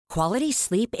Quality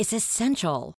sleep is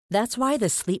essential. That's why the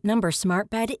Sleep Number Smart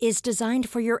Bed is designed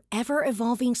for your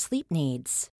ever-evolving sleep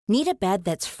needs. Need a bed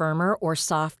that's firmer or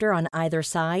softer on either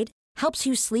side? Helps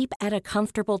you sleep at a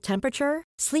comfortable temperature?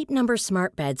 Sleep Number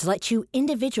Smart Beds let you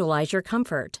individualize your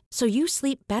comfort, so you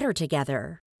sleep better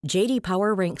together. J.D.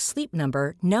 Power ranks Sleep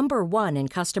Number number 1 in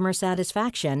customer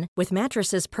satisfaction with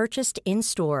mattresses purchased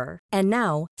in-store. And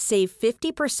now, save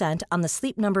 50% on the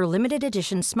Sleep Number Limited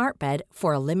Edition Smart Bed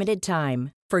for a limited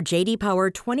time. For J.D. Power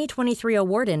 2023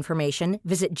 award information,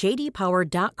 visit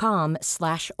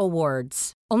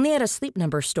jdpower.com/awards. Only at a Sleep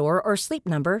Number store or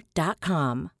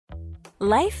sleepnumber.com.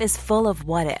 Life is full of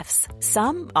what-ifs.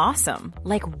 Some awesome,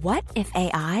 like what if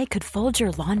AI could fold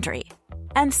your laundry?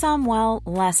 And some, well,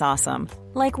 less awesome,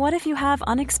 like what if you have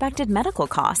unexpected medical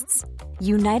costs?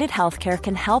 United Healthcare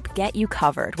can help get you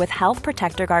covered with Health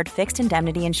Protector Guard fixed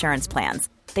indemnity insurance plans.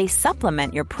 They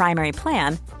supplement your primary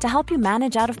plan to help you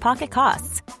manage out-of-pocket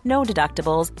costs. No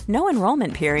deductibles, no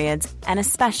enrollment periods, and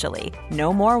especially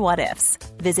no more what-ifs.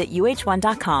 Visit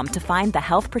uh1.com to find the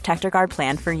Health Protector Guard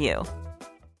plan for you.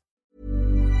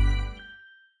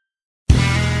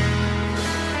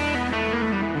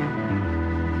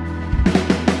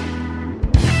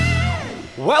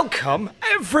 Welcome,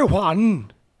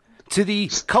 everyone, to the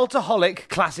Cultaholic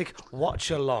Classic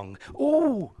Watch Along.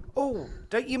 Oh,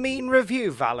 don't you mean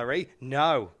review, Valerie?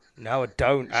 No, I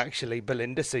don't actually,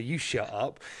 Belinda, so you shut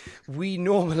up. We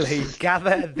normally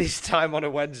gather at this time on a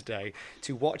Wednesday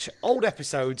to watch old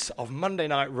episodes of Monday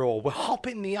Night Raw. We'll hop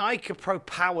in the Ica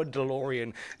Pro-powered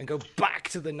DeLorean and go back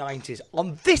to the 90s.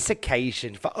 On this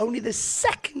occasion, for only the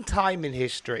second time in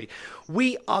history,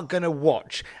 we are going to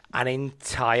watch an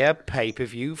entire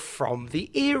pay-per-view from the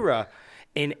era.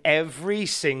 In every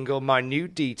single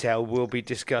minute detail will be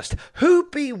discussed. Who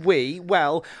be we?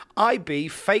 Well, I be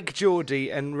fake Geordie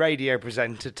and radio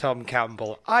presenter Tom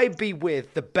Campbell. I be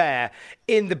with the bear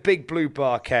in the big blue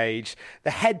bar cage,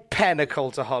 the head pen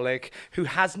cultaholic who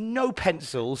has no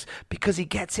pencils because he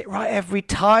gets it right every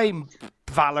time.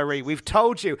 Valerie, we've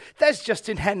told you. There's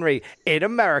Justin Henry in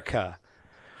America.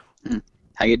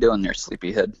 How you doing there,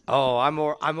 sleepyhead? Oh, I'm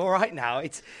all right now.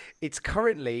 It's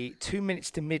currently 2 minutes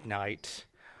to midnight.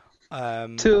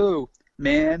 2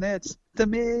 minutes to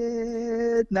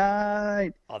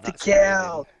midnight. Oh, that's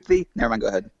Never mind, go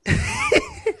ahead.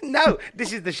 No,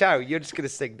 this is the show. You're just going to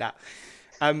sing that.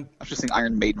 I was just singing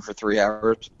Iron Maiden for 3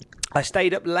 hours. I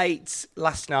stayed up late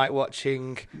last night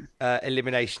watching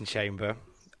Elimination Chamber,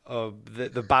 or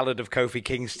the Ballad of Kofi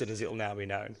Kingston, as it'll now be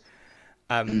known.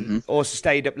 Also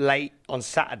stayed up late on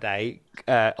Saturday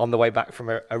on the way back from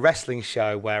a wrestling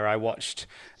show where I watched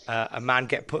a man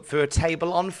get put through a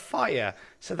table on fire.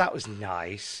 So that was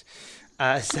nice.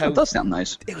 That does sound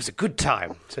nice. It was a good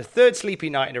time. So third sleepy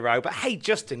night in a row. But hey,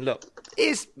 Justin, look,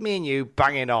 it's me and you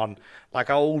banging on like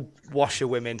old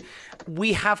washerwomen.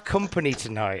 We have company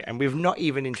tonight, and we've not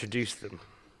even introduced them.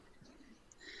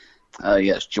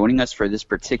 Yes, joining us for this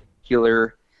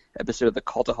particular episode of the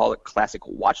Cultaholic Classic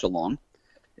Watch Along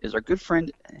is our good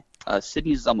friend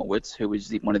Sydney Zumowitz, who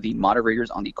is one of the moderators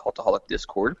on the Cultaholic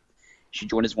Discord. She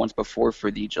joined us once before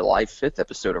for the July 5th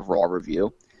episode of Raw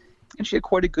Review, and she had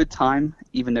quite a good time,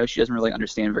 even though she doesn't really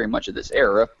understand very much of this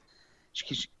era.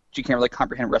 She can't really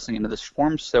comprehend wrestling into this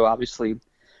form, so obviously,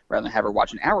 rather than have her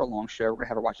watch an hour-long show, we're going to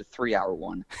have her watch a 3-hour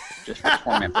one, just for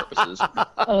torment purposes.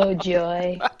 Oh,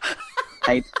 joy.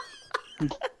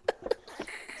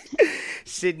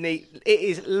 Sydney, it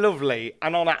is lovely,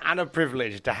 an honour and a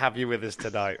privilege to have you with us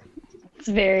tonight. It's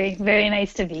very, very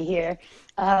nice to be here.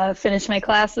 Finished my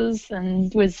classes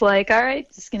and was like, all right,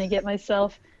 just going to get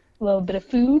myself a little bit of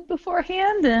food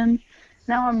beforehand, and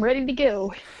now I'm ready to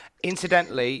go.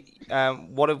 Incidentally,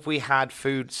 what have we had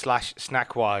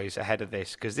food/snack-wise ahead of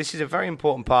this? Because this is a very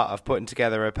important part of putting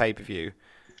together a pay-per-view.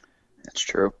 That's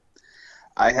true.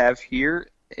 I have here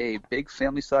a big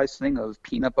family-sized thing of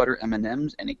peanut butter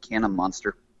M&Ms and a can of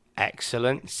Monster.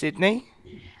 Excellent. Sydney?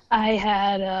 I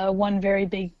had one very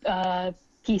big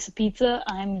piece of pizza.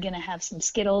 I'm going to have some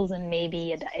Skittles and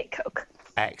maybe a Diet Coke.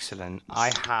 Excellent.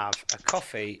 I have a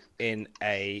coffee in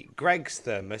a Greg's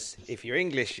thermos. If you're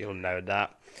English, you'll know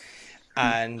that.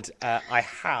 And I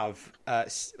have a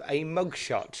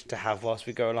mugshot to have whilst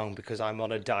we go along because I'm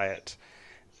on a diet.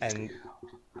 And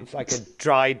it's like a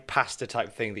dried pasta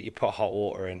type thing that you put hot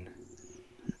water in.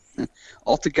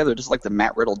 Altogether, just like the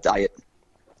Matt Riddle diet.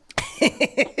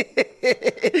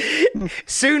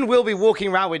 Soon we'll be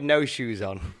walking around with no shoes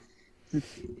on.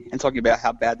 And talking about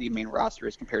how bad the main roster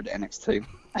is compared to NXT.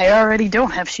 I already don't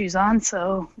have shoes on,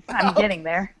 so I'm getting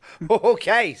there.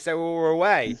 Okay, so we're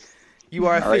away. You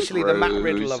are officially the Matt Rose.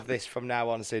 Riddle of this from now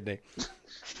on, Sydney.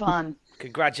 Fun.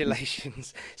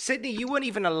 Congratulations. Sydney, you weren't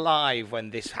even alive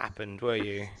when this happened, were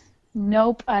you?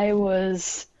 Nope, I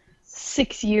was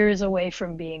 6 years away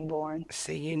from being born.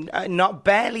 See, not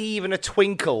barely even a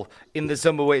twinkle in the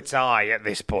Zumowitz eye at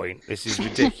this point. This is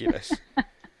ridiculous.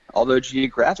 Although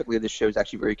geographically, this show is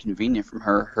actually very convenient from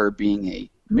her being a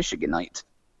Michiganite.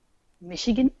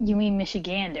 Michigan? You mean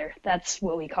Michigander? That's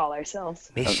what we call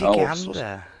ourselves.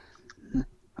 Michigander.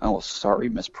 Oh, sorry,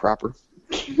 Miss Proper.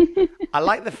 I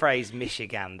like the phrase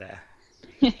Michigander.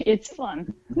 It's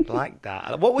fun. Like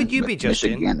that. What would you be,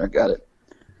 Justin? Michigander, got it.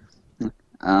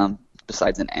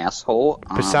 Besides an asshole.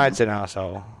 Besides an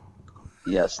asshole.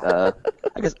 Yes. I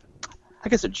guess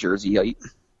a Jerseyite.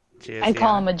 I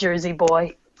call him a Jersey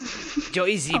boy.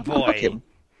 Jersey boy. Okay.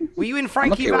 Were you in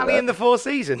Frankie okay Valley in the Four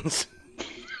Seasons?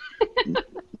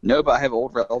 No, but I have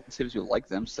old relatives who like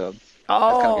them, so that's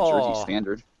kind of a Jersey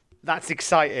standard. That's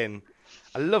exciting.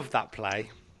 I love that play.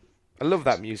 I love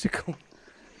that musical.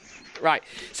 Right,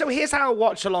 so here's how a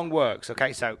watch-along works,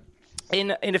 okay? So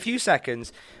in a few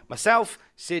seconds, myself,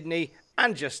 Sydney,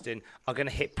 and Justin are going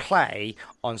to hit play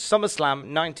on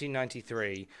SummerSlam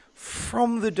 1993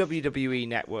 from the WWE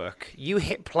Network. You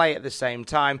hit play at the same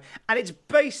time, and it's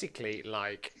basically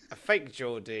like a fake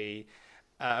Geordie,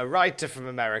 a writer from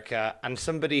America, and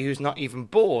somebody who's not even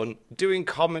born doing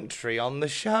commentary on the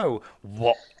show.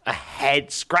 What a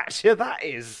head-scratcher that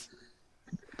is.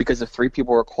 Because if 3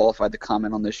 people are qualified to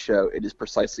comment on this show, it is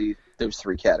precisely those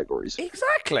 3 categories.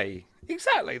 Exactly,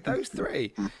 those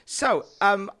 3. So,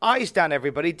 eyes down,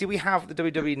 everybody. Do we have the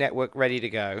WWE Network ready to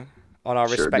go on our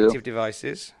respective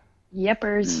devices?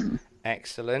 Yepers.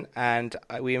 Excellent. And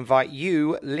we invite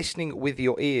you, listening with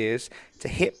your ears, to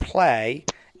hit play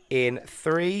in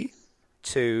 3,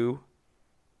 2,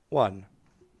 1.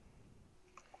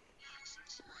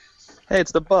 Hey,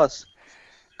 it's the bus.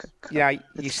 Yeah,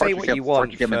 you say what you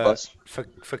want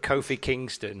for Kofi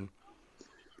Kingston.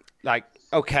 Like,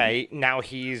 okay, now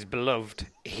he's beloved.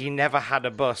 He never had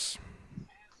a bus.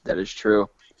 That is true.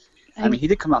 I mean, he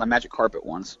did come out on a magic carpet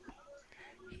once.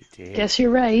 He did. Guess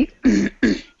you're right. And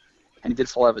he did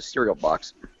fall out of a cereal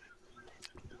box.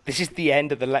 This is the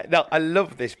end of the... No, I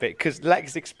love this bit, because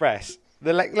Lex Express,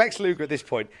 Lex Luger at this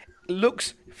point,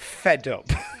 looks fed up.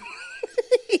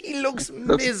 He looks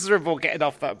miserable getting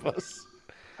off that bus.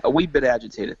 A wee bit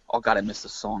agitated. Oh God, I missed the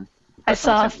song. I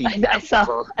saw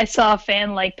a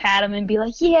fan like pat him and be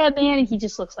like, "Yeah, man," and he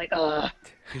just looks like, "Ugh."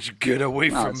 Get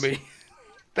away from me.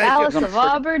 Alice of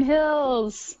Auburn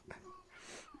Hills.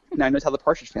 Now I knows how the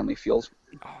Partridge Family feels.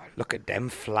 Oh, look at them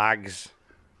flags.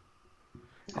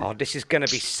 Oh, this is going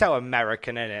to be so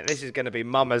American, isn't it? This is going to be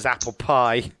Mama's apple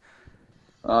pie.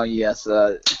 Oh yes.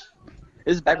 This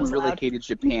is back when we really hated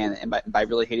Japan, and by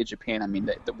really hated Japan, I mean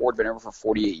the war had been over for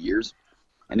 48 years.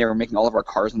 And they were making all of our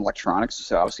cars and electronics,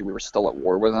 so obviously we were still at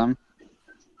war with them.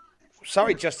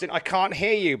 Sorry, Justin, I can't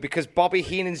hear you because Bobby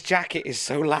Heenan's jacket is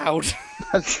so loud.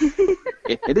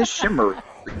 It is shimmery,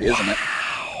 isn't it?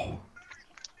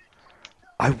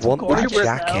 I want that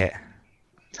jacket.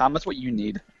 Tom, that's what you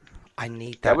need. I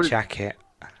need that jacket.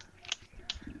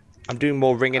 I'm doing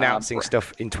more ring announcing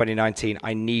stuff in 2019.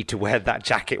 I need to wear that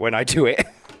jacket when I do it.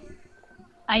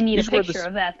 I need a picture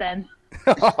of that then.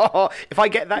 If I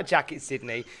get that jacket,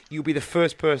 Sydney, you'll be the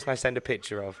first person I send a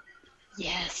picture of.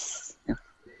 Yes. Yeah.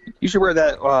 You should wear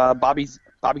that Bobby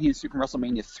Heenan suit from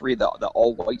WrestleMania 3, the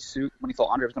all-white suit, when he thought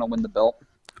Andre was going to win the belt.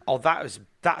 Oh, that was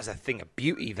a thing of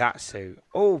beauty, that suit.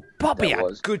 Oh, Bobby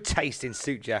had good taste in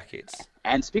suit jackets.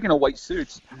 And speaking of white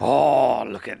suits... Oh,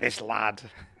 look at this lad.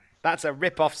 That's a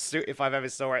rip-off suit if I've ever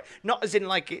saw it. Not as in,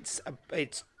 like, it's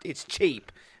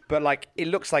cheap. But, like, it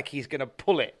looks like he's going to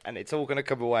pull it, and it's all going to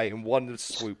come away in one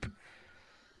swoop.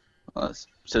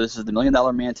 So this is the $1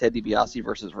 Million Man, Ted DiBiase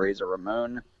versus Razor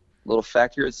Ramon. Little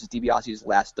fact here, this is DiBiase's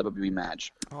last WWE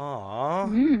match.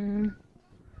 Aww.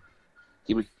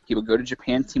 He would go to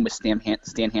Japan, team with Stan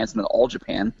Hansen in All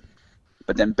Japan,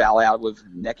 but then bow out with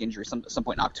neck injury some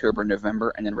point in October,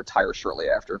 November, and then retire shortly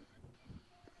after.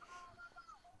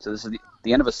 So this is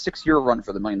the end of a 6-year run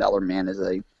for the $1 Million Man as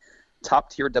a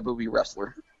top-tier WWE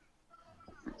wrestler.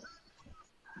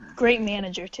 Great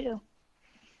manager, too.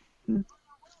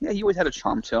 Yeah, he always had a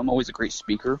charm to him, always a great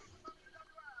speaker.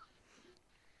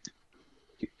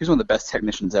 He was one of the best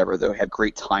technicians ever, though. He had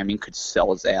great timing, could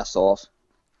sell his ass off.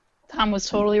 Tom was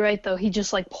totally right, though. He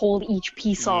just, like, pulled each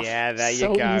piece off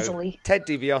so easily. Ted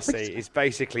DiBiase is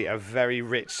basically a very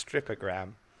rich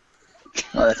strippergram.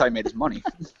 Oh, that's how he made his money.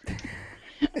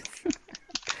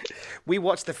 We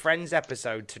watched the Friends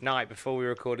episode tonight before we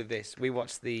recorded this. We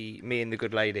watched Me and the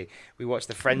Good Lady. We watched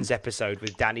the Friends episode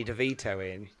with Danny DeVito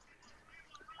in.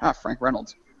 Ah, Frank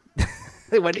Reynolds.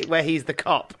 where he's the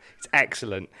cop. It's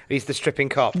excellent. He's the stripping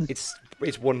cop. It's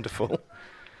wonderful.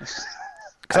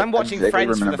 Because I'm watching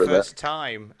Friends for the first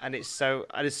time, and it's so.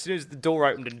 And as soon as the door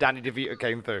opened and Danny DeVito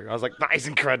came through, I was like, "That is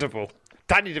incredible."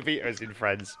 Danny DeVito's in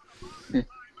Friends.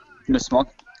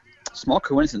 Small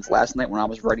coincidence. Last night when I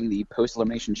was writing the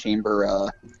post-elimination chamber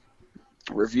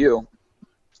review,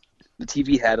 the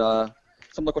TV had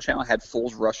some local channel had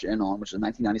Fools Rush In on, which is a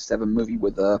 1997 movie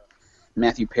with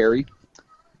Matthew Perry,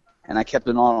 and I kept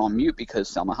it on mute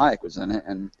because Salma Hayek was in it,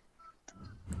 and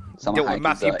Don't want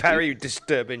Matthew Perry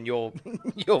disturbing your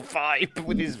vibe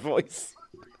with his voice.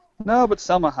 No, but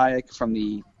Salma Hayek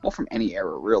from any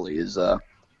era really is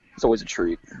it's always a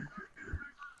treat.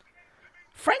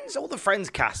 Friends, all the Friends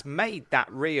cast made that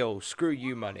real screw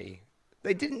you money.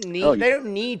 They didn't need. Oh, They don't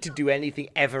need to do anything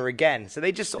ever again. So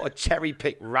they just sort of cherry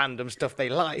pick random stuff they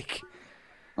like.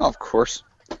 Oh, of course.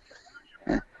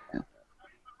 Yeah.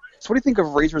 So what do you think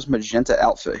of Razor's magenta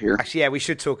outfit here? Actually, yeah, we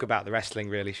should talk about the wrestling,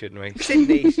 really, shouldn't we?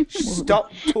 Sydney,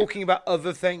 stop talking about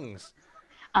other things.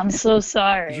 I'm so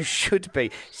sorry. You should be.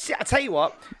 See, I'll tell you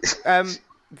what.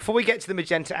 Before we get to the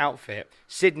magenta outfit,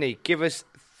 Sydney, give us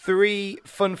 3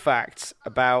 fun facts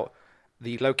about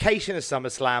the location of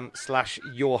SummerSlam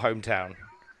 / your hometown.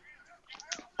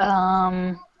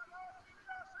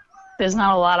 There's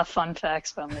not a lot of fun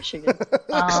facts about Michigan.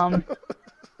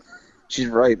 She's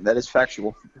right. That is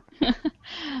factual.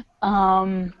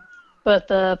 But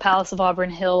the Palace of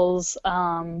Auburn Hills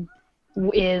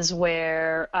is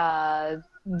where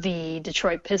the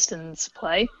Detroit Pistons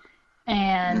play.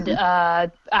 And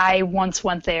I once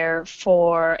went there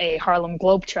for a Harlem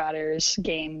Globetrotters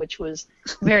game, which was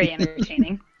very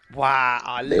entertaining. Wow,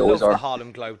 I They love always the are.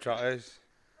 Harlem Globetrotters.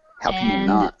 How can you And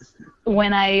not?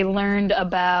 when I learned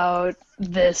about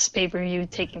this pay-per-view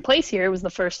taking place here, it was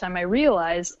the first time I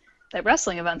realized that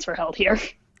wrestling events were held here.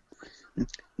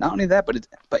 Not only that, but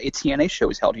a TNA show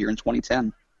was held here in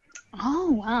 2010.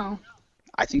 Oh, wow.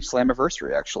 I think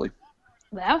Slammiversary, actually.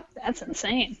 That's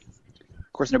insane.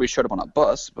 Of course, nobody showed up on a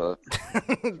bus, but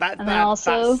That's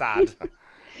sad.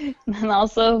 And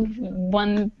also,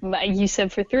 one, you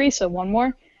said for 3, so one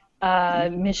more.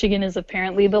 Michigan is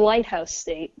apparently the lighthouse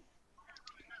state.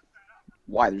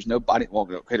 why? There's no body. Well,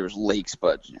 okay, there's lakes,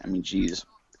 but I mean, geez,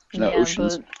 there's no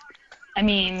oceans. But, I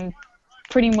mean,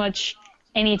 pretty much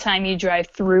anytime you drive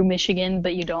through Michigan,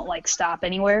 but you don't stop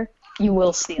anywhere, you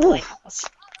will see a lighthouse.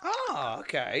 Oh,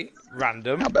 okay.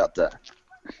 Random. How about that?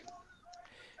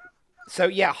 So,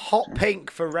 yeah, hot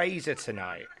pink for Razor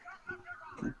tonight.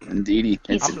 Indeedy.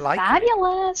 He's I'm liking it.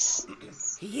 fabulous.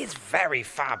 He is very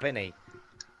fab, isn't he?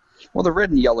 Well, the red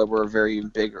and yellow were a very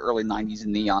big early 90s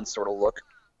neon sort of look.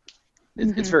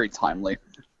 It's very timely.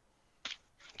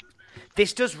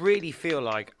 This does really feel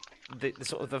like the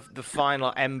sort of the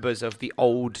final embers of the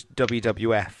old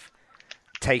WWF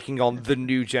taking on the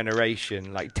new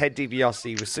generation. Like, Ted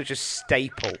DiBiase was such a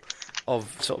staple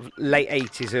of sort of late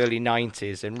 80s, early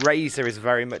 90s, and Razor is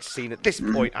very much seen at this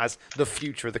point as the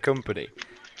future of the company.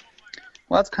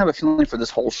 Well, that's kind of a feeling for this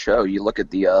whole show. You look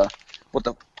at the what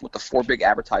the 4 big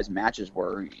advertised matches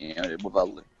were. You know,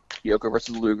 with Yoko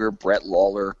versus Luger, Brett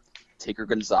Lawler, Taker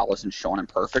Gonzalez, and Shawn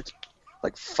Imperfect.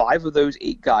 Like 5 of those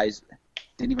 8 guys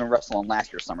didn't even wrestle on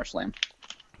last year's SummerSlam.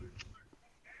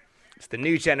 It's the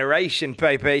new generation,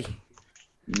 baby.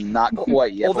 Not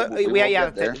quite yet. Although but we will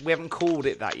get there. we haven't called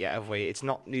it that yet, have we? It's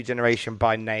not new generation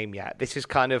by name yet. This is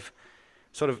kind of,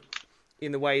 sort of,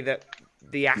 in the way that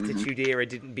the Attitude Era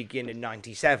didn't begin in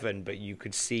 '97, but you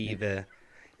could see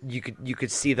you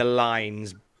could see the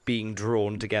lines being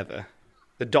drawn together,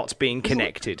 the dots being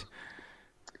connected.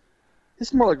 This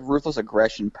is more like Ruthless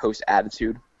Aggression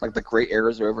post-Attitude. Like the great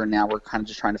era's over, and now we're kind of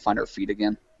just trying to find our feet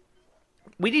again.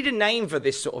 We need a name for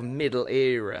this sort of middle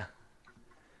era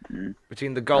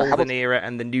between the golden era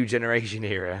and the new generation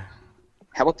era.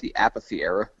 How about the Apathy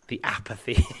Era? The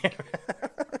apathy era.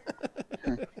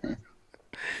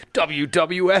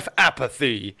 WWF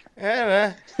apathy.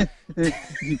 Yeah,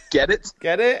 Get it?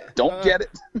 get it? Don't get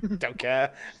it? Don't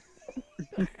care.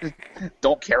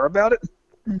 Don't care about it?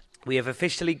 We have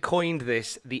officially coined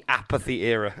this the apathy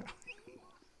era.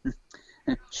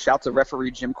 Shout to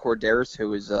referee Jim Corderas,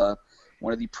 who is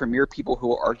one of the premier people who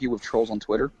will argue with trolls on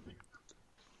Twitter.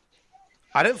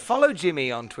 I don't follow Jimmy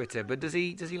on Twitter, but does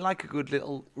he like a good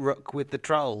little ruck with the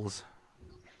trolls?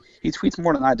 He tweets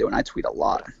more than I do, and I tweet a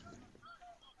lot.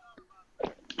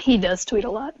 He does tweet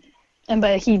a lot. And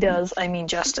by he does, I mean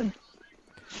Justin.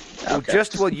 Okay.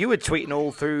 You were tweeting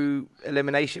all through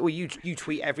Elimination. Well, you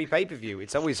tweet every pay-per-view.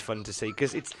 It's always fun to see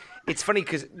because it's funny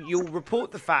because you'll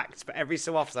report the facts, but every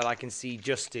so often I can see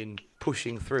Justin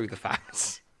pushing through the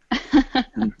facts.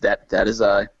 That is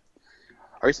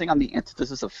Are you saying I'm the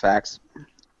antithesis of facts?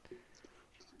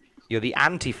 You're the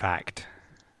anti-fact.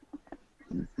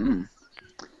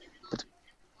 But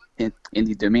in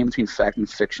the domain between fact and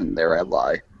fiction, there I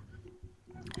lie.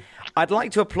 I'd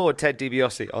like to applaud Ted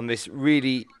DiBiase on this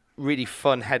really, really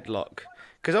fun headlock.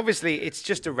 Because obviously it's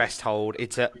just a rest hold.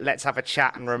 It's a let's have a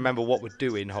chat and remember what we're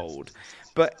doing hold.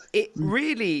 But it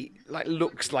really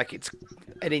looks like it's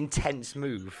an intense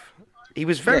move. He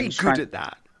was very good at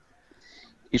that.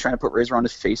 He's trying to put Razor on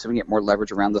his face so he can get more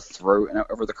leverage around the throat and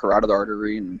over the carotid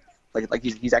artery, and like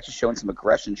he's actually showing some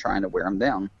aggression, trying to wear him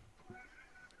down.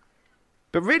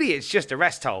 But really, it's just a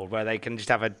rest hold where they can just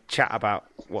have a chat about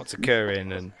what's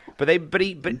occurring. But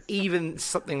even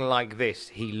something like this,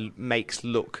 he makes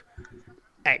look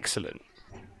excellent.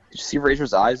 Did you see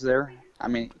Razor's eyes there? I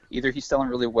mean, either he's selling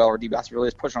really well or DiBiase really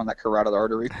is pushing on that carotid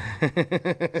artery.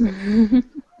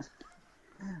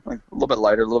 Like a little bit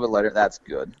lighter. That's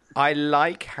good. I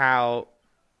like how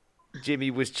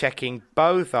Jimmy was checking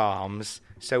both arms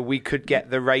so we could get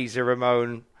the Razor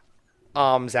Ramon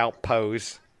arms out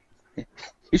pose.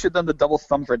 He should have done the double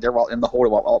thumbs right there while in the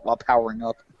hold while powering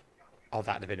up. Oh,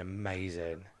 that'd have been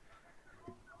amazing.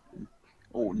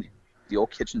 Oh, the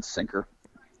old kitchen sinker.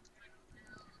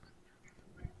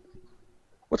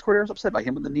 What's Cordera's upset by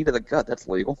him with the knee to the gut? That's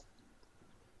legal.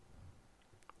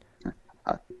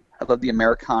 I love the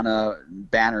Americana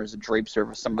banners and drapes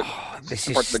over some of the parts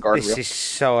of the guardrail. This is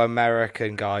so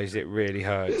American, guys. It really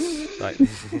hurts. Like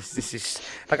this is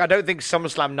like I don't think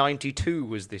SummerSlam '92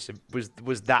 was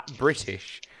that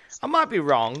British. I might be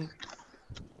wrong.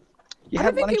 I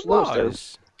don't think it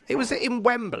was. It was in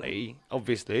Wembley,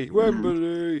 obviously.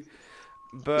 Wembley,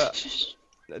 but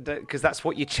because that's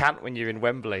what you chant when you're in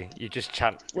Wembley. You just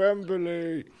chant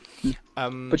Wembley.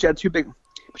 But you had two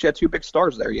big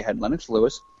stars there. You had Lennox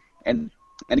Lewis and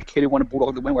a kid who wanted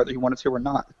Bulldog to win, whether he wanted to or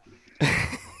not.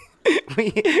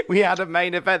 we had a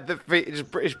main event that features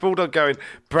British Bulldog going,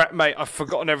 Brett, mate, I've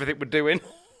forgotten everything we're doing.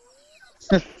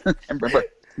 And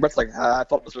Brett's like, I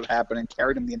thought this was happening.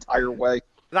 Carried him the entire way.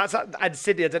 And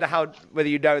Sydney, I don't know whether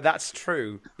you know that's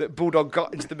true, that Bulldog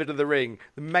got into the middle of the ring.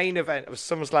 The main event of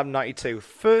SummerSlam 92,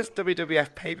 first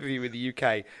WWF pay-per-view in the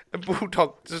UK, and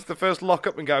Bulldog just the first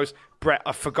lock-up and goes, Brett,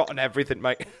 I've forgotten everything,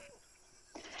 mate.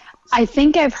 I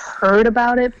think I've heard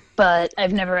about it, but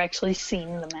I've never actually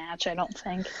seen the match, I don't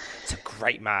think. It's a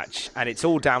great match, and it's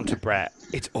all down to Brett.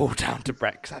 It's all down to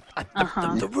Brett. Cause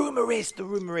the rumour is,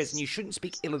 and you shouldn't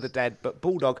speak ill of the dead, but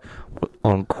Bulldog was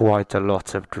on quite a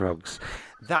lot of drugs.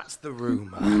 That's the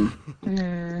rumour.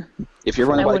 If you're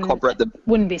wondering why I call Brett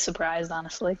wouldn't be surprised,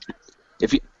 honestly.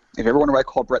 If you ever wonder why I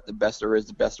call Brett the best there is,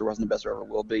 the best there wasn't, the best there ever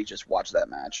will be, just watch that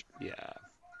match. Yeah.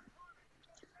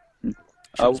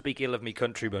 Shouldn't speak ill of me,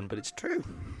 countryman, but it's true.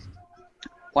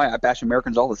 Why? I bash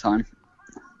Americans all the time.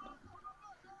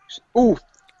 Ooh!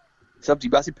 Sub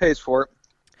DiBiase pays for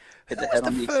it. Who was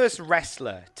the first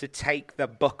wrestler to take the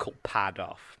buckle pad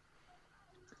off?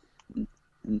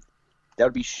 That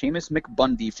would be Seamus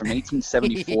McBundy from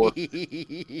 1874.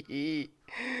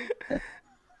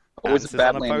 Always a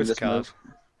bad name in this move.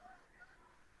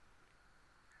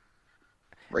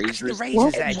 Razor's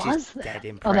Edge is dead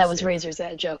impressive. Oh, that was Razor's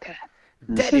Edge, okay.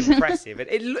 Dead impressive.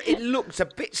 It looked a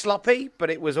bit sloppy,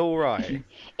 but it was all right.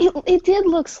 It did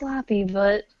look sloppy,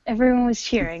 but everyone was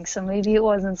cheering, so maybe it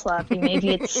wasn't sloppy. Maybe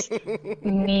it's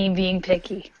me being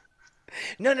picky.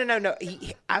 No.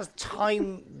 As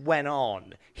time went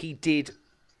on, he did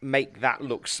make that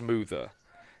look smoother.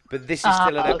 But this is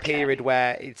still at a period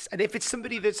where and if it's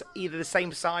somebody that's either the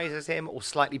same size as him or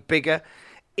slightly bigger,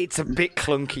 it's a bit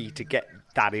clunky to get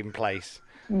that in place.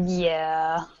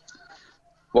 Yeah.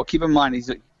 Well, keep in mind,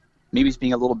 maybe he's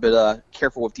being a little bit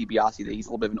careful with DiBiase, that he's a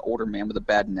little bit of an older man with a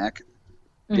bad neck.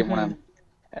 Didn't want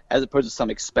to, as opposed to some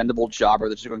expendable jobber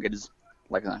that's just going to get his,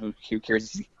 who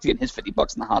cares? He's getting his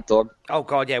 $50 in the hot dog. Oh,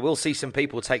 God, yeah, we'll see some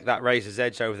people take that Razor's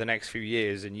Edge over the next few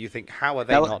years, and you think, how are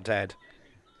they not dead?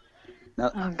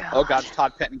 Oh, God,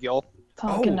 Todd Pettengill.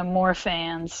 Talking to more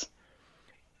fans.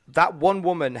 That one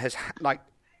woman has,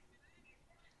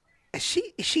 is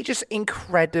she just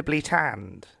incredibly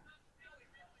tanned?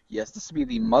 Yes, this would be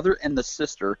the mother and the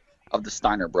sister of the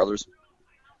Steiner brothers.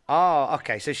 Oh,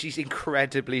 okay, so she's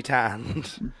incredibly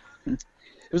tanned. It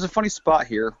was a funny spot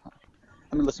here.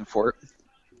 Let me listen for it.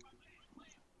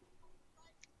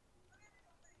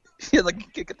 Yeah,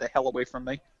 get the hell away from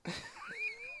me.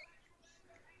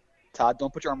 Todd,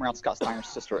 don't put your arm around Scott Steiner's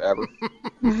sister ever.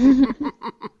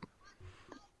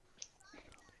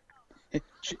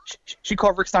 She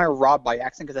called Rick Steiner Rob by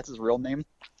accident because that's his real name.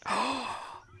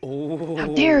 Oh,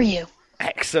 how dare you!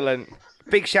 Excellent.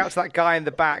 Big shout to that guy in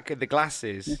the back with the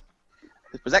glasses.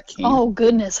 Was that Kane? Oh,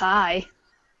 goodness, hi.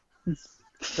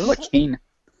 They're like Kane.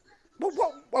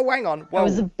 Well, hang on. I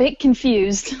was a bit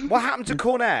confused. What happened to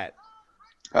Cornette?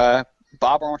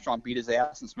 Bob Armstrong beat his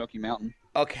ass in Smoky Mountain,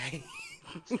 Okay.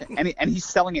 and he's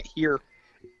selling it here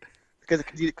because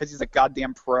he's a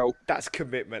goddamn pro. That's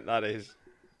commitment, that is.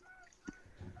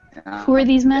 Who are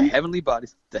these men?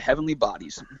 The Heavenly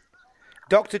Bodies.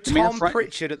 Dr. Tom front-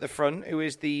 Pritchard at the front, who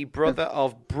is the brother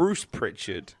of Bruce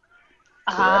Pritchard,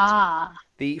 Ah.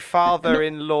 the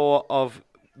father-in-law of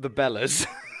the Bellas.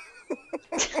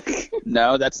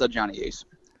 No, that's Johnny Ace.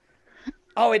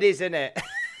 Oh, it is, isn't it?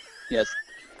 Yes.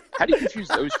 How do you confuse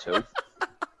those two?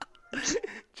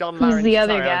 John Who's the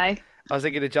other sorry, guy? I was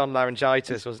thinking of John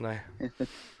Laryngitis, wasn't I?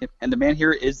 And the man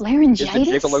here is Laryngitis?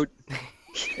 Is the gigolo.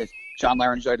 It's John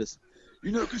Laryngitis.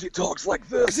 You know, because he talks like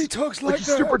this. He talks like he's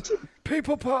that. super.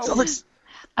 People power. Sounds like,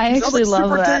 I actually like love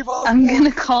Super that. Dave Osborne. I'm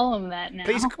gonna call him that now.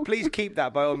 Please keep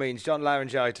that by all means, John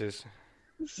Laryngitis.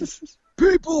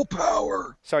 people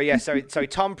power. Sorry,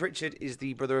 Tom Pritchard is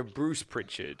the brother of Bruce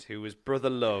Pritchard, who was Brother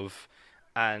Love,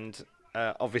 and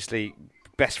obviously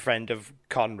best friend of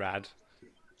Conrad.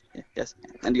 Yes,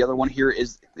 and the other one here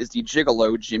is the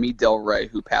gigolo Jimmy Del Rey,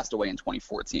 who passed away in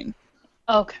 2014.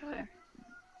 Okay.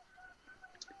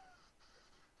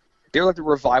 They're like the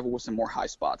revival with some more high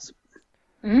spots.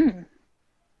 That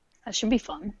should be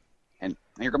fun. And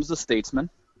here comes the Statesman.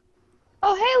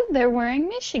 Oh, hey, they're wearing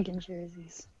Michigan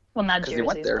jerseys. Well, not 'Cause they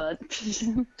went jerseys,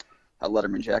 there. but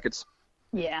Letterman jackets.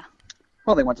 yeah,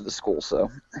 Well, they went to the school, so.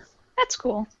 that's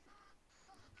cool.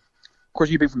 Of course,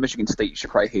 you being from Michigan State, you should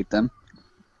probably hate them.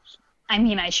 I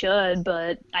mean, I should,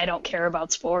 but I don't care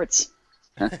about sports.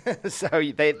 So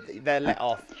they're let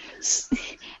off.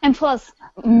 And plus,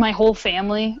 my whole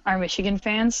family are Michigan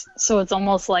fans, so it's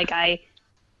almost like I,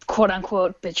 quote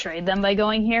unquote, betrayed them by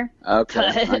going here. Okay,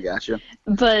 I gotcha.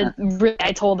 But really,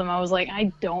 I told them, I was like,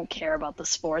 I don't care about the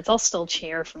sports. I'll still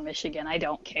cheer for Michigan. I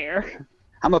don't care.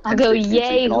 I'm a I'll Penn go, State fan, so you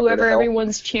yay, can all go to whoever hell.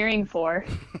 everyone's cheering for.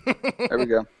 There we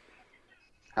go.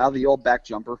 How the old back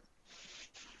jumper.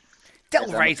 Del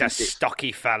I'm a Rey's a Penn State-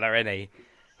 stocky fella, isn't he?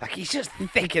 Like, he's just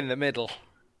thick in the middle.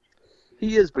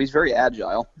 He is, but he's very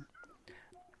agile.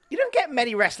 You don't get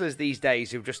many wrestlers these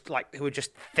days who are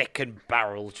just thick and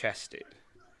barrel-chested.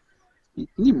 You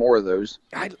need more of those.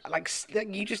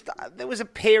 There was a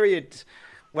period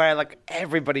where like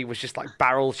everybody was just like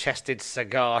barrel-chested,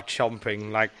 cigar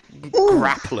chomping, like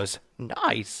grapplers.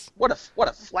 Nice. What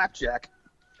a flapjack.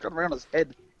 Drove around his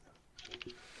head.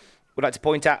 Would like to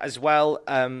point out as well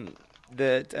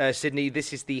that Sydney,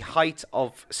 this is the height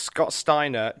of Scott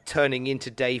Steiner turning into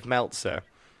Dave Meltzer.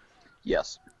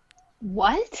 Yes.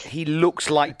 What? He looks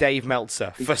like Dave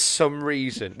Meltzer for some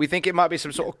reason. We think it might be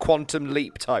some sort of quantum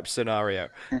leap type scenario.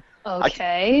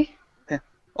 Okay.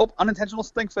 Oh, unintentional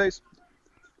stink face.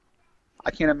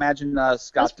 I can't imagine Scott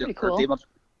That's pretty cool. or Dave.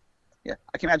 Yeah,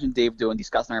 I can imagine Dave doing these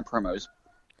Scott Steiner promos.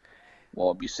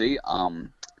 Well, you see, I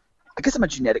guess I'm a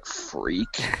genetic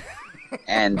freak,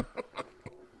 and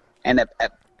at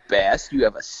best, you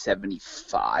have a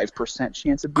 75%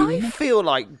 chance of beating I me. feel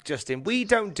like, Justin, we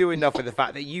don't do enough with the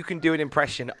fact that you can do an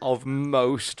impression of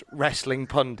most wrestling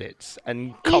pundits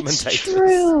and commentators. It's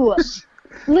true.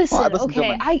 Listen, Well, I listen to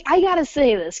okay, him. I gotta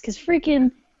say this, because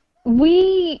freaking,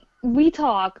 we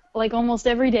talk, like, almost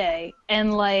every day,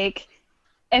 and, like,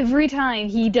 every time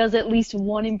he does at least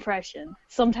one impression,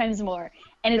 sometimes more,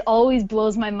 and it always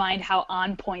blows my mind how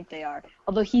on point they are.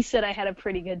 Although he said I had a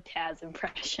pretty good Taz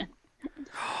impression.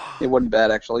 It wasn't bad,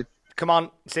 actually. Come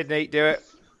on, Sydney, do it.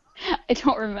 I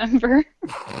don't remember.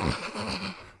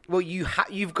 Well,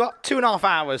 you've got 2.5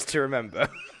 hours to remember.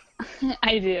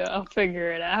 I do. I'll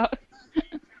figure it out.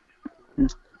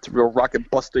 It's a real rocket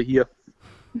buster here.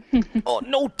 Oh,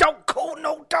 no, don't, Cole,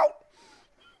 no, don't.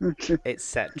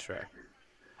 Etc.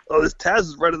 Oh, this Taz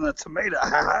is red in the tomato.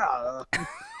 Ha ha.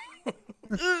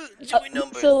 Joey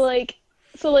numbers. So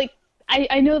like,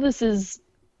 I know this is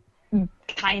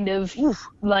kind of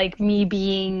like me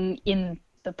being in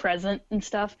the present and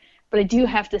stuff, but I do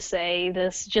have to say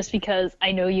this just because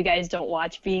I know you guys don't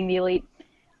watch Being the Elite.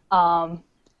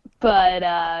 But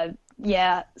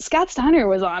yeah, Scott Steiner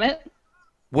was on it.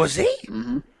 Was he?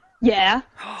 Yeah.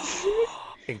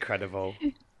 Incredible.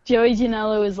 Joey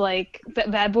Janela was like,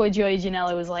 Bad Boy Joey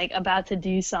Janela was like about to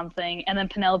do something, and then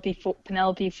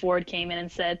Penelope Ford came in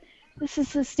and said, "This is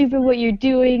so stupid what you're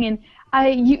doing, and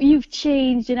you've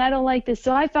changed, and I don't like this,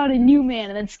 so I found a new man."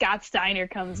 And then Scott Steiner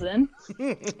comes in.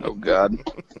 Oh, God.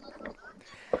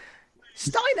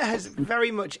 Steiner has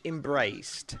very much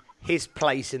embraced his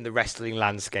place in the wrestling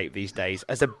landscape these days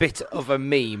as a bit of a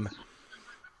meme.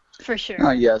 For sure.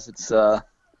 Oh, yes, it's,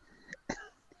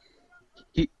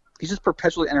 he's just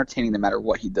perpetually entertaining no matter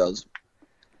what he does.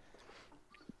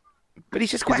 But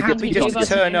he's just quite Because it happy gets just people to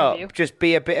to turn up, interview. just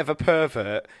be a bit of a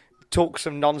pervert, talk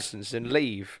some nonsense and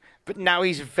leave. But now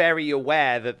he's very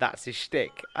aware that that's his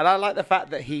shtick. And I like the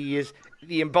fact that he is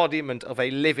the embodiment of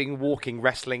a living, walking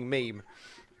wrestling meme.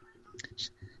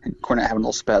 And Cornette having a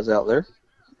little spaz out there.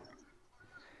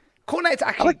 Cornette's I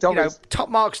actually, like Del Rey's- top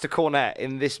marks to Cornette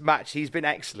in this match. He's been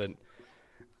excellent.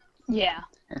 Yeah.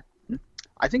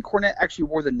 I think Cornette actually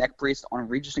wore the neck brace on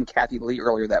Regis and Kathy Lee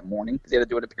earlier that morning because they had to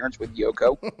do an appearance with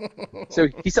Yoko. So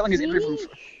he's selling his injury from.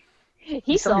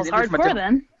 He sells hardcore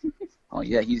then. Oh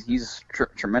yeah, he's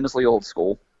tremendously old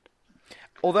school.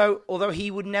 Although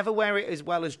he would never wear it as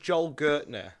well as Joel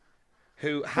Gertner,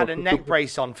 who had a neck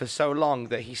brace on for so long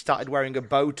that he started wearing a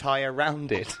bow tie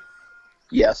around it.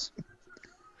 Yes.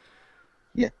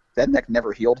 Yeah, that neck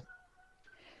never healed.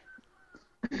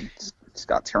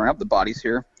 Scott tearing up the bodies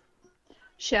here.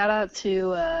 Shout out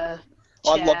to I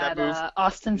Chad, love that move.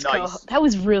 Austin's Nice. That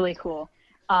was really cool.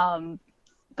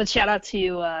 But shout out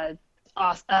to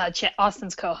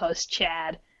Austin's co-host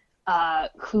Chad,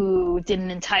 who did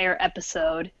an entire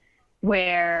episode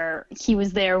where he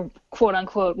was there, quote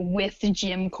unquote, with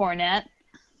Jim Cornette.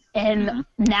 And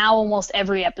now almost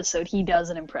every episode he does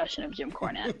an impression of Jim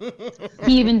Cornette.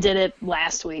 He even did it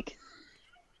last week.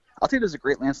 I'll tell you, there's a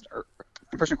great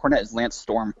impression of Cornette is Lance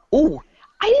Storm. Ooh,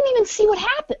 I didn't even see what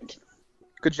happened.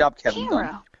 good job, Kevin Dunn.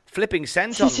 Camera. Flipping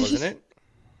senton, wasn't it?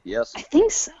 Yes. I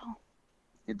think so.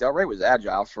 Yeah, Del Rey was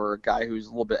agile for a guy who's a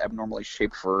little bit abnormally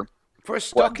shaped for. For a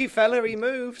stocky fella, he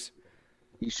moves.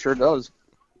 He sure does.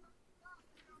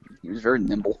 He was very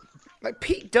nimble. Like,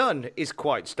 Pete Dunne is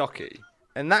quite stocky,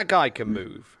 and that guy can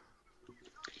move.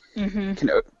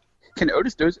 Can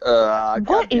Otis do?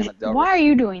 What is? Why are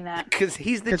you doing that? Because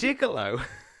he's the gigolo.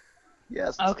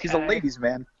 Yes, Okay. he's a ladies'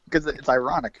 man. Because it's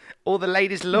ironic. All the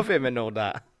ladies love him and all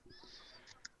that.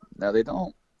 No, they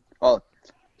don't. Oh,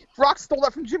 Rock stole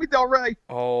that from Jimmy Del Rey.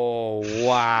 Oh,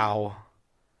 wow.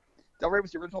 Del Rey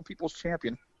was the original People's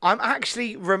Champion. I'm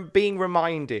actually being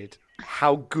reminded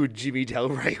how good Jimmy Del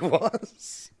Rey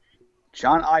was.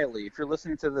 John Iley, if you're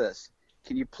listening to this,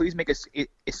 can you please make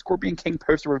a Scorpion King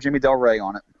poster with Jimmy Del Rey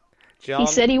on it? John, He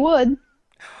said he would.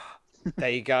 there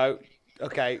you go.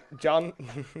 Okay, John,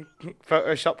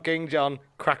 Photoshop King John,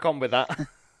 crack on with that.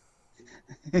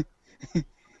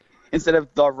 Instead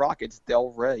of The Rock, it's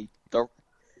Del Rey.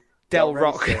 Del Rey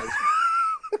Rock. says-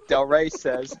 Del Rey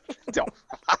says. Del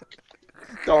Rock.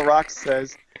 Del Rock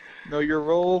says, know your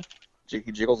role. He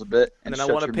jiggles a bit. And And then I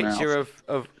shut want a your picture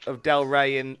mouth. of Del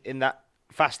Rey in that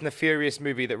Fast and the Furious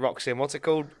movie that Rock's in. What's it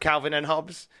called? Calvin and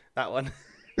Hobbes? That one.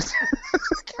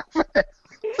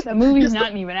 The movie's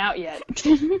not even out yet.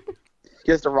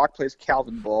 He has The Rock plays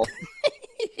Calvin Ball.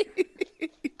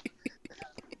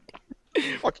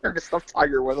 While carrying a stuffed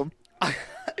tiger with him.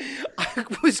 I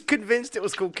was convinced it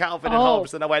was called Calvin and Oh.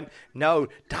 Hobbes, and I went, no,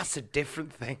 that's a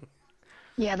different thing.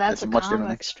 Yeah, that's That's a much different.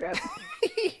 comic strip.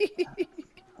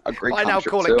 A great I now comic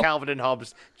strip, call too. it Calvin and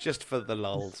Hobbes just for the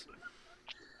lulz.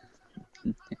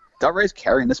 Del Rey's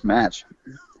carrying this match.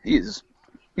 He's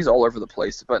all over the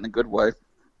place, but in a good way.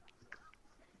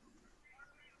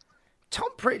 Tom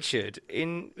Pritchard,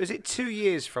 was it 2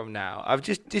 years from now? I've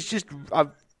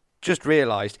just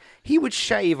realised he would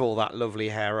shave all that lovely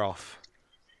hair off.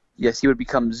 Yes, he would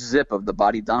become Zip of the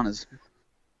Body Donnas.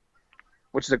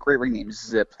 Which is a great ring name,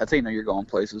 Zip. That's how you know you're going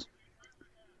places.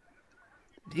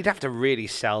 You'd have to really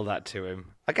sell that to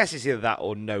him. I guess it's either that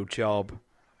or no job.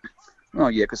 Oh,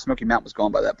 yeah, because Smoky Mountain was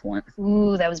gone by that point.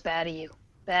 Ooh, that was bad of you.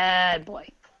 Bad boy.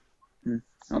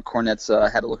 Cornette's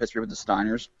had a little history with the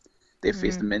Steiners. They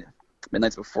faced the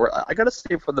Midnights before. I gotta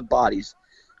say, for the bodies,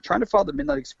 trying to follow the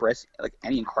Midnight Express, like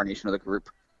any incarnation of the group,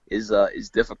 is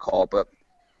difficult, but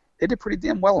they did pretty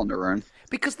damn well on their own.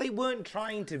 Because they weren't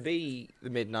trying to be the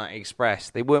Midnight Express.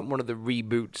 They weren't one of the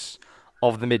reboots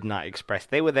of the Midnight Express.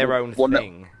 They were their own Well, no.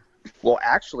 thing. Well,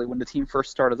 actually, when the team first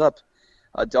started up,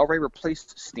 Del Rey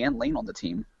replaced Stan Lane on the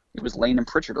team. It was Lane and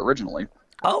Pritchard originally.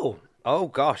 Oh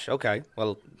gosh, okay.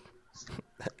 Well,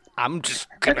 I'm just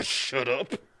gonna shut up.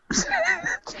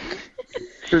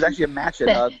 There was actually a match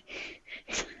at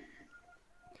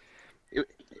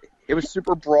it was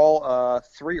Super Brawl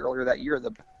 3 earlier that year. They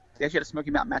actually had a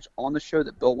Smoky Mountain match on the show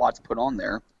that Bill Watts put on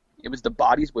there. It was the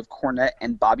Bodies with Cornette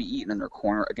and Bobby Eaton in their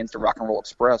corner against the Rock and Roll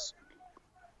Express,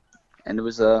 and it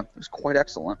was quite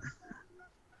excellent.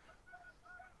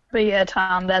 But yeah,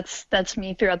 Tom, that's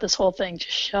me throughout this whole thing.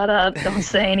 Just shut up. Don't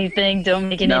say anything. Don't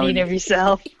make an No, idiot of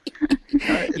yourself.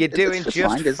 You're doing it's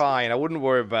just fine, 'cause- fine. I wouldn't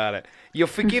worry about it. You're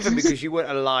forgiven because you weren't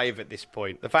alive at this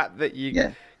point. The fact that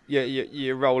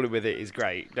you're rolling with it is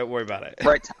great. Don't worry about it.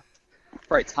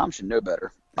 Right, Tom should know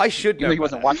better. I should Even know. though he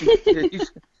wasn't better. watching.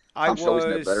 Tom should always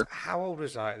know better. How old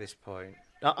was I at this point?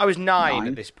 I was 9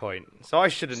 at this point, so I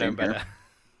should have known better.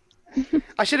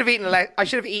 I should have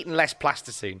eaten less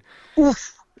plasticine.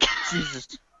 Oof. Jesus.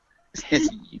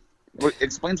 It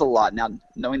explains a lot now.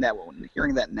 Knowing that,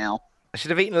 hearing that now. I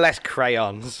should have eaten less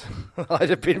crayons. I'd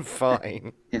have been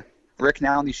fine. Yeah. Rick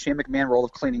now in the Shane McMahon role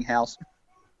of cleaning house.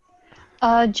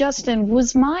 Justin,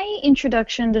 was my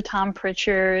introduction to Tom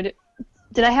Pritchard?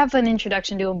 Did I have an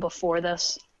introduction to him before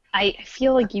this? I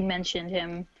feel like you mentioned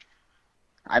him.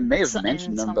 I may have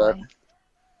mentioned him, but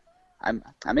I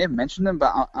may have mentioned him,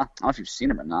 but I don't know if you've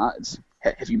seen him or not.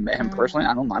 Have you met him personally?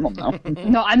 I don't know.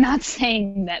 No, I'm not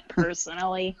saying that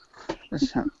personally.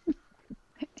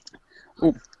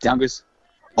 Oh, down goes.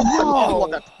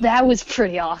 Oh, that was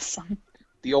pretty awesome.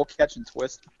 The old catch and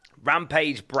twist.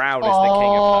 Rampage Brown is the king of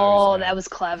those. Oh, that was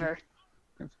clever.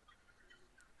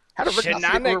 How did Rick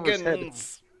not stick over his head?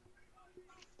 Shenanigans.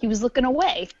 He was looking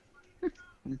away.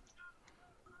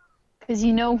 Because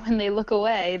when they look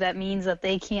away, that means that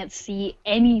they can't see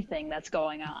anything that's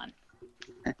going on.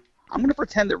 I'm going to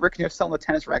pretend that Rick selling the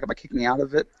tennis racket by kicking out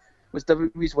of it was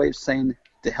WWE's way of saying,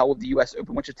 "To hell with the U.S.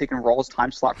 Open, once you've taken Raw's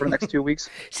time slot for the next 2 weeks."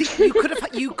 See,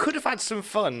 you could have had some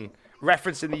fun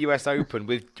referencing the U.S. Open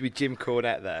with Jim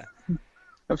Cornette there.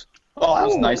 That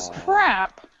was nice.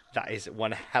 Crap. That is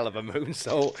one hell of a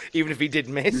moonsault, even if he did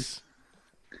miss.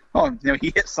 Oh,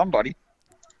 he hit somebody.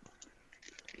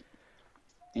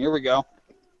 Here we go.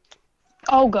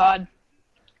 Oh, God.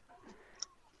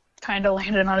 Kind of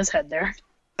landed on his head there.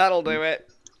 That'll do it.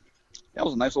 That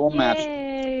was a nice little match.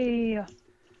 Yay!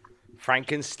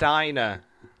 Frankensteiner.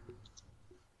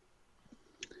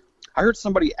 I heard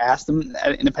somebody asked him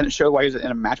at an independent show while he was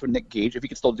in a match with Nick Gage if he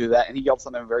could still do that, and he yelled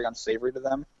something very unsavory to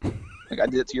them. Like, "I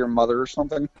did it to your mother" or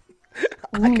something.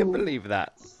 I can believe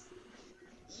that.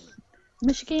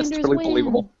 Michiganders That's totally win.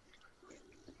 believable.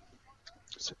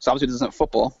 So obviously this isn't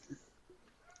football.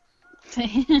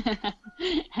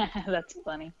 That's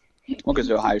funny. Well,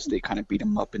 because Ohio State kind of beat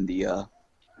him up in the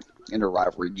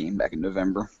rivalry game back in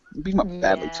November. Beat him up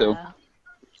badly too.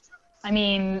 I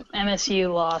mean,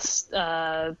 MSU lost.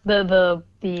 I believe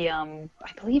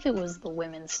it was the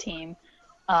women's team.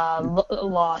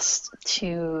 Lost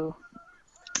to.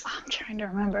 I'm trying to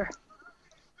remember.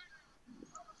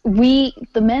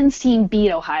 The men's team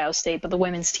beat Ohio State, but the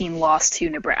women's team lost to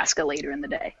Nebraska later in the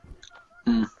day.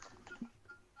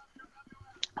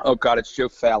 Oh God, it's Joe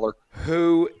Fowler.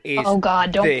 Who is Oh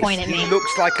God, don't this? point at me. He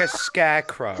looks like a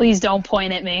scarecrow. Please don't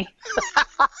point at me.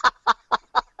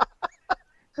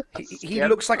 He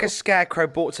looks like a scarecrow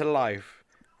brought to life.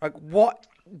 Like, what?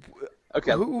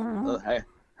 Okay, hey,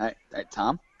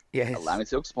 Tom. Yes. Allow me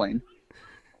to explain.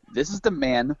 This is the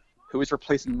man who is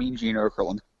replacing Mean Gene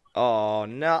Okerlund. Oh,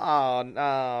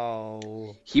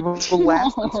 no. He will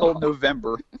last until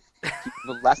November.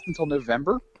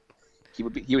 He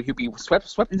would be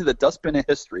swept into the dustbin of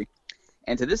history.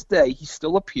 And to this day, he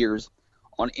still appears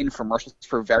on infomercials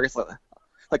for various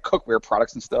like cookware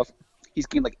products and stuff. He's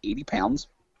gained like 80 pounds.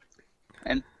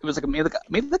 And it was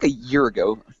maybe a year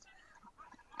ago.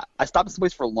 I stopped at some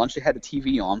place for lunch. They had a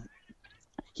TV on.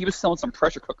 He was selling some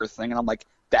pressure cooker thing, and I'm like,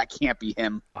 that can't be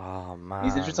him. Oh man.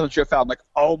 He's interested in Joe Fowler. I'm like,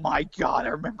 oh my God, I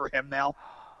remember him now.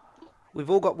 We've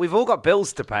all got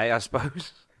bills to pay, I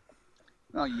suppose.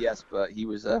 Oh yes, but he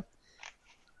was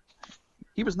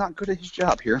not good at his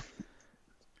job here.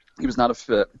 He was not a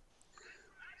fit.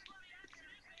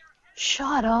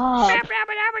 Shut up. I'm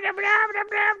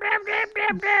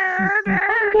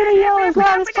gonna yell as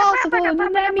loud as possible, and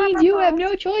then that means you have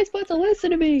no choice but to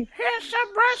listen to me. Here's some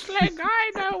wrestling.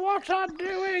 I know what I'm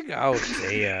doing. Oh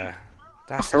dear.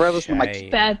 That's I a read this in my-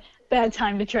 shame. Bad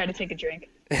time to try to take a drink.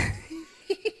 Back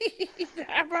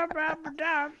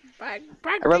I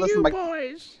read to this you in my-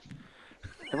 boys.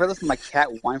 I read this in my cat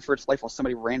whine for its life while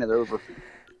somebody ran it over.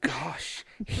 Gosh,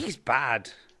 he's bad.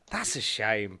 That's a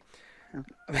shame.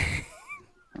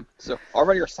 So,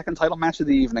 already our second title match of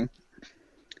the evening.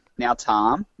 Now,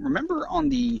 Tom, remember on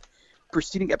the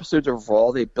preceding episodes of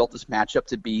Raw, they built this matchup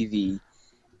to be the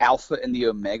Alpha and the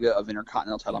Omega of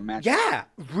Intercontinental title match? Yeah,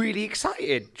 really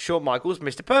excited. Shawn Michaels,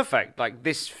 Mr. Perfect. Like,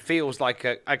 this feels like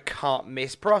a can't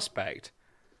miss prospect.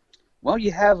 Well,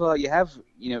 you have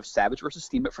Savage versus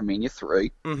Steamboat from Mania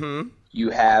 3. Mm-hmm. You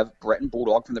have Brett and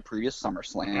Bulldog from the previous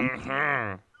SummerSlam.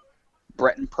 Mm-hmm.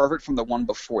 Brett and Perfect from the one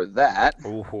before that.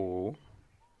 Ooh.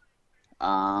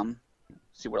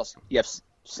 See what else? You have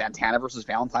Santana versus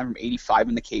Valentine from '85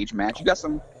 in the cage match. You got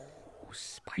some.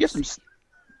 You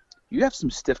have some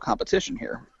stiff competition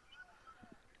here.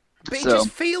 But it just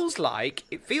feels like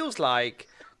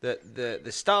that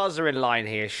the stars are in line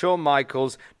here. Shawn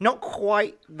Michaels, not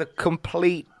quite the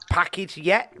complete package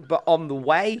yet, but on the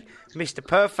way. Mr.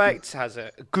 Perfect has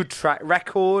a good track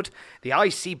record. The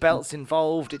IC belt's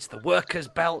involved. It's the workers'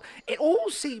 belt. It all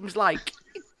seems like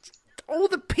all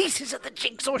the pieces of the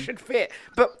jigsaw should fit.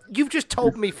 But you've just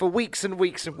told me for weeks and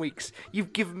weeks and weeks.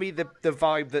 You've given me the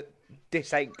vibe that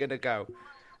this ain't gonna go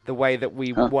the way that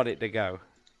we want it to go.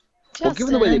 Well,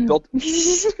 given the way they built,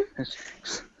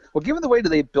 given the way that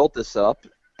they built this up,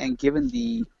 and given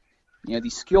the the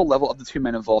skill level of the two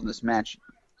men involved in this match,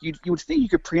 you would think you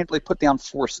could preemptively put down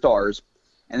 4 stars,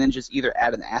 and then just either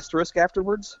add an asterisk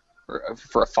afterwards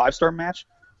for a 5-star match,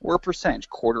 or a percentage,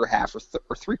 quarter, half,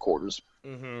 or 3/4,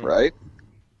 right?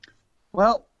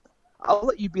 Well, I'll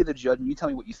let you be the judge, and you tell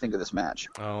me what you think of this match.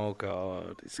 Oh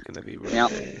God, it's gonna be rubbish. Now,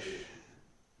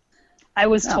 I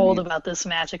was told about this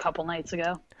match a couple nights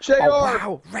ago. JR! Oh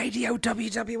wow, Radio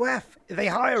WWF. Are they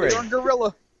hiring? JR and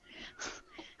Gorilla.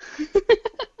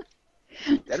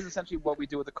 That is essentially what we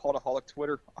do with the Cultaholic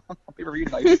Twitter on pay-per-view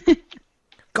nights.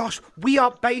 Gosh, we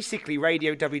are basically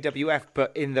Radio WWF,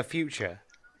 but in the future.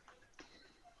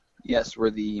 Yes, we're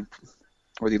the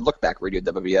look back Radio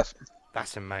WWF.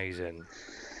 That's amazing.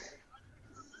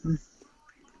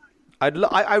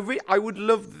 I would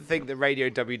love to think that Radio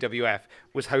WWF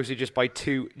was hosted just by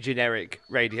 2 generic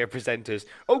radio presenters.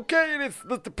 Okay, it's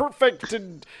the Perfect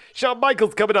and Shawn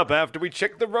Michaels coming up after we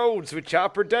check the roads with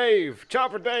Chopper Dave.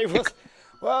 Chopper Dave was,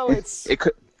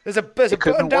 there's a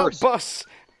burned out bus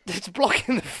that's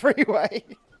blocking the freeway.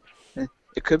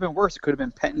 It could have been worse. It could have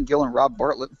been Penton Gill and Rob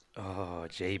Bartlett. Oh,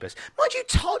 jeebus. Mind you,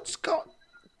 Todd's got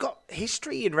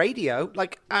history in radio,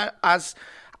 like as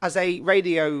a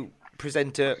radio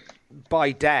presenter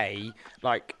by day,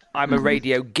 like I'm a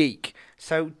radio geek.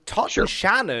 So Todd and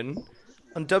Shannon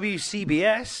on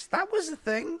WCBS, that was a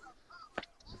thing.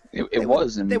 It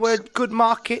was. They were a good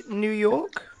market in New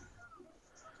York.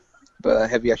 But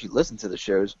have you actually listened to the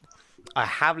shows? I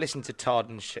have listened to Scott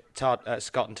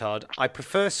and Todd. I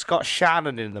prefer Scott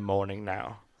Shannon in the morning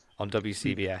now on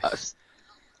WCBS.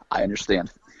 I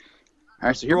understand. All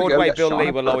right, so here Broadway we go. Bill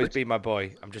Lee will always be my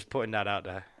boy. I'm just putting that out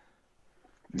there.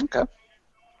 Okay.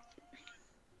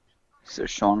 So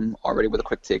Sean already with a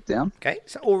quick takedown. Okay,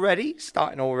 so already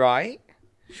starting all right.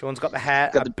 Sean's got the hair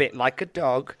a bit like a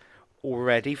dog.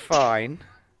 Already fine.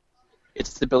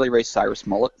 It's the Billy Ray Cyrus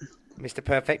mullet. Mr.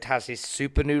 Perfect has his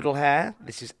super noodle hair.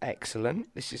 This is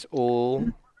excellent. This is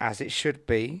all as it should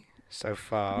be so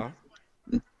far.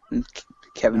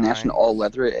 Kevin Nash in all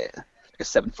leather, like a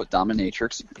 7-foot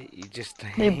dominatrix.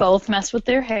 They both mess with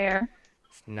their hair.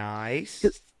 It's nice.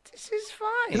 This is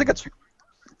fine. It's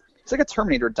like a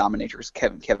Terminator dominatrix.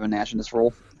 Kevin Nash in this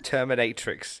role.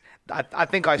 Terminatrix. I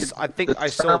think I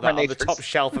saw that on the top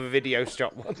shelf of a video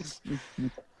shop once.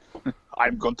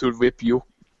 I'm going to whip you.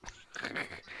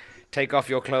 Take off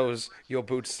your clothes, your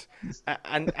boots,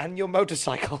 and your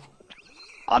motorcycle.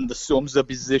 And assume the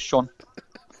position.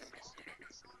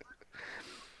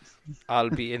 I'll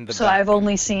be in the So back. I've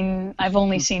only seen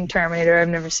Terminator. I've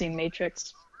never seen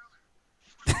Matrix.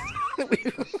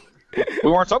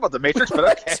 We weren't talking about the Matrix, but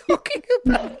okay. Talking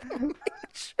about the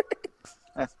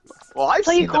Matrix. Well, I've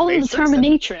So seen you call the him the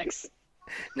Matrix.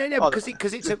 Terminatrix? No,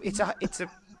 because it's a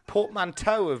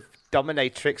portmanteau of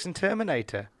dominatrix and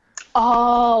Terminator.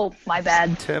 Oh, my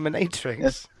bad.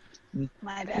 Terminatrix.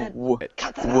 My bad.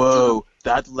 Whoa,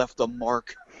 that left a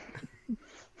mark.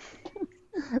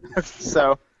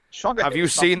 So, Sean, have you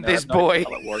seen this boy?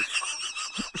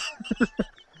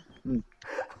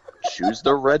 Choose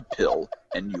the red pill,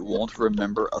 and you won't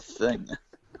remember a thing.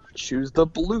 Choose the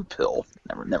blue pill.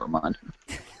 Never mind.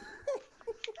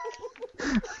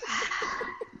 I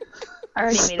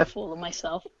already made a fool of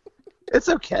myself. It's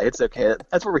okay. It's okay.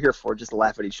 That's what we're here for. Just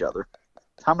laugh at each other.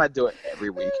 Tom and I do it every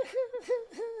week.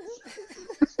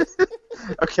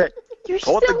 Okay. You're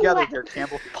pull it still together here,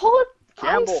 Campbell. Pull it.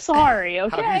 Campbell. I'm sorry.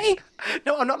 Okay.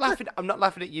 No, I'm not laughing. I'm not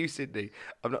laughing at you, Sydney.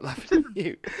 I'm not laughing at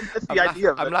you. That's the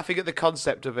idea of it. I'm laughing at the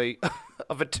concept of a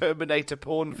Terminator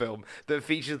porn film that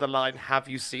features the line, "Have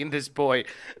you seen this boy?"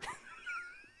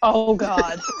 Oh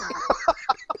God.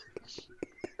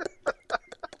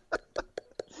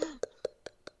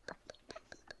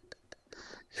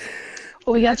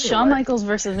 Well, we got Shawn Michaels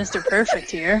versus Mr. Perfect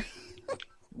here,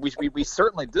 We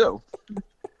certainly do.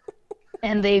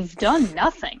 and they've done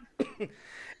nothing.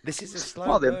 This is a slow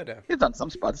Well, murder. they've done some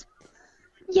spots.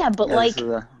 Yeah, but Yeah, like, this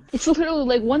is, it's literally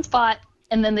like one spot,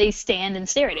 and then they stand and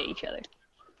stare at each other.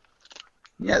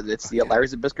 Yeah, it's the Larry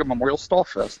Zbyszko Memorial Stall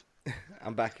Fest.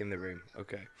 I'm back in the room.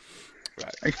 Okay.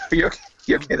 Right. Are you okay?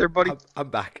 You okay there, buddy? I'm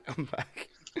back.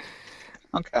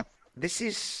 Okay. This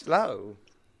is slow.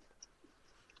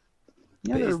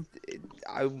 Yeah,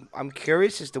 I'm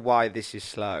curious as to why this is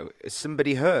slow. Is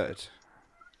somebody hurt?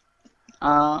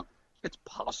 It's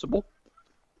possible.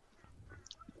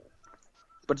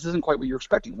 But this isn't quite what you were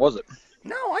expecting, was it?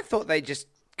 No, I thought they'd just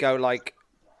go like...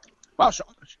 Wow,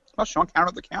 Sean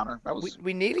countered the counter. That was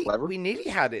we nearly clever. We nearly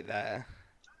had it there.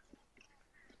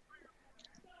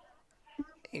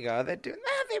 There you go. They're doing...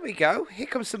 there we go. Here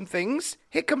comes some things.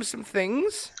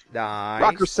 Nice.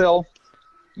 Rocker cell.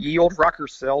 Ye old rocker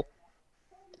cell.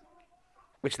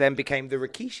 Which then became the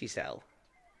Rikishi cell.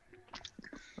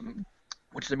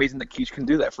 Which is amazing that Keish can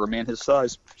do that for a man his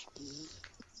size.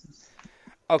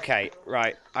 Okay,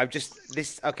 right. I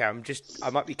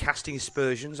might be casting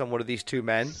aspersions on one of these two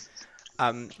men.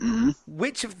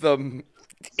 Which of them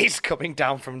is coming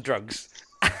down from drugs?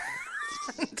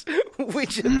 And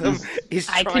which of them is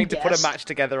trying to put a match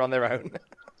together on their own?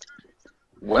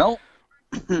 Well,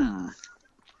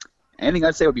 anything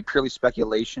I'd say would be purely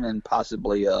speculation and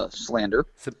possibly slander.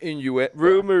 Some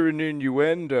rumor and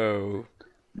innuendo.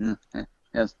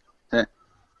 Yes.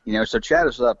 So chat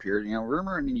us up here.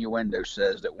 Rumor and innuendo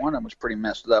says that one of them was pretty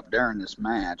messed up during this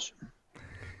match.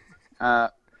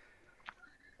 Chat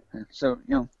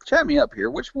me up here.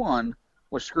 Which one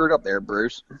was screwed up there,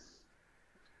 Bruce?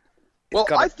 Well,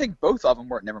 I think both of them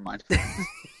were. Never mind.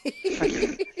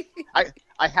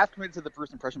 I have committed to the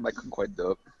first impression, but I couldn't quite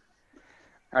do it. All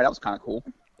right, that was kind of cool.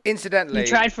 Incidentally, you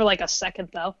tried for like a second,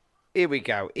 though. Here we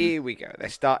go. They're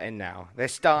starting now.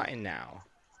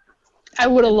 I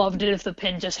would have loved it if the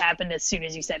pin just happened as soon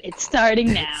as you said, it's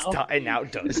starting now. Starting now,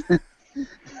 it does.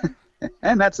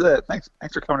 And that's it. Thanks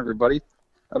for coming, everybody.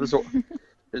 There's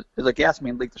a gas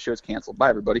main leak. The show's canceled. Bye,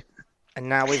 everybody. And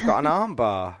now we've got an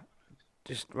armbar.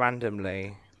 Just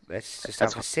randomly. Let's just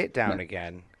have a sit down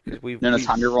again. No,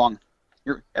 Tom, you're wrong.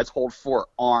 That's hold 4,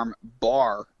 arm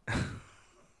bar.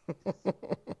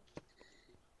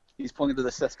 He's pulling into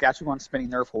the Saskatchewan spinning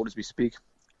nerve hold as we speak.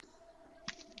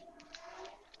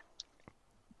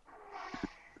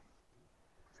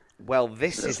 Well,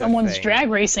 this is someone's drag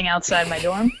racing outside my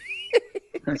dorm.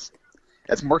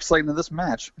 That's more exciting than this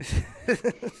match.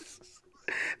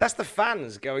 That's the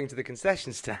fans going to the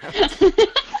concession stand.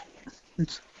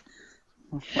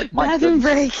 Bathroom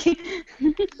break.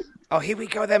 Oh, here we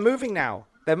go. They're moving now.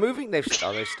 They're moving. They've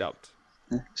stopped.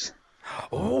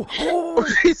 Oh,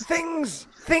 things.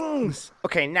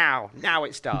 Okay, now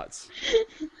it starts.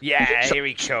 Yeah, here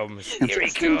he comes.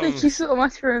 Thank you so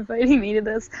much for inviting me to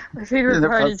this. My favorite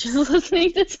part is just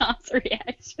listening to Tom's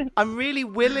reaction. I'm really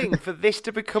willing for this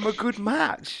to become a good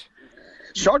match.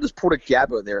 Sean just pulled a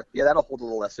Gabbo there. Yeah, that'll hold a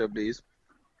little SOBs.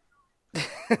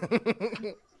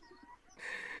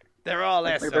 They're all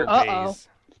SOBs. Uh-oh.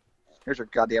 Here's your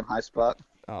goddamn high spot.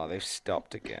 Oh, they've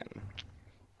stopped again.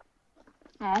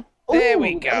 Oh. There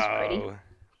we go.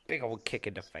 Big old kick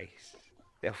in the face.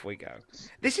 Off we go.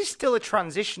 This is still a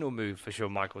transitional move for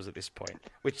Shawn Michaels at this point,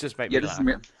 which does make me laugh.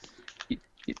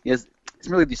 It's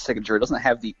really the signature. It doesn't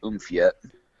have the oomph yet.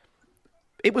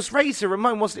 It was Razor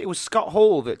Ramon, wasn't it? It was Scott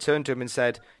Hall that turned to him and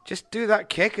said, just do that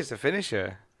kick as a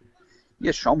finisher.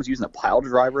 Yeah, Shawn was using a pile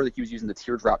driver. He was using the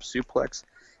teardrop suplex.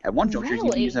 At one juncture, he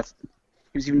was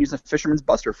even using a Fisherman's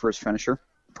Buster for his finisher.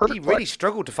 Perfect. He really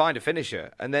struggled to find a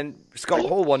finisher. And then Scott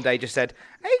Hall one day just said,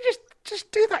 hey,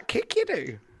 just do that kick you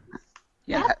do.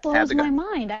 Yeah, that blows my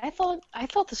mind. I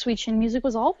thought the Sweet Chin Music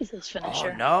was always his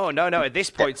finisher. Oh, no. At this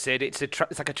point, Sid, it's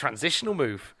like a transitional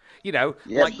move.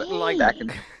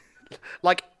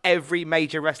 Like every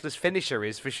major wrestler's finisher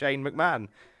is for Shane McMahon.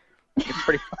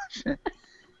 Pretty much.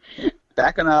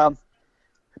 Back when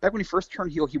he first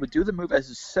turned heel, he would do the move as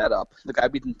his setup. The guy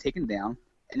would be taken down,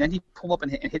 and then he'd pull up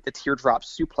and hit the teardrop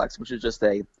suplex, which is just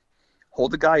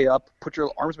hold the guy up, put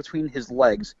your arms between his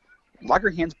legs, lock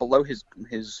your hands below his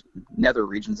nether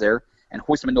regions there, and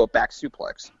hoist him into a back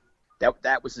suplex.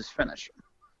 That was his finish.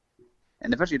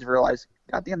 And eventually he realized,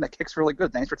 God damn, that kick's really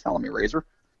good. Thanks for telling me, Razor.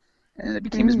 And it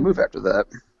became his move after that.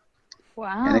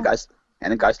 Wow. And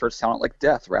the guy starts sounding like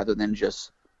death rather than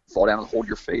just fall down and hold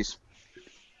your face.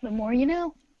 The more you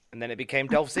know. And then it became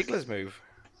Dolph Ziggler's move.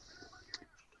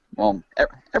 Well,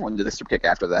 everyone did the super kick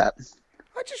after that.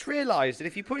 I just realised that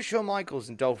if you put Shawn Michaels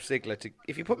and Dolph Ziggler,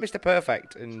 if you put Mr.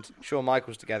 Perfect and Shawn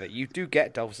Michaels together, you do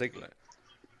get Dolph Ziggler.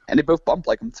 And they both bump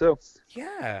like him, too.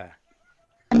 Yeah.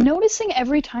 I'm noticing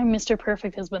every time Mr.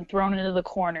 Perfect has been thrown into the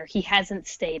corner, he hasn't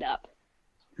stayed up.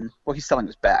 Well, he's selling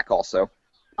his back also.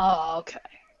 Oh, okay.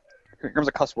 Here comes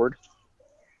a cuss word.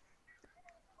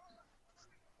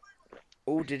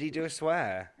 Oh, did he do a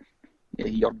swear? Yeah,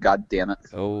 he yelled, God damn it.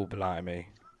 Oh, blimey.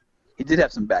 He did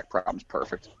have some back problems,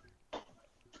 Perfect.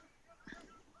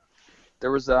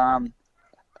 There was a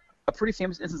pretty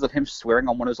famous instance of him swearing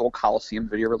on one of his old Coliseum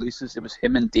video releases. It was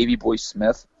him and Davey Boy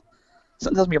Smith.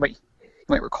 Something tells me you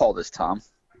might recall this, Tom.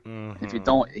 Mm-hmm. If you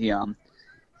don't,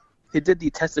 he did the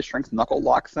test of strength knuckle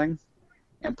lock thing,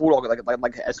 and Bulldog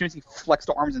like as soon as he flexed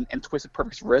the arms and twisted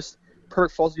Perfect's wrist,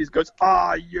 Perfect falls to his goes,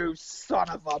 "Ah, you son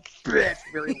of a bitch!"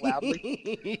 very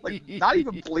loudly, like not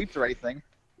even bleeped or anything.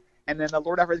 And then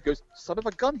Lord Alfred goes, "Son of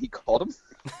a gun," he called him.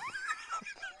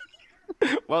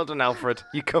 Well done, Alfred.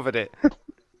 You covered it.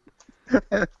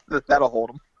 That'll hold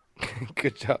him.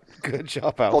 Good job,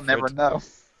 Alfred. We'll never know.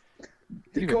 You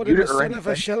Didn't called even him a mute it or son of a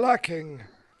anything. shellacking.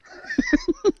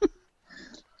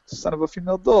 Son of a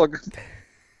female dog.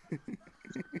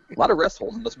 A lot of rest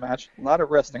holds in this match. A lot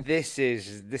of resting. This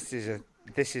is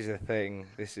a thing.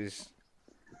 This is.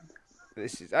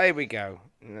 Here we go.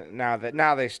 Now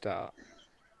they start.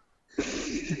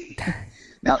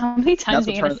 Now, How many times are now's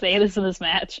you the going to say this in this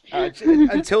match?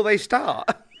 Until they start.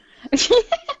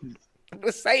 I'm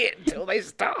gonna say it until they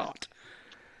start.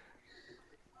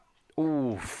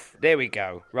 Oof. There we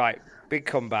go. Right. Big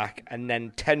comeback, and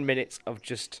then 10 minutes of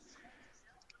just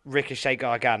Ricochet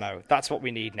Gargano. That's what we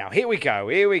need now. Here we go.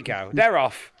 They're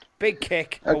off. Big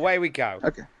kick. Okay. Away we go.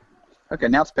 Okay,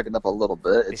 now it's picking up a little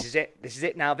bit. This is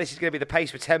it now. This is going to be the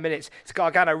pace for 10 minutes. It's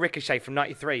Gargano Ricochet from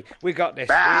 93. We got this.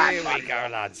 Here we go,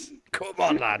 lads. Come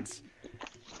on, lads.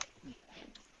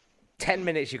 10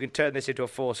 minutes, you can turn this into a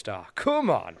 4-star. Come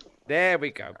on. There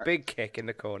we go. Big kick in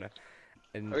the corner.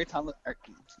 And Okay, Tom,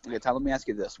 let me ask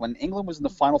you this. When England was in the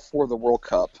Final Four of the World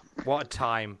Cup, what a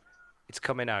time. It's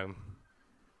coming home.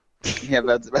 yeah,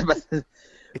 but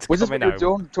It's was this coming what you're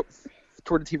home. doing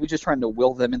toward the TV, just trying to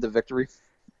will them into victory?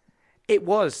 It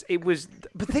was. But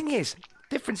the thing is,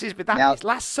 differences with that Now- is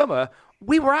last summer,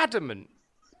 we were adamant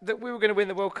that we were going to win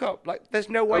the World Cup. Like, there's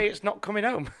no way Okay. it's not coming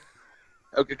home.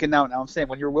 Okay, now I'm saying,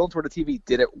 when you're willing toward the TV,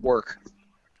 did it work?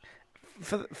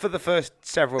 For the first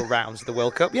several rounds of the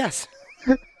World Cup, yes.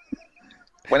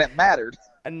 When it mattered?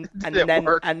 And Did it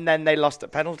work? then they lost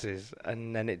at penalties,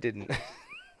 and then it didn't.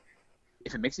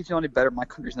 If it makes you feel any better, my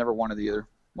country's never won it either.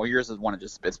 Well, yours has won it.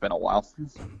 It's been a while.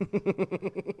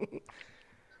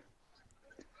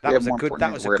 That We was have a more good. important That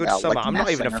things was to a worry good about, summer. like I'm not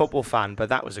Masked even a Singer. football fan, but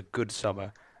that was a good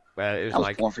summer. Where it was I was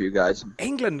like pulling for you guys.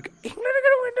 England are going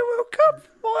to win the World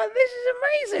Cup. Boy, this is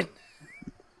amazing.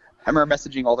 I remember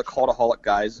messaging all the Cultaholic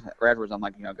guys afterwards. I'm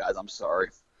like, guys, I'm sorry.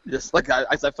 Just like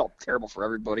I felt terrible for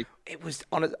everybody. It was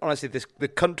honestly, the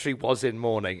country was in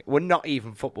mourning. We're not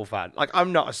even football fan. Like,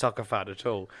 I'm not a soccer fan at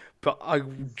all, but I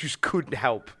just couldn't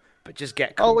help but just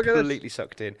get Oh, look at this. completely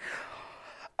sucked in.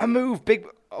 A move, big.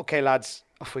 Okay, lads,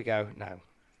 off we go. No.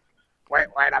 Wait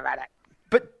a minute.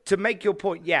 But to make your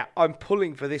point, yeah, I'm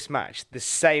pulling for this match the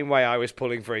same way I was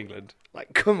pulling for England.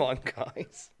 Like, come on,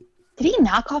 guys. Did he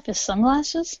knock off his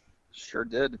sunglasses? Sure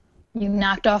did. You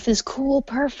knocked off his cool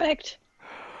perfect.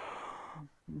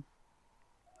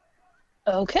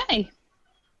 Okay.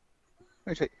 Let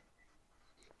me tell you.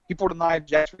 He pulled a knife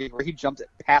Jack where he jumped it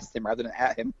past him rather than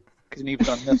at him because he was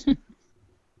on this.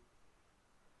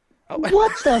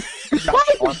 What the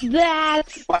fuck was that?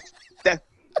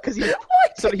 Because he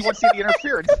wants to see the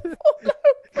interference.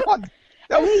 Come on,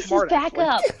 that was Reese is smart. back actually.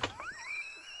 up.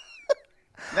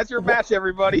 That's your match,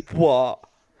 everybody. What?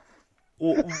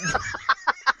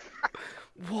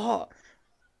 What?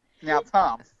 Now,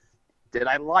 Tom, did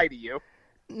I lie to you?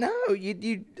 No, you.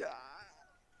 Did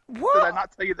What? I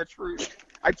not tell you the truth?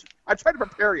 I tried to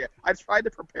prepare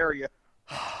you.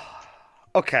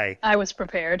 Okay, I was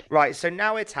prepared. right. So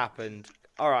now it's happened.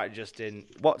 All right, Justin.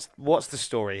 What's the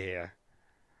story here?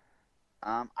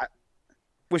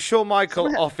 Was Shawn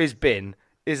Michael off his bin?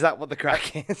 Is that what the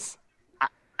crack is?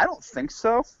 I don't think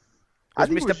so. I Was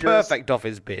think it Mr. was just- Perfect off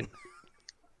his bin?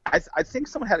 I think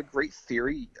someone had a great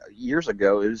theory years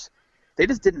ago. Is they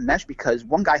just didn't mesh because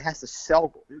one guy has to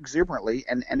sell exuberantly,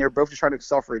 and they're both just trying to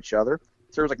sell for each other.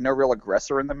 So there was like no real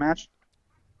aggressor in the match.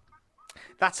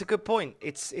 That's a good point.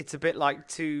 It's a bit like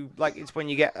it's when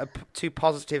you get two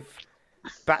positive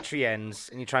battery ends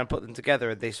and you try and put them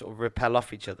together and they sort of repel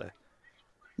off each other.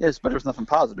 Yes, but there's nothing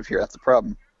positive here. That's the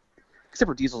problem. Except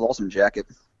for Diesel's awesome jacket.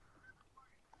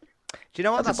 Do you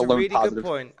know what? That's That's a a balloon really positive. good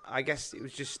point. I guess it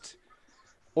was just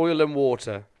oil and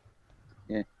water.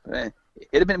 Yeah, it'd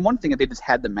have been one thing if they just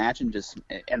had the match and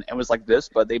it was like this,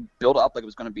 but they built it up like it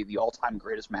was going to be the all-time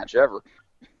greatest match ever.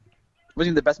 It wasn't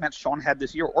even the best match Shawn had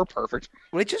this year or perfect.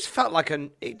 Well, it just felt like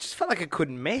it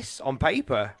couldn't miss on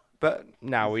paper, but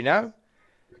now we know.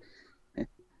 It's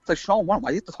like Shawn won. Why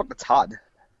do you have to talk to Todd?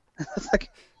 It's like,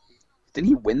 didn't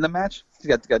he win the match? You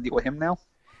got to deal with him now.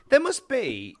 There must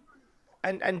be,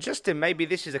 and Justin, maybe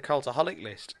this is a cultaholic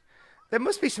list. There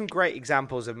must be some great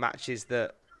examples of matches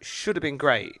that should have been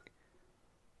great,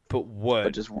 but weren't.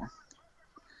 But just one.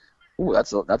 Ooh,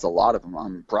 that's a lot of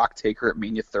them. Brock Taker at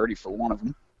Mania 30 for one of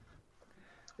them.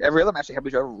 Every other match they had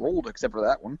was ever rolled except for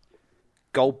that one.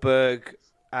 Goldberg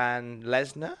and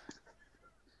Lesnar.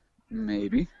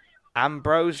 Maybe.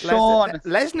 Ambrose, Sean.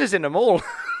 Lesnar's in them all.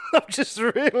 I've just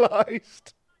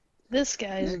realised. This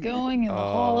guy's going in the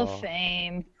Hall of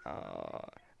Fame.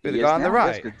 Who the He guy is on the now,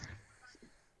 right? yes,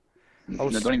 Oh,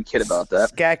 no, don't even kid about that.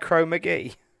 Scarecrow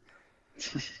McGee.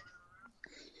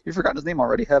 You've forgotten his name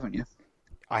already, haven't you?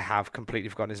 I have completely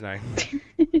forgotten his name.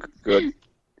 Good.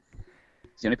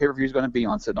 It's the only pay-per-view he's going to be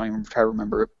on, so don't even try to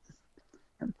remember it.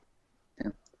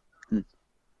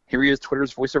 Here he is,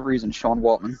 Twitter's voice of reason, Sean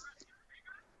Waltman.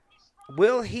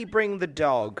 Will he bring the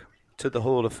dog to the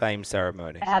Hall of Fame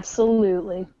ceremony?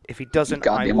 Absolutely. If he doesn't, I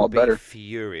Goddamn will well be better.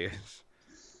 furious.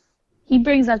 He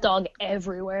brings that dog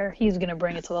everywhere. He's going to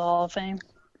bring it to the Hall of Fame.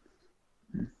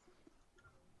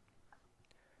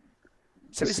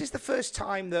 So is this the first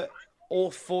time that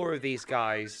all four of these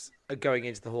guys are going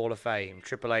into the Hall of Fame?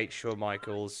 Triple H, Shawn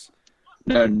Michaels,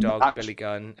 No, Dog, not Billy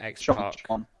Gunn, Sean. X-Pac.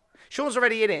 Sean. Sean's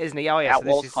already in it, isn't he? Oh, yeah. So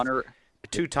Outlaw this is Hunter. a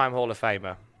two-time Hall of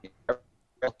Famer.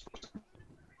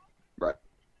 Right.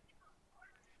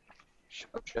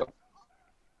 Show.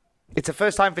 It's the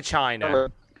first time for China.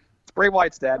 It's Bray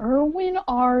Wyatt's dad. Erwin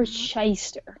R.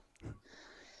 Shyster.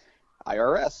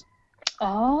 IRS.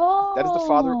 Oh. That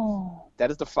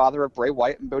is the father of Bray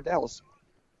Wyatt and Bo Dallas.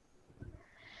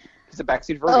 He's a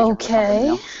backseat version.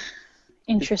 Okay.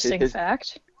 Interesting His-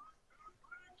 fact.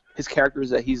 His character is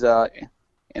that he's an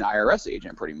IRS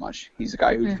agent, pretty much. He's a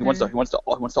guy who he wants to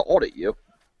audit you.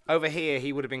 Over here,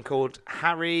 he would have been called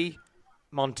Harry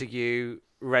Montague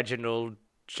Reginald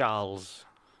Charles.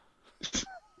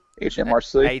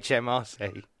 HMRC.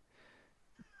 HMRC.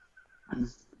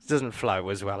 Doesn't flow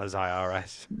as well as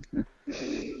IRS.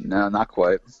 No, not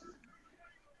quite.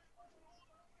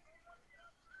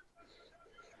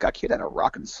 Got kid had a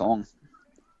rockin' song.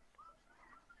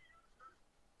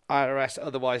 IRS,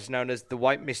 otherwise known as the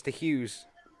White Mr. Hughes.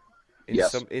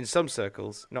 Yes. In some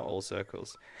circles, not all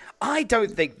circles. I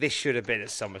don't think this should have been at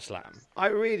SummerSlam. I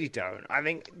really don't. I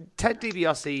think Ted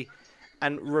DiBiase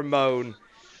and Ramon,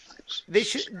 they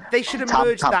should have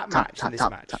merged that match in this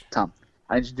match. Tom,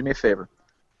 I need you to do me a favor.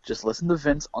 Just listen to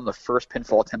Vince on the first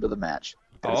pinfall attempt of the match.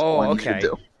 That is all I need you to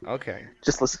do. Okay.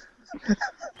 Just listen.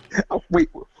 Oh, wait,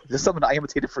 this is something I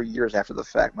imitated for years after the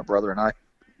fact, my brother and I.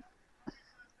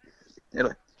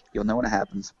 You'll know when it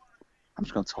happens. I'm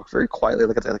just going to talk very quietly,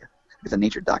 like it's a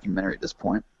nature documentary at this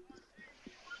point.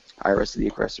 IRS the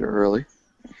aggressor early.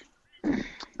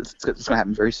 It's going to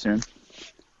happen very soon.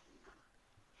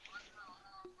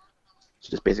 It's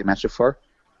just basic match so far.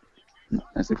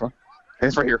 Nicely far. I think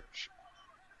it's right here.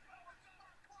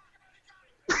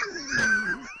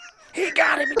 He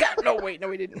got him. No, wait, no,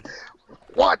 he didn't.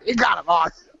 What? He got him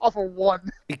off of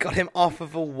one. He got him off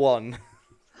of a one.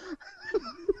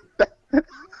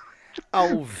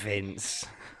 Oh, Vince.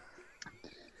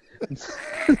 Vince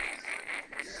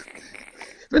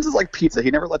is like pizza.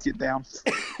 He never lets you down.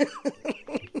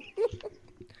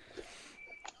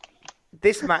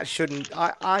 This match shouldn't.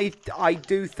 I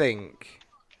do think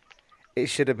it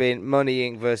should have been Money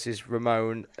Inc. versus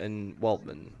Ramon and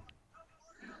Waltman.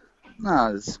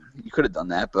 No, you could have done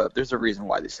that, but there's a reason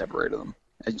why they separated them,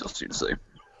 as you'll soon see.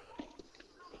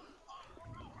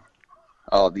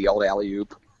 Oh, the old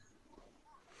alley-oop.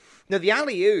 No, the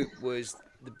alley-oop was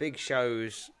the Big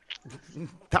Show's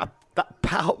that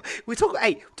power. We're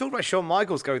talking about Shawn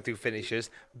Michaels going through finishers.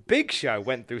 Big Show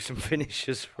went through some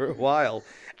finishers for a while,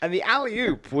 and the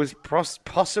alley-oop was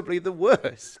possibly the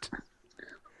worst.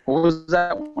 What was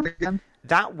that one again?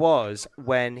 That was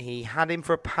when he had him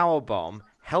for a power bomb,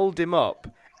 held him up,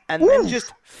 and then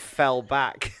just fell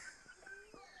back.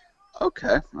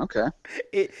 Okay.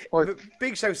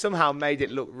 Big Show somehow made it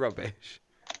look rubbish.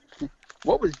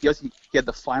 What was he had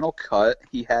the final cut?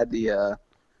 He had the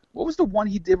what was the one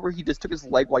he did where he just took his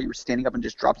leg while you were standing up and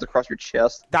just drops it across your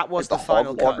chest? That was like the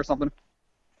final hog walk cut or something.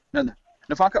 No,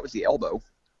 the final cut was the elbow.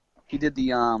 He did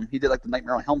like the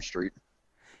Nightmare on Elm Street.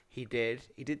 He did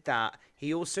that.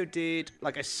 He also did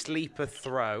like a sleeper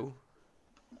throw.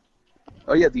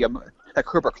 Oh yeah, that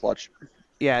Cobra clutch.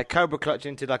 Yeah, Cobra clutch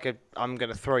into I'm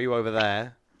going to throw you over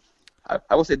there.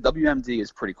 I will say WMD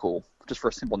is pretty cool, just for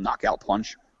a simple knockout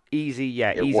punch. Easy,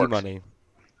 yeah, It easy works. money.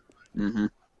 Mm-hmm.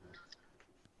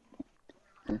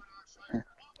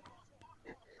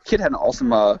 Kid had an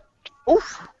awesome,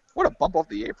 oof, what a bump off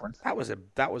the apron. That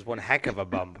was one heck of a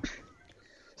bump.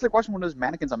 It's like watching one of those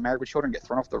mannequins on Married with Children get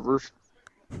thrown off the roof.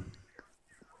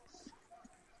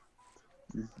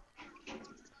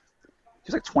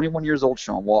 He's like 21 years old,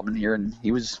 Sean Waltman here, and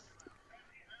he was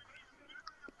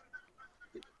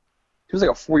like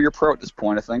a 4-year pro at this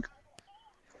point, I think.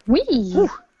 Wee.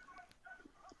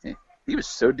 Yeah, he was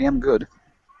so damn good.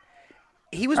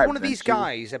 he was All right, one of these Vince, you-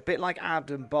 guys, a bit like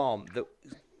Adam Bomb, that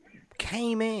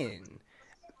came in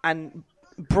and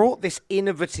brought this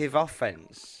innovative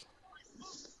offense.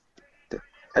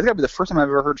 That's got to be the first time I've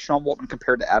ever heard Sean Waltman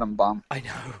compared to Adam Bomb. I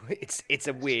know it's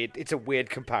a weird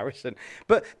comparison,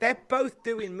 but they're both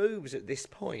doing moves at this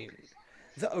point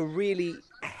that are really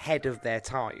ahead of their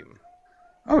time.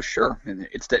 Oh, sure. And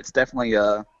it's definitely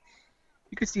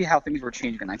you could see how things were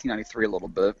changing in 1993 a little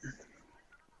bit.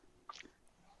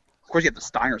 Of course, you have the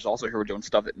Steiners also who were doing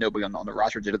stuff that nobody on the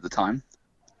roster did at the time.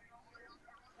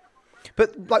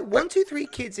 But like 1, 2, 3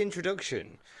 Kid's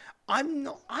introduction, I'm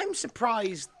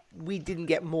surprised we didn't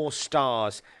get more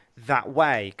stars that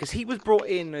way, because he was brought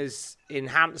in as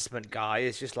enhancement guy,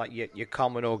 as just like your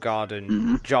Commodore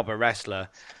Garden jobber wrestler,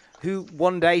 who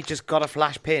one day just got a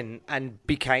flash pin and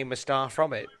became a star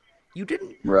from it. You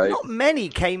didn't. Right. Not many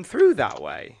came through that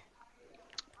way.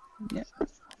 Yeah.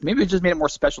 Maybe it just made it more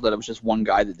special that it was just one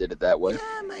guy that did it that way.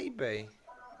 Yeah, maybe.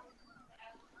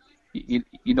 You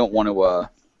don't want to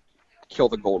kill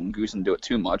the golden goose and do it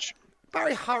too much.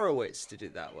 Barry Horowitz did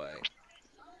it that way.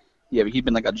 Yeah, but he'd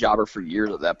been like a jobber for years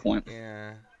at that point.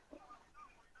 Yeah.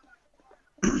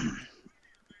 I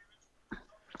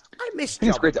miss think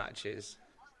it's jobber great to- matches.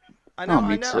 I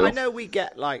too. know we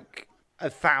get like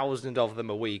 1,000 of them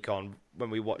a week on when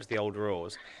we watch the old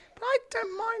Raws, but I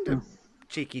don't mind a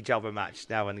cheeky jobber match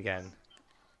now and again.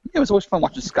 It was always fun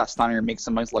watching Scott Steiner make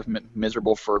somebody's life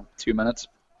miserable for 2 minutes.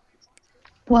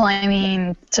 Well, I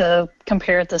mean, to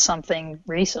compare it to something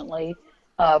recently,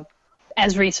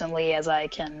 as recently as I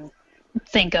can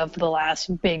think of the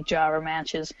last big jobber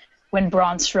matches, when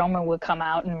Braun Strowman would come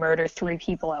out and murder 3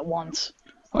 people at once.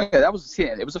 Oh yeah, it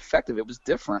was effective. It was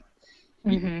different.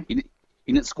 You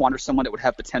didn't squander someone that would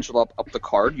have potential up the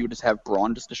card. You would just have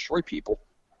Braun just destroy people.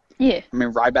 Yeah. I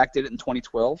mean, Ryback did it in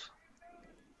 2012.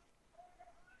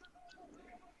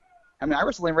 I mean,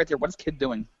 Iris Lane right there. What is Kid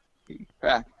doing?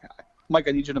 Mike,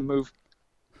 I need you to move.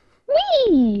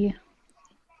 Whee!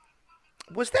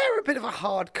 Was there a bit of a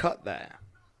hard cut there?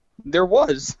 There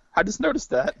was. I just noticed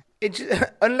that.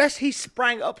 Unless he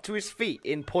sprang up to his feet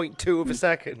in 0.2 of a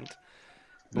second.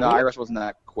 No, Iris wasn't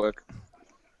that quick.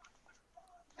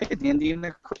 Hey, the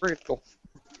Indian Cradle.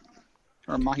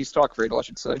 Or Mahi Star Cradle, I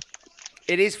should say.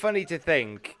 It is funny to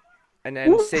think, and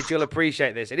Sid, you'll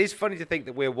appreciate this. It is funny to think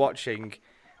that we're watching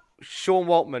Sean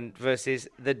Waltman versus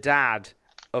the dad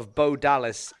of Bo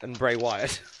Dallas and Bray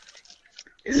Wyatt.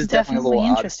 It is Definitely a little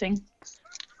odd. interesting.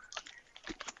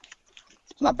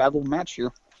 It's not a bad little match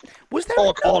here. Was there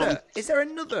Oh, call another? him. Is there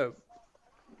another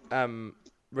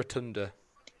Rotunda?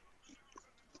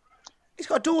 He's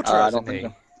got a daughter, I hasn't don't he?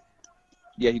 think so.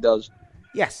 Yeah, he does.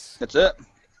 Yes. That's it.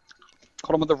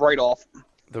 Caught him with the write-off.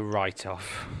 The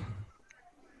write-off.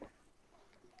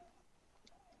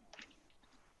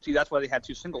 See, that's why they had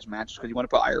 2 singles matches, because you want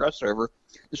to put IRS over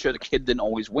to show the Kid didn't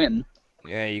always win.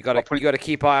 Yeah, you got to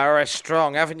keep IRS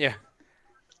strong, haven't you?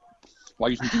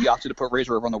 While using DiBiase to put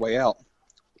Razor over on the way out.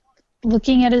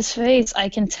 Looking at his face, I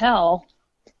can tell.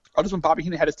 Oh, this when Bobby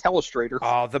Heenan had his telestrator.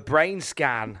 Oh, the brain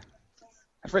scan.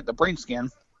 That's right, the brain scan.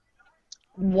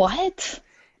 What?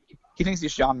 He thinks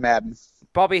he's John Madden.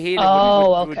 Bobby Heenan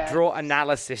would okay. draw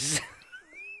analysis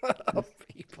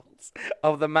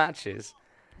of the matches.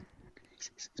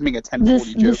 He's making a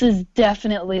 1040 joke. This is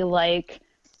definitely like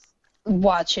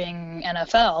watching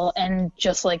NFL, and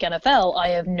just like NFL, I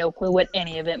have no clue what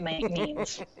any of it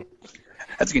means.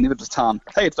 That's getting up to Tom.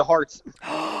 Hey, it's the Hearts.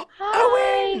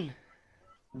 Owen!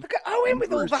 Look at Owen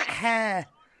with all that hair.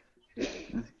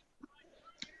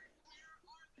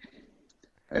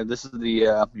 This is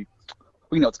the...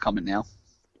 we know it's coming now.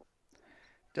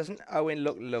 Doesn't Owen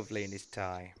look lovely in his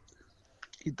tie?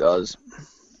 He does.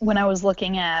 When I was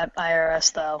looking at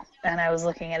IRS though, and I was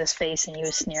looking at his face and he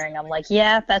was sneering, I'm like,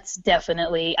 yeah, that's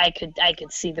definitely, I could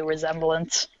see the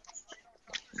resemblance.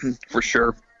 For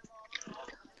sure.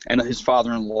 And his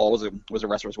father-in-law was a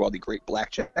wrestler as well, the great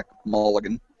Blackjack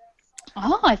Mulligan.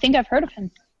 Oh, I think I've heard of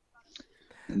him.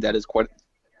 And that's quite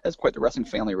the wrestling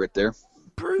family right there.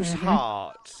 Bruce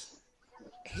Hart.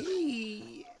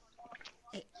 He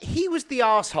was the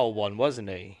arsehole one, wasn't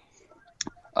he?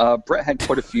 Brett had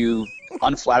quite a few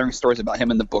unflattering stories about him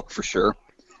in the book for sure.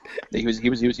 He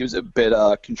was a bit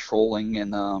controlling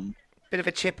and Bit of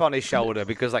a chip on his shoulder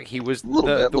because like he was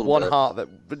Little the one bit. Hart that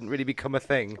wouldn't really become a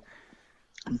thing.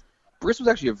 Bruce was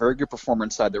actually a very good performer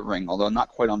inside the ring, although not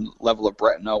quite on the level of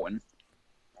Brett and Owen.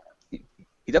 He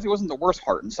definitely wasn't the worst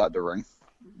Hart inside the ring,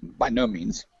 by no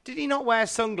means. Did he not wear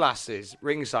sunglasses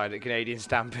ringside at Canadian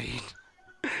Stampede?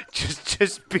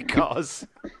 just because.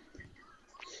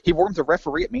 He wore him to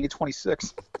referee at Mania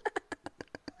 26.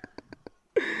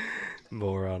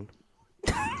 Moron.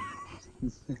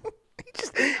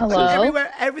 Hello?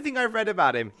 Everything I've read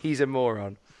about him, he's a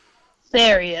moron.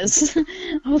 There he is.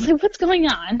 I was like, what's going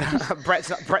on?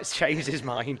 Brett's changed his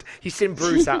mind. He's seen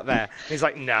Bruce out there. He's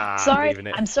like, nah, Sorry, I'm leaving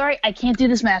it. I'm sorry, I can't do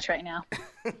this match right now.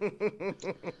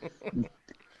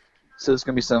 So there's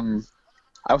gonna be some,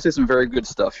 I would say, some very good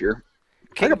stuff here.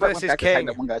 King versus King.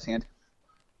 That one guy's hand.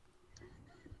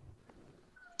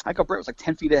 I thought Brett was like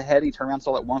 10 feet ahead. He turned around,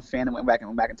 saw that one fan, and went back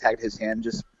and tagged his hand.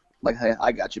 Just like, hey,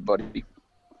 I got you, buddy.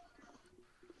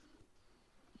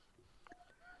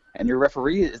 And your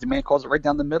referee is the man who calls it right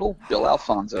down the middle, Bill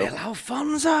Alfonso. Bill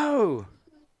Alfonso!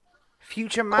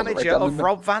 Future manager of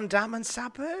Rob Van Dam and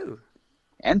Sabu.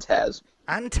 And Taz.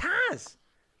 And Taz.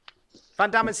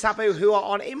 Van Dam and Sabu, who are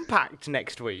on Impact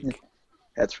next week.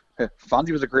 That's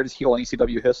Fonzie was the greatest heel in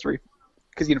ECW history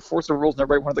because he enforced the rules and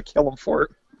everybody wanted to kill him for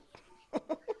it.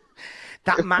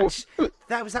 That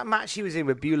match he was in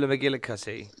with Beulah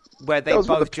McGillicuddy, where they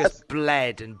both just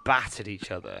bled and battered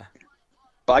each other.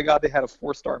 By God, they had a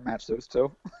 4-star match, those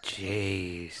two.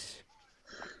 Jeez.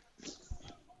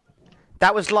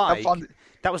 That was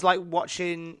like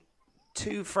watching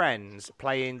two friends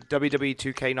playing WWE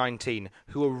 2K19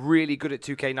 who were really good at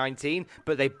 2K19,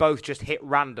 but they both just hit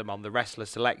random on the wrestler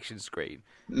selection screen.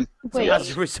 So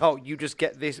as a result, you just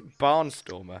get this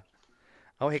barnstormer.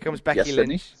 Oh, here comes Becky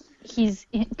Lynch. He's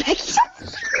in Becky.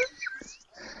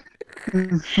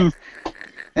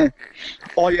 I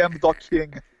am the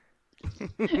king.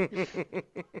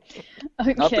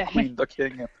 Okay. Not the queen, the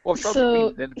king. Well, if the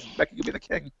queen, then Becky could be the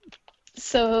king.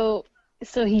 So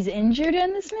he's injured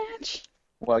in this match?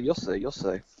 Well, you'll see.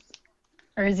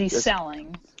 Or is he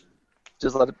selling?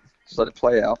 Just let it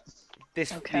play out.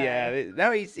 Yeah,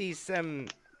 no, he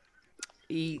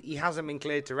hasn't been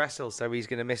cleared to wrestle, so he's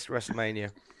going to miss WrestleMania.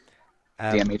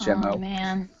 Damn HMO. Oh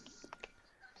man.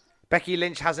 Becky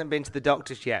Lynch hasn't been to the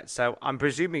doctors yet, so I'm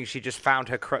presuming she just found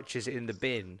her crutches in the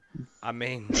bin. I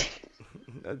mean,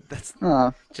 that's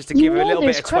just to give her a little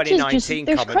bit of 2019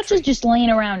 There's commentary. crutches just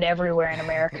laying around everywhere in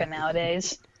America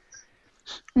nowadays.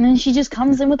 And then she just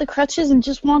comes in with the crutches and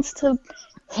just wants to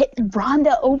hit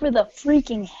Ronda over the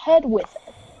freaking head with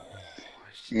it.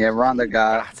 Yeah, Ronda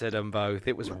got battered them both.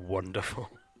 It was wonderful.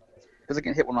 Because it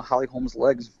can hit one of Holly Holm's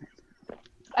legs.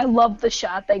 I love the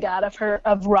shot they got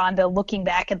of Ronda looking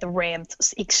back at the ramp,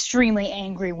 extremely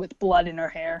angry with blood in her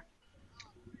hair.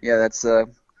 Yeah, that's a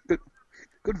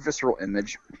good visceral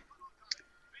image.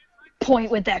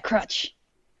 Point with that crutch.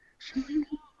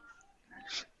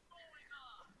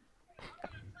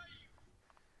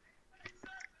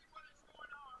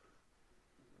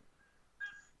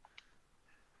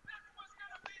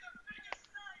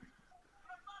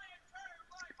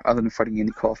 Other than fighting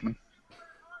Andy Kaufman.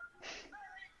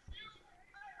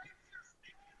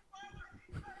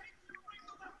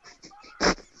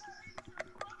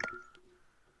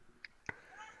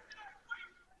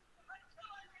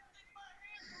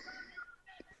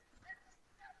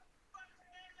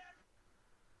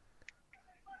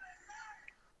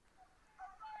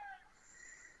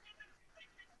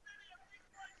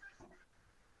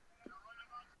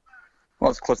 Well,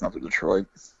 it's close enough to Detroit.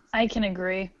 I can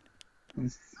agree.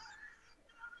 It's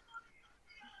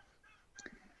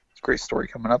a great story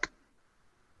coming up.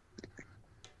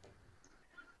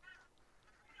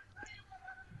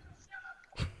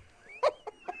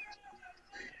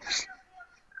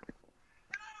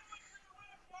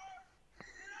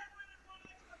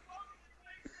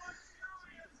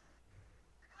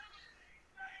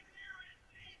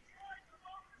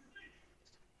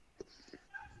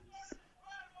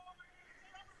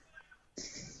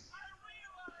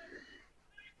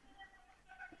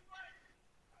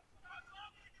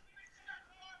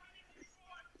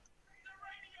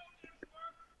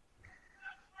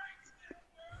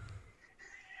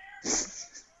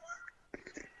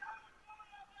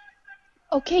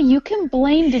 Okay, you can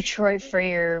blame Detroit for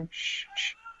your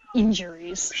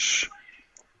injuries. It's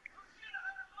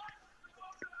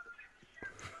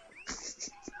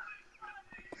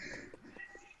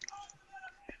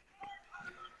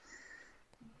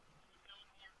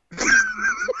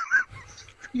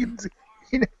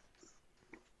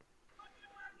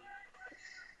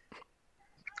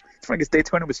funny because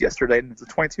Daytona was yesterday and it's a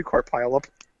 22-car pileup.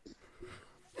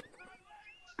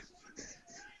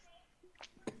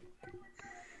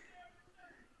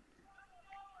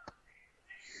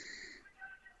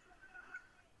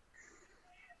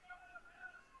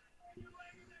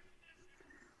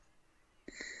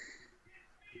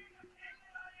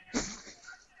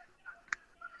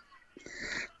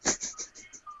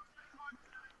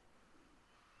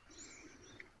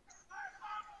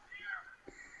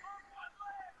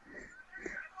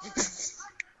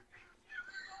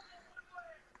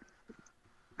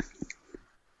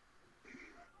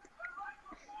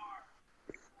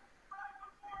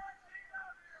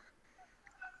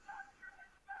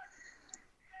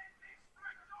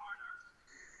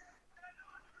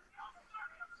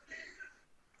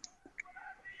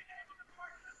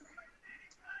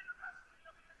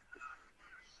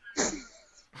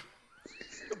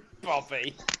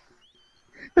 Bobby.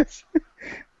 That's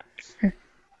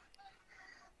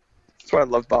why I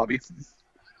love Bobby.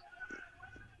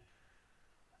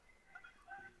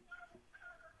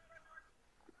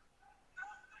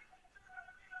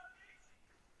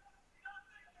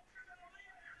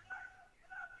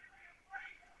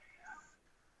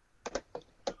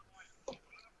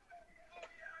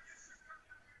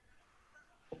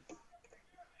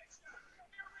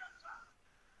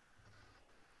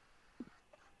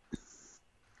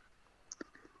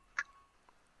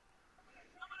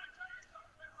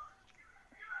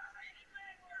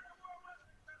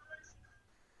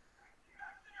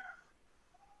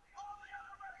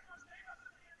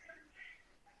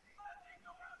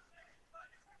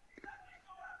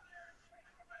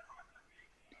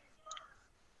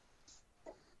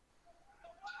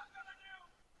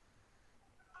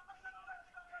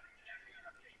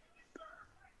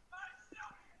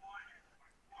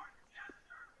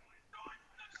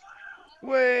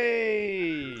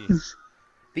 Way!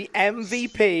 The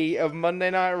MVP of Monday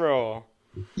Night Raw.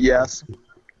 Yes.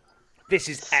 This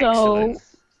is excellent.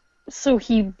 So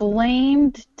he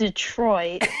blamed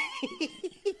Detroit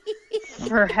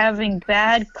for having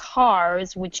bad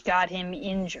cars, which got him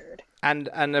injured. And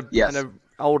a Yes.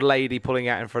 old lady pulling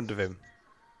out in front of him.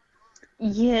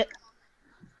 Yeah.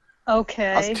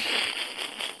 Okay.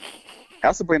 I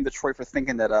also blame Detroit for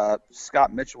thinking that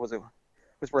Scott Mitchell was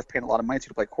worth paying a lot of money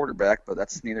to play quarterback, but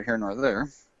that's neither here nor there.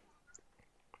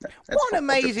 What an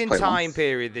amazing time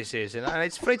period this is, and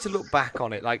it's funny to look back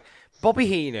on it. Like Bobby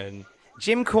Heenan,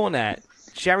 Jim Cornette,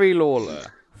 Jerry Lawler,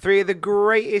 three of the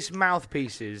greatest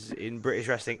mouthpieces in British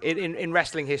wrestling, in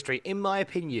wrestling history, in my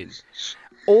opinion,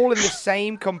 all in the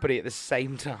same company at the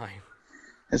same time.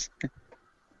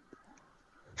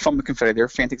 From the confetti there,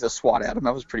 Fan takes a swat at him.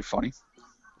 That was pretty funny.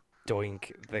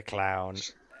 Doink the Clown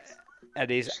at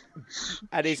his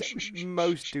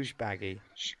most douchebaggy.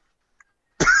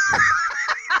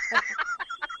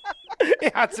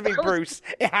 It had to be Bruce.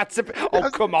 It had to be. Oh,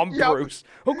 come on, Bruce.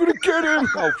 I'm going to get him.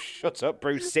 Oh, shut up,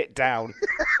 Bruce. Sit down.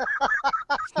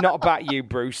 It's not about you,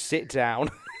 Bruce. Sit down.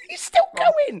 He's still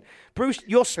going. Bruce,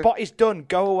 your spot is done.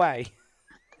 Go away.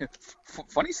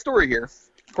 Funny story here.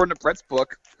 According to Brett's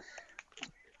book,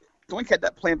 Doink had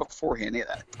that plan beforehand.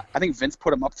 I think Vince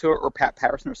put him up to it, or Pat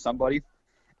Patterson or somebody.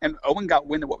 And Owen got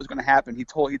wind of what was going to happen. He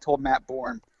told Matt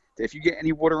Bourne that if you get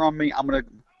any water on me, I'm gonna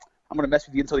mess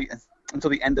with you until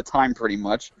the end of time, pretty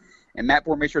much. And Matt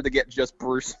Bourne made sure to get just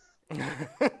Bruce. Of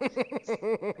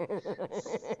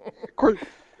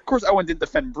course, Owen didn't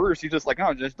defend Bruce. He's just like,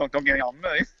 oh, just don't get any on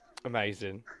me.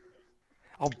 Amazing.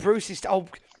 Bruce,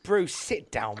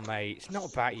 sit down, mate. It's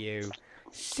not about you.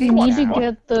 You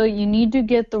need to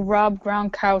get the Rob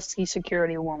Gronkowski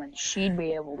security woman. She'd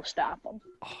be able to stop him.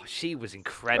 Oh, she was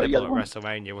incredible at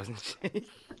WrestleMania, wasn't she?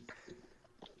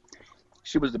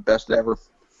 She was the best ever.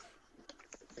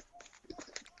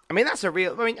 I mean, that's a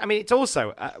real. I mean, it's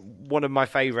also one of my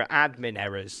favorite admin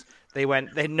errors.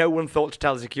 No one thought to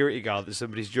tell the security guard that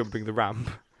somebody's jumping the ramp.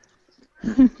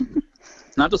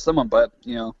 Not just someone, but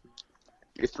a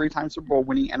 3-time Super Bowl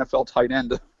winning NFL tight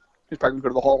end. He's probably going to go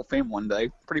to the Hall of Fame one day.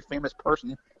 Pretty famous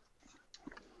person.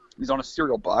 He's on a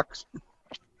cereal box.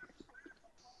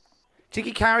 Think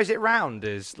he carries it round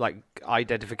as like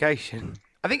identification?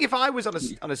 I think if I was on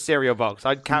a cereal box,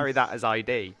 I'd carry that as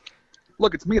ID.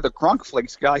 Look, it's me, the Gronk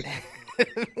Flakes guy.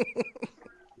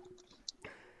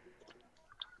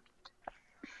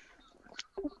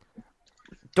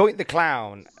 Doink the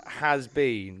Clown has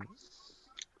been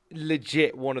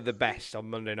legit one of the best on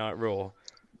Monday Night Raw.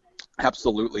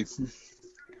 Absolutely.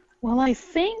 Well, I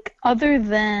think other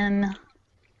than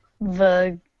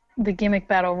the gimmick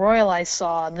battle royal I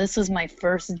saw, this is my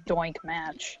first Doink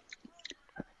match.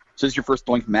 So this is your first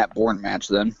Doink Matt Bourne match,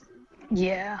 then?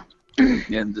 Yeah.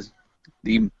 And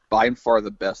the by and far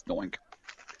the best Doink.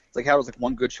 It's like how it was like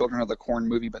one good Children of the Corn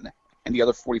movie, and the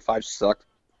other 45 sucked.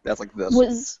 That's like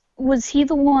this. Was he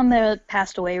the one that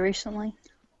passed away recently?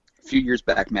 A few years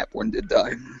back, Matt Bourne did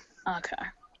die. Okay.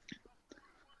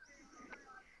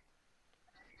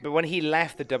 But when he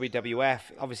left the WWF,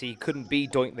 obviously he couldn't be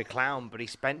Doink the Clown, but he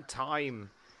spent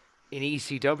time in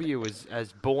ECW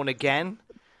as Born Again,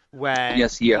 where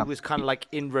he was kind of like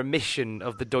in remission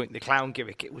of the Doink the Clown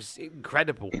gimmick. It was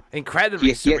incredible,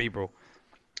 incredibly cerebral.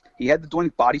 He had the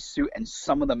Doink bodysuit and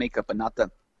some of the makeup, but not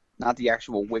the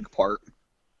actual wig part.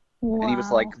 Wow. And he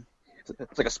was like,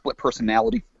 it's like a split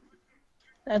personality.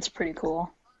 That's pretty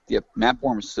cool. Yep, Matt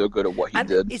Bourne was so good at what he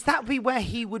did. Is that where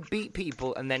he would beat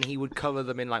people and then he would cover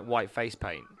them in like white face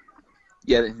paint?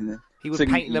 Yeah. He would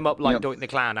paint them up like Doink the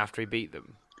Clown after he beat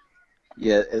them.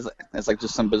 Yeah, it's like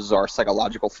just some bizarre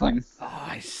psychological thing.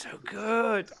 Oh, it's so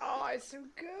good. Oh, it's so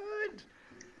good.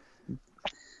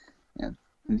 Yeah,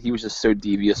 and he was just so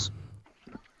devious.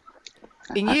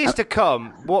 In years to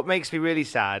come, what makes me really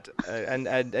sad,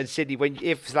 and Sydney, when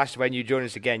you join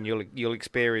us again, you'll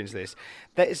experience this.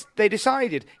 They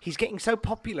decided he's getting so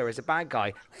popular as a bad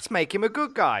guy. Let's make him a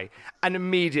good guy, and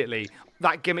immediately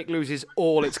that gimmick loses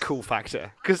all its cool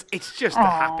factor because it's just a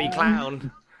happy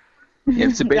clown. Yeah,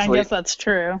 so I basically, guess that's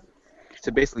true.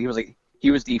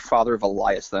 he was the father of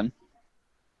Elias then.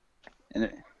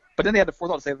 But then they had the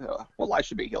forethought to say, well, Elias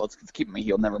should be healed. Let's keep him a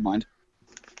heel. Never mind.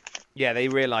 Yeah, they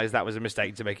realised that was a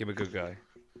mistake to make him a good guy.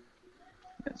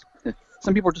 Yes.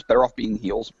 Some people are just better off being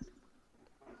heels.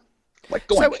 Like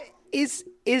Doink. So is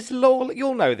Lawler?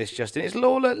 You'll know this, Justin. Is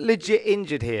Lawler legit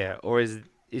injured here, or is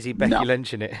he Becky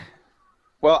Lynching it?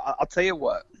 Well, I'll tell you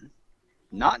what.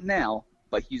 Not now,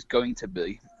 but he's going to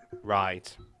be.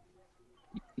 Right.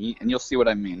 And you'll see what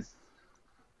I mean.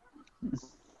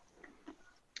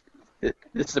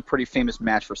 This is a pretty famous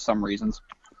match for some reasons.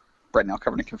 Brett now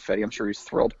covered in confetti. I'm sure he's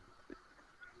thrilled.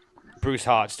 Bruce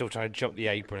Hart's still trying to jump the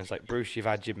apron. It's like, Bruce, you've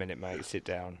had your minute, mate. Sit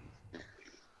down.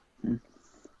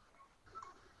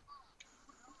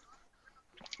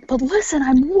 But listen,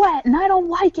 I'm wet and I don't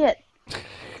like it.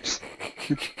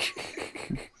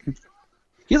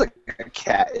 He's like a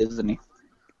cat, isn't he?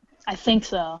 I think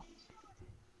so.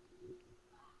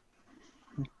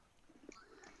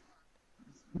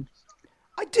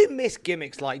 I do miss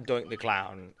gimmicks like Doink the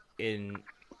Clown in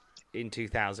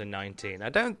 2019.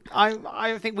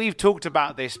 I think we've talked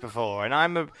about this before, and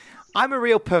I'm a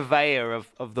real purveyor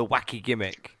of the wacky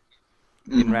gimmick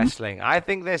in wrestling. I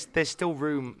think there's still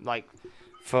room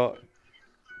for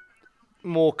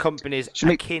more companies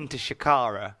akin to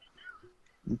Shikara.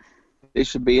 They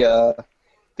should make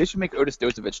Otis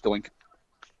Dozovich Doink.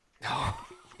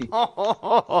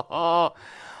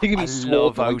 He can be swole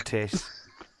love Doink. Otis.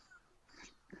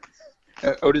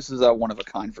 Otis is one of a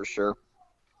kind for sure.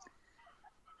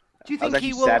 Do you think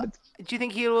he will? Do you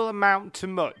think he will amount to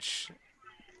much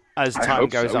as time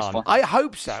goes on? Fun. I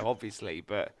hope so, obviously,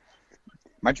 but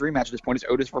my dream match at this point is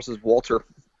Otis versus Walter.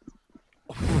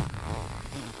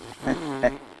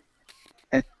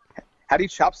 How do you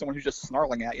chop someone who's just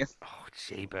snarling at you? oh,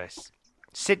 jeebus.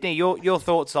 Sydney, your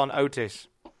thoughts on Otis?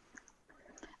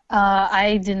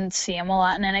 I didn't see him a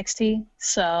lot in NXT,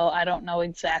 so I don't know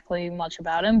exactly much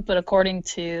about him. But according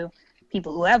to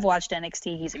people who have watched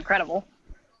NXT, he's incredible.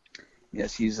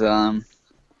 Yes, he's literally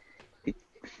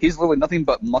nothing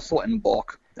but muscle and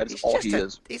bulk. That is all he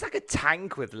is. He's like a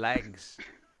tank with legs.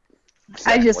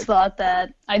 Exactly. I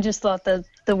just thought that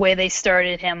the way they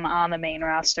started him on the main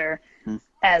roster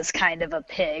as kind of a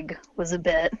pig was a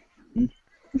bit.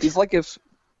 He's like if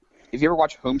you ever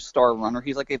watch Homestar Runner,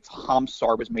 he's like if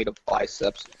Homstar was made of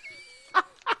biceps.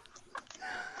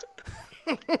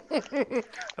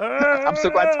 I'm so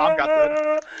glad Tom got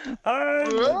that.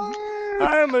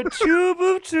 I'm a tube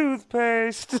of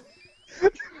toothpaste.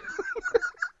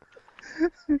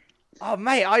 Oh,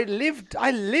 mate, I lived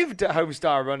at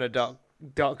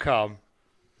HomestarRunner.com.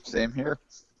 Same here.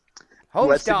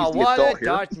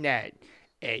 HomestarWater.net.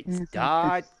 It's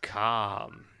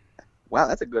 .com. Wow,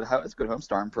 that's a good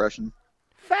Homestar impression.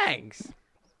 Thanks.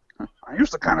 I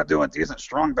used to kind of do a decent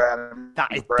strong bad.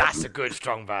 That's a good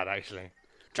strong bad, actually.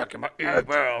 Check him out,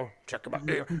 well. Check him out,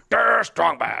 they're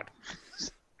strong bad.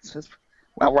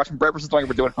 Wow, we're watching Brett versus Doink.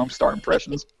 We're doing Homestar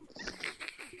impressions.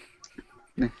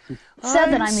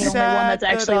 Sad that I'm the only one that's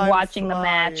actually watching the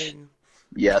match.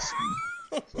 Yes.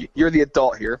 You're the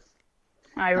adult here.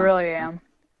 I really am.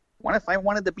 What if I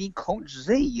wanted to be Coach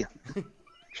Z?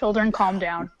 Children, calm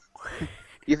down.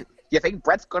 You think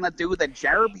Brett's gonna do the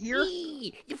gerb here?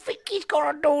 You think he's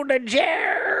gonna do the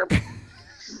gerb?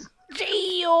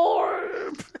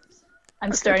 Georb!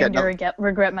 I'm starting to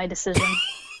regret my decision.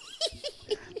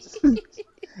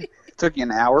 Took you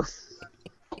an hour.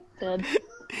 Good.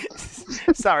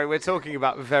 Sorry, we're talking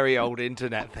about very old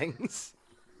internet things.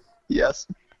 Yes.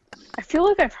 I feel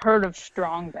like I've heard of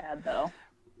Strong Bad, though.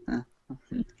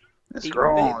 They're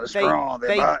strong,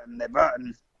 they're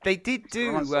button. They did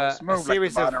do a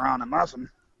series like on a muffin.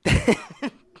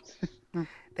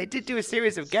 They did do a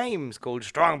series of games called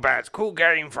Strong Bad's Cool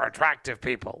Game for Attractive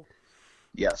People.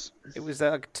 Yes. It was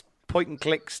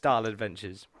point-and-click style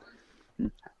adventures.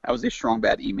 I was a Strong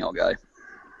Bad email guy.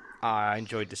 I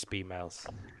enjoyed the Speemails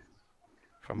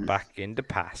from back in the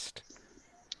past.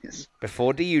 Yes.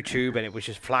 Before the YouTube, and it was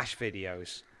just flash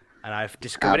videos. And I've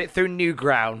discovered it through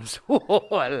Newgrounds. Hello.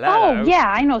 Oh,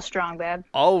 yeah, I know Strong Bad.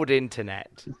 Old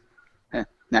internet.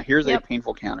 Now, here's a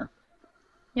painful counter.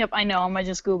 Yep, I know him. I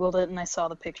just Googled it, and I saw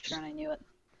the picture, and I knew it.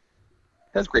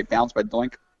 That's great bounce by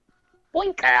Doink.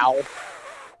 Boink. Ow.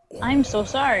 I'm so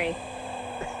sorry.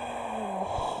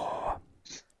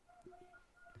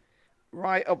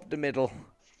 Right up the middle.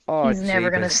 Oh, He's never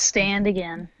going to jeepers. stand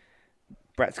again.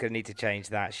 Brett's going to need to change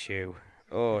that shoe.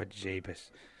 Oh,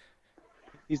 jeepers.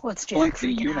 He's What's Doink Jack the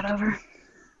freaking out eunuch. over?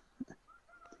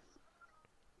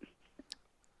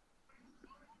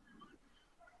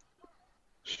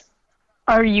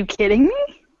 Are you kidding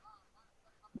me?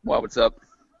 What's up?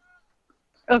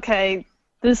 Okay,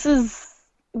 this is...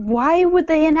 Why would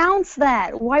they announce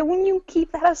that? Why wouldn't you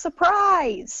keep that a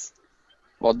surprise?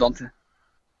 Well, don't.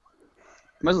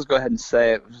 Might as well go ahead and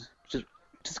say it.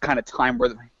 Just kind of time where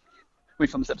we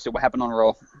filmed this episode. What happened on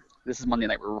Raw? This is Monday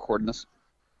night. We're recording this.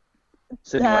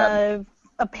 Sydney, what happened?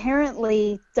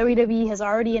 Apparently, WWE has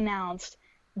already announced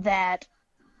that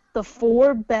the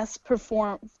four of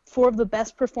the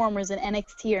best performers in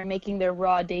NXT are making their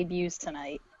Raw debuts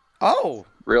tonight. Oh,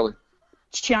 Really?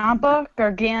 Ciampa,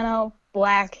 Gargano,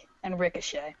 Black, and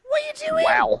Ricochet. what are you doing?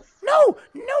 Wow. No,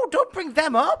 don't bring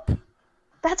them up.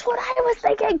 That's what I was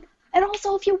thinking. And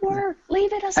also, if you were,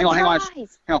 leave it a Hang on.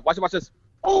 surprise. Hang on. Watch this.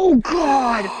 Oh,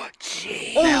 God.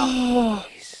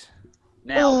 Jeez.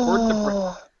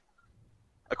 Now,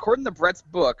 according to Brett's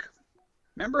book,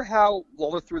 remember how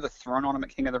Lawler threw the throne on him at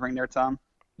King of the Ring there, Tom?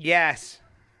 Yes.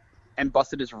 And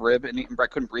busted his rib, and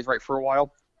Brett couldn't breathe right for a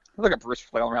while? It was like a Bruce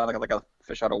flailing around like a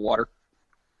fish out of water.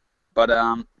 But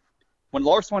when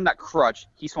Lawler swung that crutch,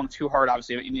 he swung too hard,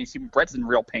 obviously. And you see Brett's in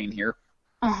real pain here.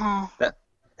 Uh-huh. That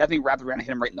thing wrapped around and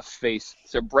hit him right in the face.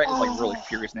 So Brett is like really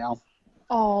furious now.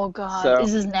 Oh, God. So-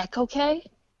 Is his neck okay?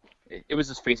 It was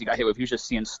his face he got hit with. He was just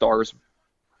seeing stars.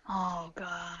 Oh,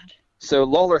 God. So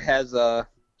Lawler has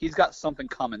he's got something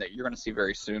coming that you're going to see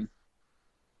very soon.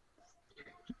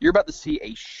 You're about to see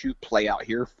a shoot play out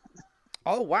here.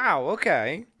 Oh, wow.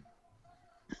 Okay.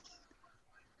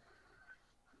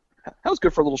 That was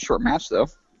good for a little short match, though.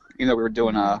 Even though we were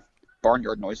doing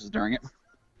barnyard noises during it.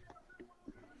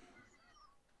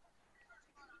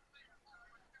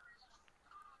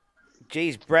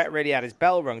 Jeez, Brett really had his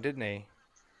bell rung, didn't he?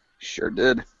 Sure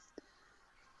did.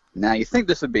 Now, you think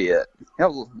this would be it.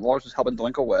 Lawler's just helping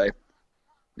Doink away.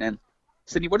 And,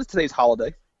 Sydney, what is today's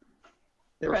holiday?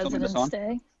 They were filming this President's on.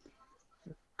 Day.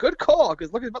 Good call,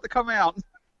 because look, it's about to come out.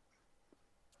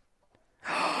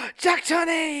 Jack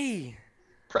Tunney!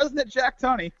 President Jack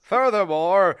Tunney.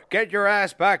 Furthermore, get your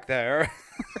ass back there.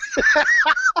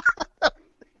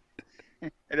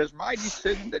 It is my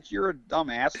decision that you're a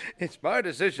dumbass. It's my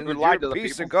decision We that lied you're to a the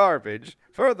piece people. of garbage.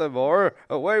 Furthermore,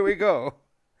 away we go.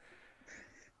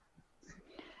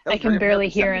 That I was can very barely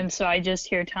American hear sounding. him, so I just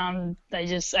hear Tom. I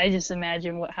just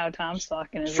imagine how Tom's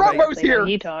talking. Is Strongbow's exactly how here.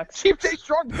 He talks. Chief J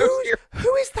Strongbow's here.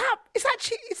 Who is that? Is that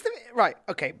right?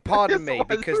 Okay, pardon me,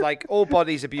 because like all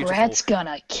bodies are beautiful. Brett's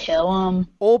gonna kill him.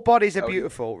 All bodies are Oh, yeah.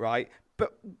 beautiful, right?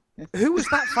 But who was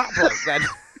that fat bloke then?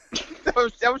 That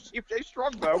was Chief J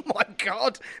Strongbow. Oh my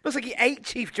God! Looks like he ate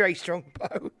Chief J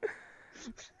Strongbow.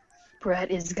 Brett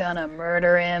is gonna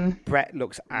murder him. Brett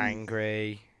looks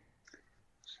angry.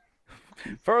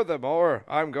 Furthermore,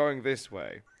 I'm going this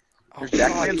way. Oh There's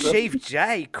Jack God, Hansen. Chief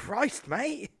J, Christ,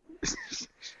 mate!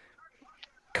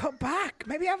 Cut back.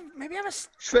 Maybe have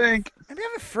Think.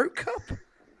 a fruit cup.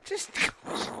 Just.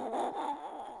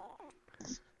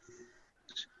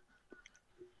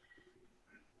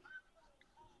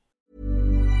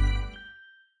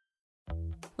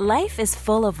 Life is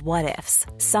full of what-ifs.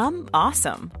 Some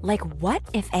awesome, like what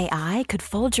if AI could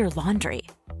fold your laundry?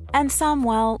 And some,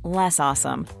 well, less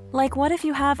awesome, like what if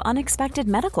you have unexpected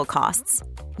medical costs?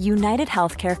 United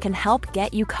Healthcare can help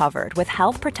get you covered with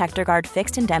Health Protector Guard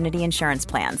fixed indemnity insurance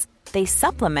plans. They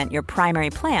supplement your primary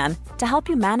plan to help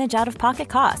you manage out-of-pocket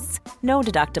costs. No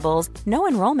deductibles, no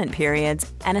enrollment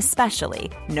periods, and especially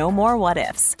no more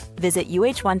what-ifs. Visit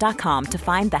uh1.com to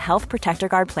find the Health Protector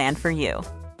Guard plan for you.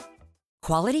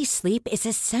 Quality sleep is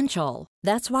essential.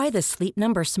 That's why the Sleep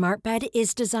Number Smart Bed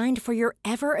is designed for your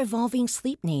ever-evolving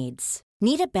sleep needs.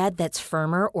 Need a bed that's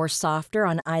firmer or softer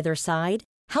on either side?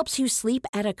 Helps you sleep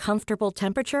at a comfortable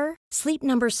temperature? Sleep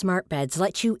Number Smart Beds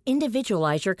let you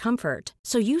individualize your comfort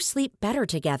so you sleep better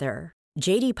together.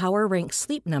 JD Power ranks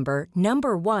Sleep Number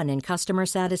number 1 in customer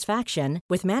satisfaction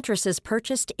with mattresses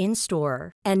purchased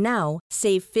in-store. And now,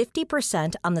 save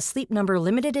 50% on the Sleep Number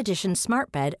Limited Edition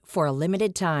Smart Bed for a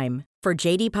limited time. For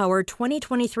JD Power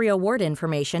 2023 award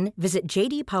information, visit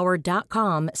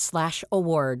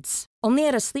jdpower.com/awards. Only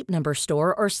at a Sleep Number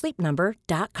store or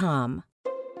sleepnumber.com.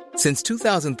 Since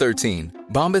 2013,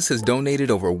 Bombas has donated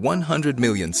over 100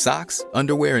 million socks,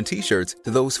 underwear, and T-shirts to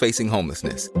those facing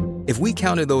homelessness. If we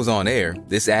counted those on air,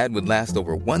 this ad would last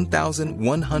over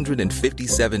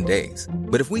 1,157 days.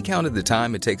 But if we counted the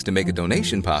time it takes to make a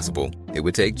donation possible, it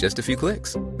would take just a few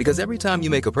clicks. Because every time you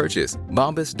make a purchase,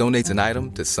 Bombas donates an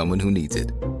item to someone who needs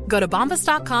it. Go to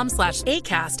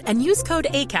bombas.com/ACAST and use code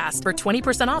ACAST for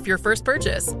 20% off your first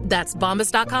purchase. That's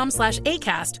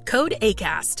bombas.com/ACAST, code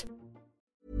ACAST.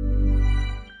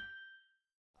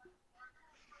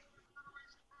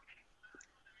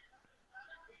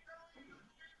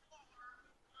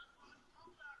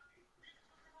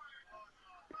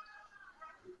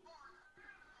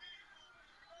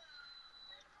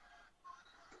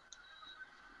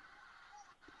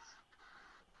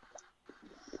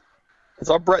 That's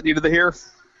all Brett needed to hear.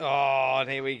 Oh, and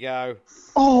here we go.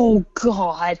 Oh,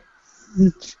 God.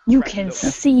 You Brett can look-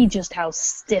 see just how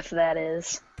stiff that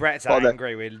is. Brett's Oh, that-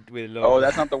 angry with Laura. Oh,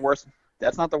 that's not the worst.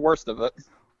 That's not the worst of it.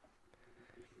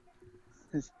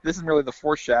 This is merely the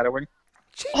foreshadowing.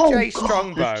 TJ Oh, God.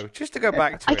 Strongbow, just to go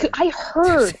back to it. I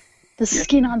heard the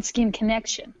skin-on-skin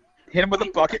connection. Hit him with a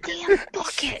bucket. Damn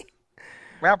bucket.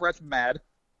 Wow, Brett's mad.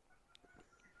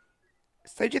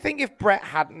 So do you think if Brett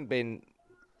hadn't been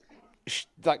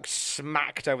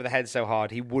smacked over the head so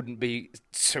hard, he wouldn't be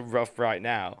so rough right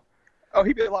now? Oh,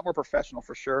 he'd be a lot more professional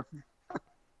for sure.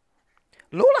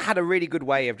 Lawler had a really good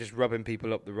way of just rubbing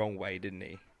people up the wrong way, didn't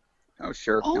he? Oh,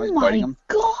 sure. Now Oh, he's biting my him.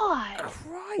 God.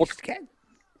 Christ,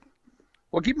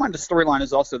 Well, keep in mind the storyline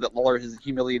is also that Lawler has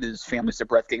humiliated his family, so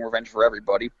Brett's getting revenge for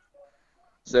everybody.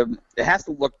 So it has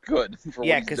to look good for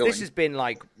yeah, what he's because doing. this has been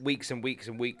like weeks and weeks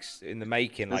and weeks in the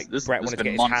making. This- Like this- Brett this wanted to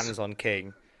been get his months. hands on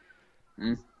King.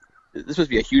 This was supposed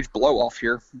to be a huge blow-off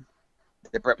here.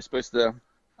 That Brett was supposed to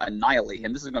annihilate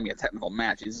him. This is going to be a technical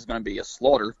match. This is going to be a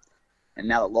slaughter. And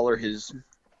now that Lawler has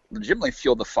legitimately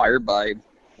fueled the fire by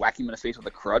whacking him in the face with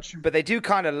a crutch. But they do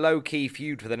kind of low-key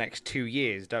feud for the next 2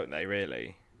 years, don't they,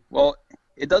 really? Well,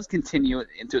 it does continue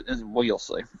into, well, you'll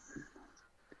see.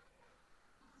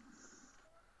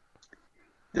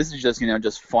 This is just,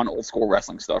 just fun old school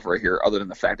wrestling stuff right here, other than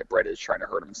the fact that Brett is trying to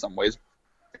hurt him in some ways.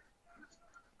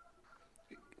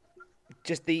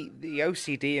 Just the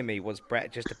OCD in me was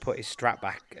Brett just to put his strap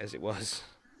back as it was.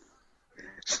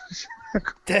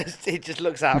 It just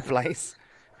looks out of place.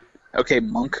 Okay,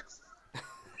 Monk.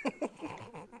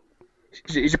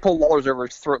 You should pull Lawler's over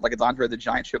his throat like it's Andre the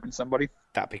Giant choking somebody.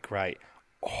 That'd be great.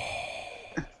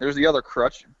 There's the other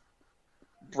crutch.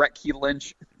 Brett Key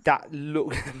Lynch. That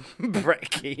look, Brett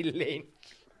Keeling.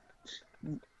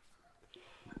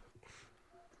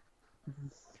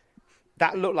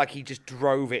 That looked like he just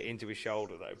drove it into his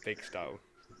shoulder, though. Big Stone.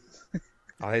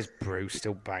 Oh, there's Bruce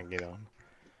still banging on.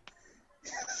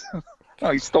 Oh,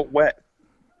 he's still wet.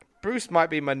 Bruce might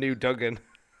be my new Duggan.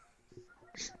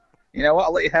 You know what?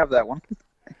 I'll let you have that one.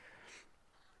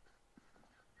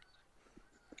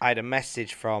 I had a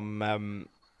message from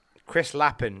Chris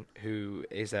Lappin, who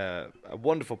is a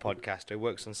wonderful podcaster who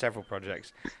works on several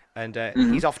projects, and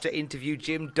he's off to interview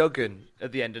Jim Duggan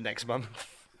at the end of next month.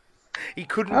 He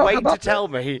couldn't how wait to about tell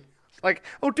me. Like,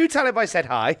 oh, do tell him I said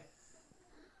hi.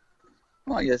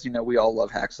 Well, yes, we all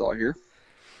love Hacksaw here.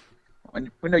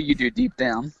 We know you do deep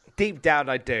down. Deep down,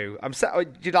 I do. Do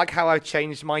you like how I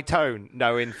changed my tone,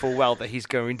 knowing full well that he's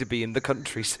going to be in the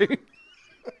country soon?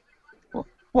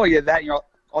 Well, yeah, that you're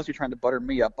also trying to butter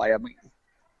me up by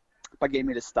getting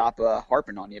me to stop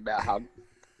harping on you about how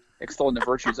extolling the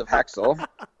virtues of Hacksaw.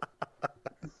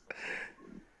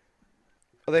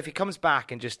 Although if he comes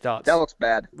back and just starts That looks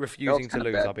bad. refusing to kinda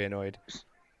lose, bad. I'll be annoyed.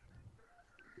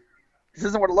 This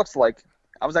isn't what it looks like.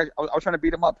 I was trying to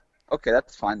beat him up. Okay,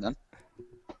 that's fine then.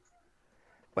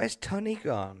 Where's Tony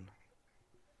gone?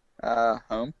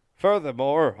 Home.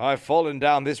 Furthermore, I've fallen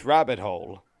down this rabbit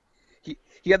hole. He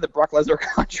had the Brock Lesnar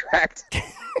contract.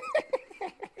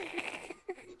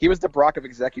 He was the Brock of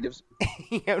executives.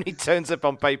 He only turns up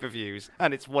on pay-per-views,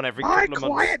 and it's one every My couple of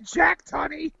months. client Jack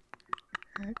Tunney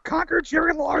conquered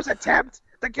Jerry Lawler's attempt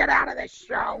to get out of this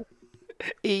show.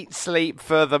 Eat, sleep,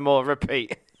 furthermore,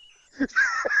 repeat.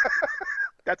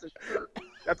 That's a shirt.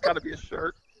 That's got to be a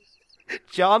shirt.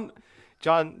 John,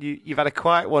 you've had a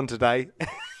quiet one today.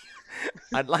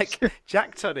 I'd like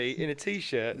Jack Tunney in a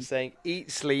T-shirt saying,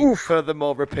 eat, sleep,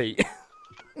 furthermore, repeat.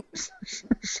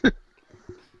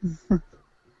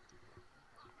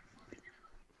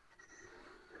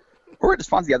 Or just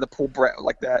Fonzie had to pull Brett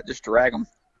like that, just drag him.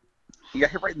 He got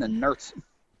hit right in the nerds.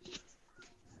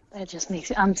 That just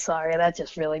makes I'm sorry, that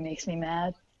just really makes me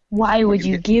mad. Why would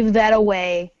you give that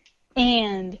away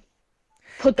and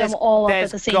put them all up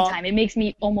at the same time? It makes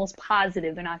me almost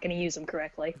positive they're not going to use them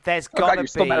correctly. There's God, got you're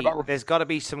still mad to about- there's got to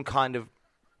be some kind of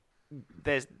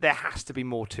there has to be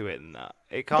more to it than that.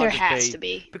 It can't There just has to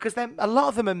be. because a lot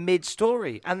of them are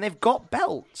mid-story and they've got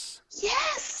belts.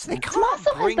 Yes. So they can't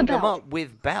Tommaso has bring the them belt. up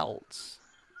with belts.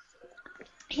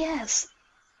 Yes.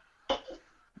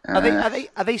 Are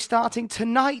they starting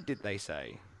tonight? Did they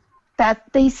say? That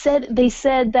they said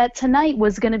that tonight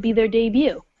was going to be their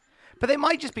debut. But they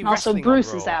might just be And also, wrestling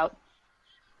Bruce on is Raw. out.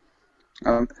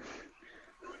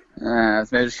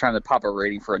 Maybe just trying to pop a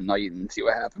rating for a night and see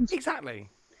what happens. Exactly.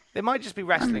 They might just be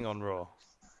wrestling on Raw.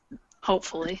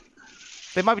 Hopefully.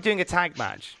 They might be doing a tag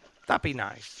match. That'd be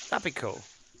nice. That'd be cool.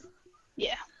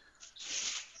 Yeah.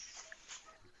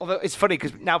 Although it's funny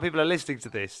because now people are listening to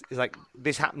this. It's like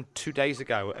this happened 2 days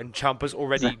ago, and Ciampa's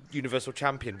already Universal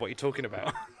Champion. What are you talking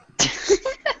about?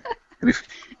 It'd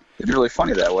be really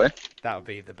funny that way. That would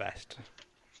be the best.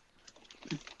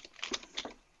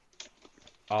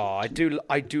 Oh, I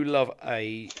do love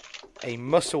a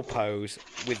muscle pose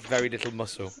with very little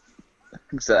muscle.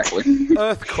 Exactly.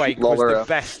 Earthquake was Lawler, the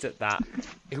best at that.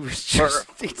 It was just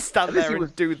he'd stand there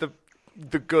and do the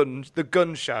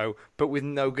gun show, but with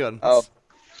no guns. Oh,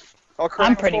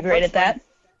 I'm pretty great at that.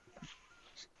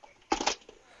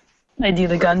 I do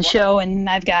the gun show, and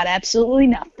I've got absolutely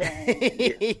nothing.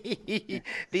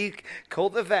 Call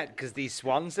the vet because these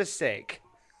swans are sick.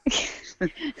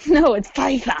 No, it's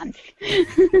pythons.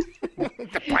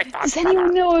 The pythons. Does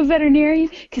anyone know a veterinarian?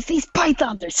 Because these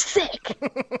pythons are sick.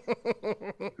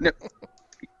 No.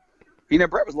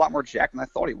 Brett was a lot more jacked than I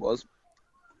thought he was.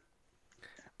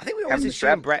 I think we always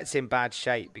assume Brett's in bad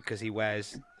shape because he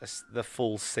wears the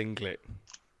full singlet.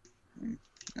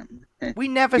 We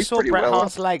never He's saw pretty Bret well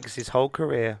Hart's legs his whole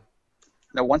career.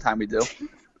 No, one time we do.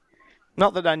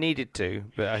 Not that I needed to,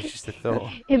 but it's just a thought.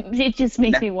 It just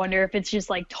makes me wonder if it's just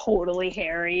like totally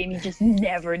hairy and he just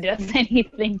never does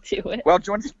anything to it. Well,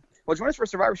 join us for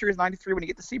Survivor Series 93 when you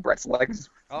get to see Brett's legs.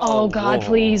 Oh, God,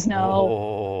 please, no.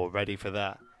 Oh, ready for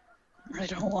that. I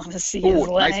don't want to see his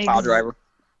Ooh, legs. nice pile driver.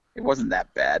 It wasn't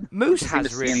that bad. Moose Seemed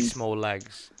has to really seem- small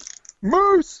legs.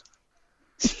 Moose!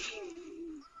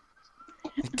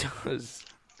 It does.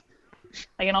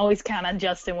 I can always count on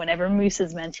Justin whenever Moose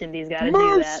is mentioned. He's got to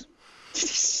do that.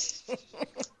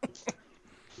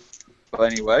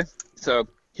 But anyway, so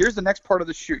here's the next part of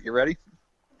the shoot. You ready?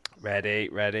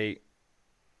 Ready.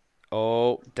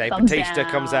 Oh, Dave Thumbs Batista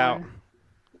comes out. down.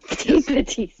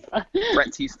 Batista.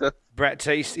 Brett Tista, Brett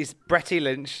Tista. He's Bretty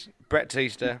Lynch. Brett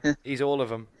Tista. He's all of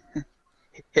them.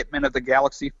 Hitman of the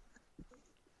Galaxy.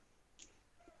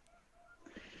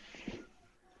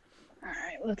 All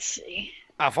right, let's see.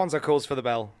 Alfonso calls for the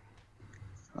bell.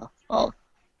 Oh.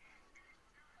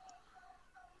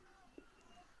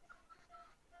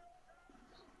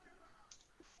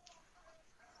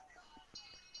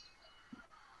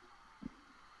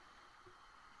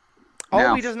 Oh,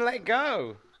 Now. he doesn't let it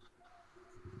go.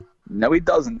 No, he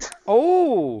doesn't.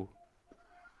 Oh.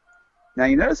 Now,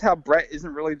 you notice how Brett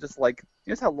isn't really just like...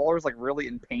 You notice how Lawler's like really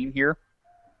in pain here?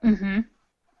 Mm-hmm.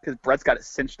 Because Brett's got it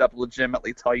cinched up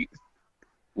legitimately tight.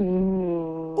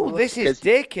 Ooh. Oh, this is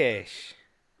dickish.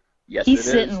 Yes, He's it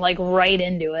sitting is. like right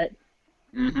into it.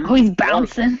 Mm-hmm. Oh, he's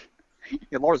bouncing.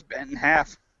 Yeah, Lawler's bent in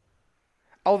half.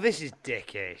 Oh, this is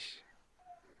dickish.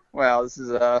 Well, this is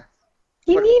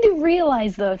You need to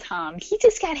realize, though, Tom, he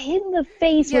just got hit in the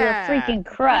face Yeah. with a freaking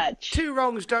crutch. Two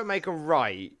wrongs don't make a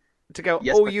right. To go,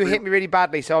 Yes, oh, but you three- hit me really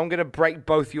badly, so I'm going to break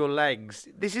both your legs.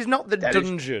 This is not the That is-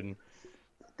 dungeon.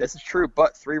 This is true,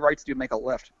 but 3 rights do make a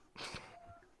left.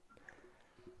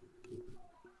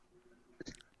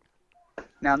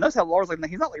 Now, notice how Lawler's like,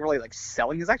 he's not like really like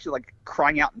selling. He's actually like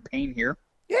crying out in pain here.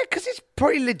 Yeah, because it's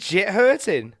pretty legit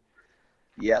hurting.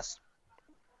 Yes.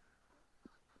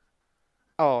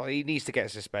 Oh, he needs to get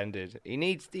suspended. He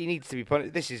needs to be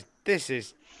punished. This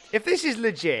is if this is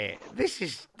legit, this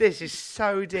is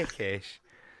so dickish.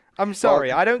 I'm sorry.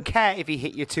 Well- I don't care if he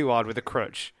hit you too hard with a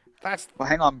crutch. That's Well,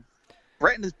 hang on.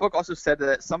 Brett in his book also said that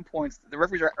at some points the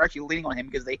referees are actually leaning on him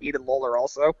because they hated Lawler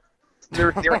also.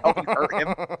 They're helping hurt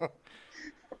him.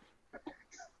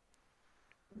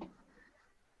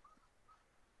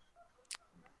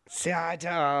 See, I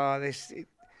don't.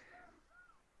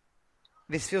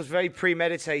 This feels very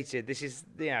premeditated. This is,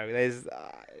 there's.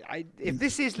 If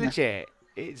this is legit,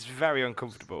 it's very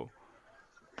uncomfortable.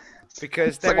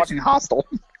 Because It's like watching Hostel.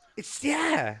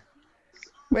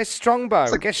 Where's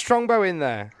Strongbow? Get Strongbow in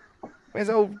there. Where's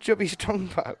old Chubby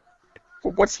Strongbow?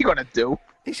 What's he gonna do?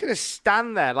 He's gonna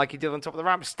stand there like he did on top of the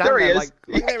ramp. There he is. Like,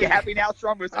 You happy now,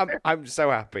 Strongbows? I'm so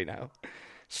happy now.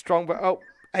 Strongbow. Oh,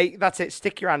 hey, that's it.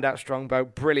 Stick your hand out, Strongbow.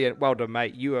 Brilliant. Well done,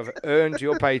 mate. You have earned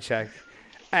your paycheck.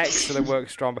 Excellent work,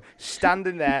 Strongbow.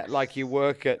 Standing there like you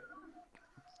work at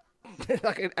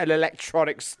like an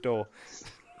electronics store.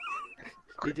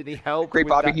 Did he help Great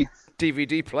with Bobby. that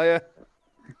DVD player?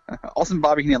 Awesome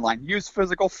Bobby Heenan line. Use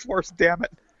physical force, damn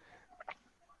it.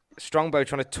 Strongbow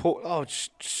trying to talk. Oh,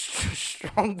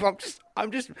 Strongbow.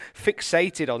 I'm just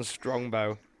fixated on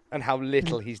Strongbow and how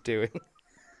little he's doing.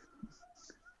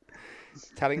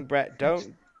 Telling Brett,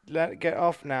 don't let it get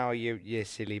off now, you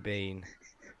silly bean.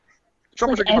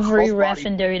 Strongbow Like should give him a every crossbody. ref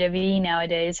in WWE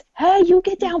nowadays. Hey, you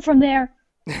get down from there.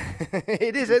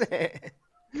 It is, isn't it?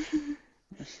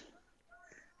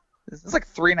 This is like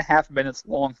 3.5 minutes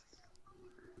long.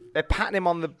 They're patting him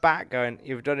on the back, going,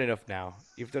 "You've done enough now.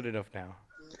 You've done enough now."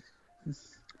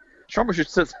 Strongbow should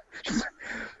sit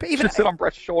on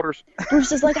Brett's shoulders.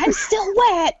 Bruce is like, I'm still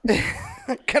wet.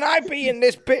 Can I be in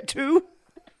this bit too?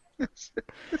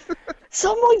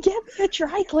 Someone get me a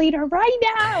dry cleaner right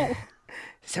now.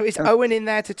 So is Owen in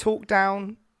there to talk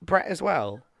down Brett as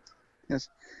well? Yes.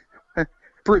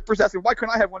 Bruce asking, why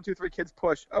couldn't I have 1, 2, 3 kids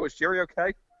push? Oh, is Jerry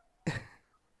okay?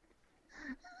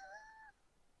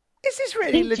 Is this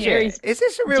really legit? Jerry's- Is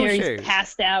this a real Jerry's shoe?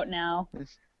 passed out now.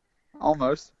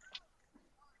 Almost.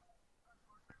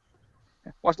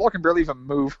 Watch, Law can barely even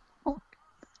move. I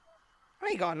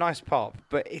mean, he got a nice pop,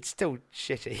 but it's still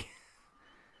shitty.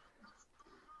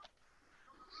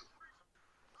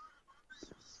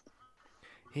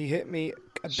 He hit me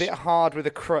a bit hard with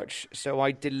a crutch, so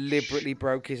I deliberately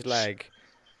broke his leg.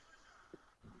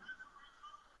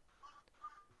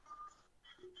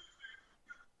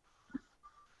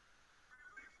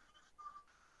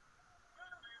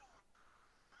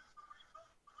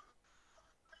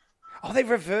 Oh, they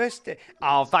reversed it.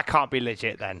 Oh, that can't be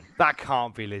legit then. That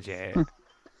can't be legit.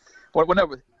 Well, no,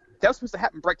 that was supposed to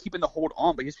happen, Brett keeping the hold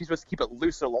on, but he was supposed to keep it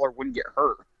loose so Lawler wouldn't get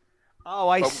hurt. Oh,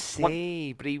 I But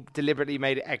see. But he deliberately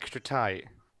made it extra tight.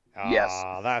 Yes.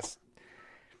 Ah, that's...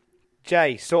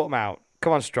 Jay, sort him out.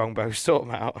 Come on, Strongbow, sort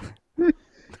him out.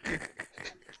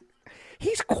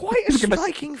 He's quite a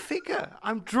striking figure.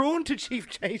 I'm drawn to Chief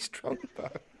Jay Strongbow.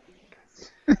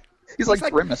 He's like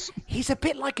Grimace. He's a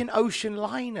bit like an ocean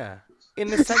liner in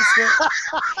the sense that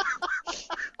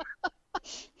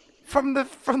from the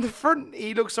front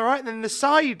he looks all right, and then the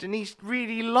side, and he's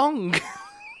really long.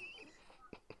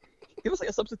 He was like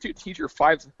a substitute teacher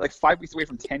 5 weeks away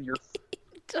from tenure.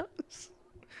 He does.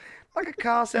 Like a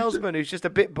car salesman who's just a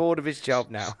bit bored of his job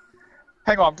now.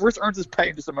 Hang on, Bruce earns his pay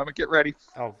in just a moment. Get ready.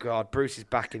 Oh God, Bruce is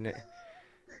back in it.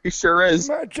 He sure is.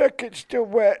 My jacket's still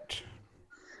wet.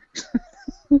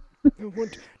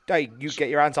 Dave, you get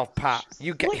your hands off Pat.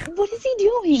 You get What is he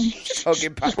doing? just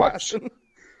hugging Pat Patterson.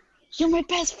 You're my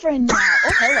best friend now.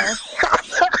 Oh, hello.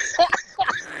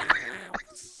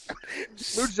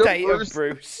 State of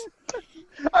Bruce.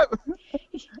 I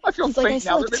feel He's like, faint I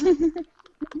now. slipped.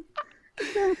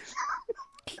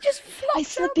 He just I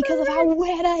slipped because of how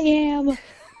wet I am.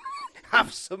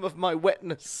 have some of my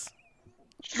wetness.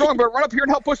 Strongbow, run up here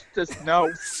and help push this.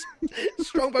 No.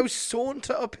 Strongbow,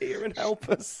 saunter up here and help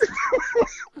us.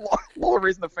 Lawler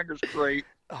raising the finger's great.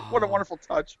 What a wonderful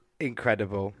touch.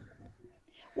 Incredible.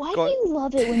 Why Go do on. you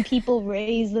love it when people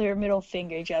raise their middle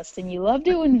finger, Justin? You love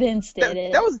it when Vince did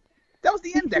it. That was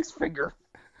the index finger.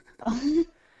 He's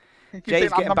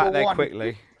Jay's saying, "I'm getting back number there one."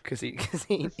 quickly because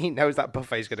he knows that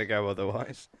buffet's going to go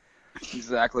otherwise.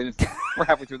 Exactly. We're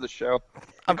halfway through the show.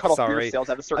 I'm Cut off beer sorry. sales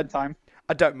at a certain time.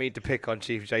 I don't mean to pick on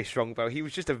Chief Jay Strongbow. He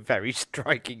was just a very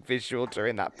striking visual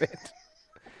during that bit.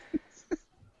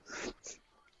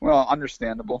 Well,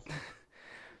 understandable.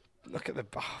 Look at the...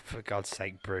 Oh, for God's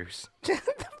sake, Bruce.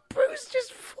 Bruce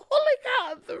just falling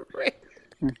out of the ring.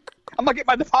 I'm gonna get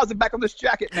my deposit back on this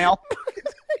jacket now.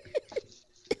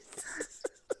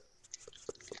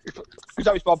 He's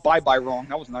always spelled bye-bye wrong.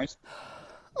 That was nice.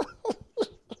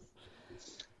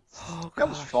 Oh, That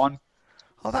was fun.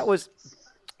 Oh, that was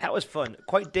fun.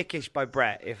 Quite dickish by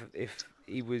Brett if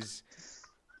he was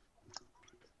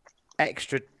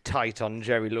extra tight on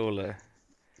Jerry Lawler.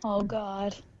 Oh,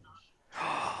 God.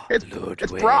 It's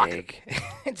Ludwig. Brock.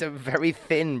 It's a very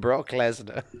thin Brock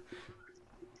Lesnar.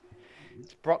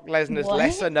 It's Brock Lesnar's What?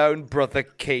 lesser-known brother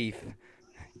Keith.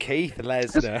 Keith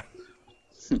Lesnar.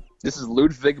 This is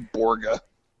Ludwig Borga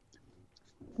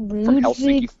from Ludwig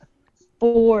Helsinki,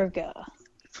 Borga.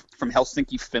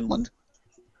 Finland.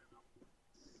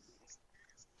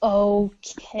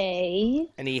 Okay.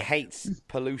 And he hates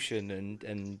pollution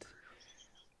and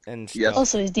stuff. Yes.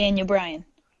 Also, is Daniel Bryan.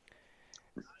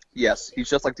 Yes, he's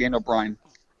just like Daniel Bryan.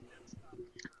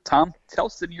 Tom, tell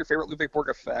Sydney your favorite Ludwig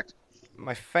Borga fact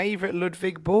My favorite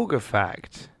Ludwig Borga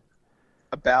fact.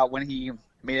 about when he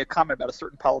made a comment about a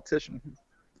certain politician.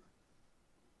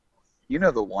 You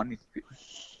know the one.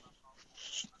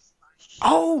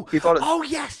 Oh, He thought it- oh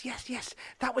yes.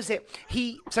 That was it.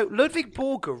 So Ludwig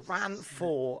Borger ran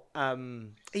for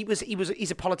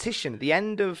he's a politician. At the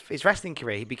end of his wrestling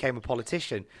career, he became a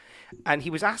politician, and he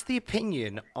was asked the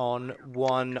opinion on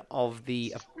one of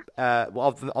the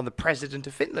on the president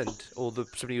of Finland, or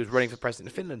somebody who was running for president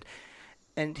of Finland.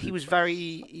 And he was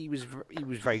very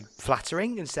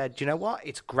flattering and said, "You know what?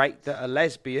 It's great that a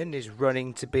lesbian is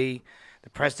running to be the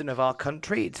president of our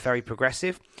country. It's very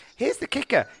progressive." Here's the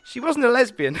kicker: she wasn't a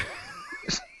lesbian,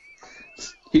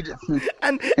 He did.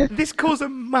 and this caused a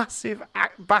massive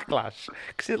backlash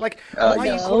because it's like, "Why are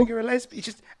you no. calling her a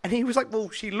lesbian?" And he was like, "Well,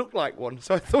 she looked like one,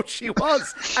 so I thought she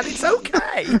was, and it's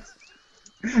okay."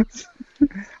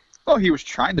 Oh, he was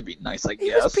trying to be nice, I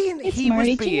guess. It's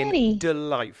Marty Jannetty.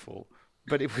 Delightful,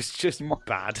 but it was just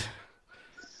bad.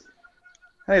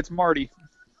 Hey, it's Marty.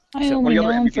 I So, only what know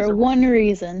other him MVPs for are- one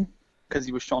reason. Because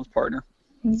he was Sean's partner.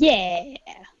 Yeah.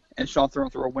 And Sean threw him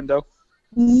through a window.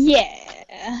 Yeah.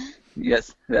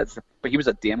 Yes, but he was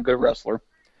a damn good wrestler.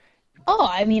 Oh,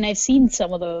 I mean, I've seen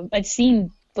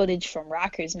footage from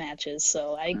Rockers matches,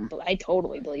 so I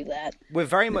totally believe that. We're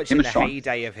very much Him in and the Sean.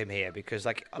 heyday of him here because,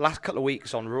 like, last couple of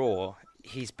weeks on Raw,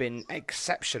 he's been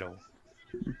exceptional.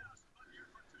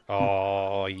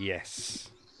 Oh, yes.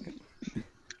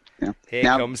 Yeah. Here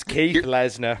Now- comes Keith here-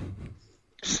 Lesnar.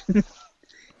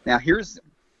 Now, here's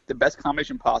the best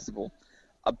combination possible.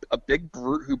 A big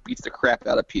brute who beats the crap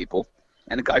out of people,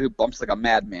 and a guy who bumps like a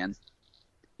madman.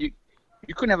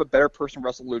 You couldn't have a better person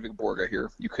wrestle Ludwig Borga here.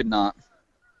 You could not.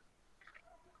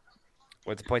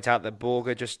 Want to point out that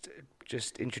Borger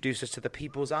just introduced us to the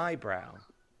people's eyebrow.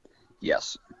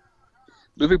 Yes.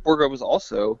 Ludwig Borga was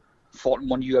also fought in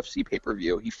one UFC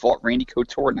pay-per-view. He fought Randy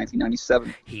Couture in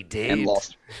 1997 He did. and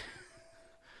lost.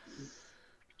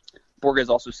 Borga has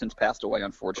also since passed away,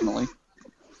 unfortunately,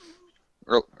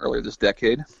 earlier this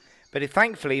decade. But he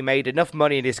thankfully made enough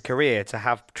money in his career to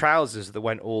have trousers that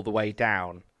went all the way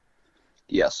down.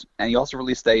 Yes, and he also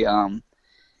released a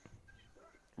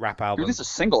Rap he album. released a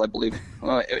single, I believe.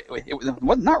 It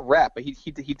was not rap, but he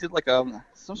did like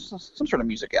some sort of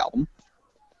music album.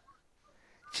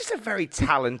 Just a very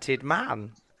talented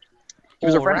man. He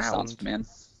was a all Renaissance round. man.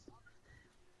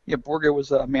 Yeah, Borga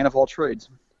was a man of all trades,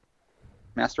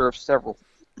 master of several.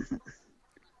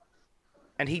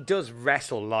 And he does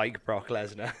wrestle like Brock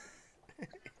Lesnar.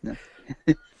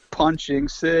 Punching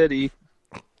City.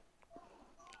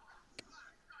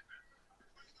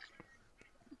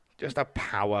 Just a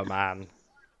power man.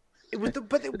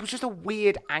 But it was just a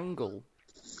weird angle.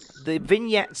 The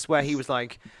vignettes where he was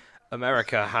like,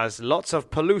 America has lots of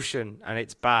pollution and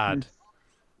it's bad.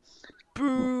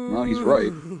 Boo! Well, he's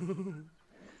right.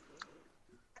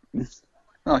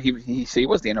 Oh, he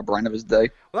was the Anna Bryan of his day.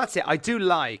 Well, that's it. I do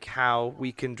like how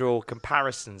we can draw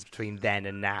comparisons between then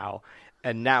and now.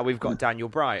 And now we've got Daniel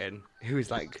Bryan, who is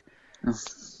like,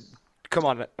 come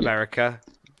on, America,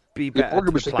 be better Borga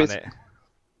to was the just planet.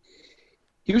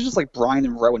 He was just like Bryan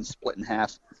and Rowan split in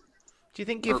half. Do you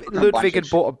think Or if Ludwig had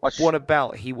Bunchich. won a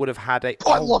belt, he would have had a...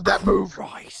 Oh, I love that move.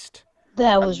 Christ.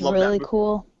 That was love that really move.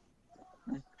 cool.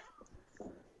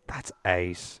 That's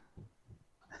ace.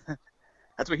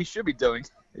 That's what he should be doing.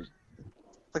 It's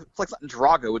like something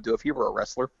Drago would do if he were a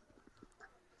wrestler.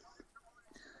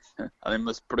 I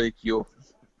must break you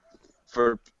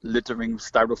for littering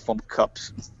styrofoam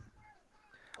cups.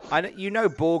 You know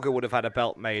Borga would have had a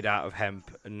belt made out of hemp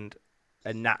and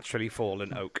a naturally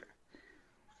fallen oak.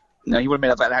 No, he would have made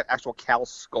up an actual cow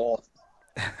skull.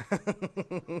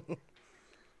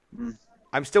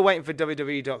 I'm still waiting for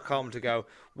WWE.com to go,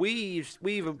 we've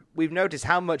noticed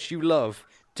how much you love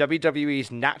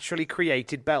WWE's naturally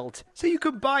created belt, so you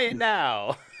can buy it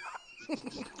now.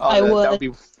 Oh, I that would. would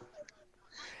be...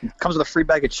 Comes with a free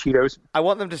bag of Cheetos. I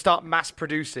want them to start mass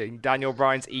producing Daniel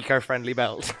Bryan's eco-friendly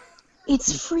belt.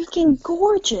 It's freaking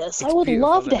gorgeous. I would beautiful,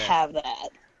 love to isn't it? have that.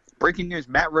 Breaking news,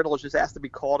 Matt Riddle has just asked to be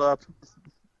called up.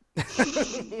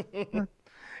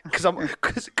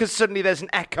 Because suddenly there's an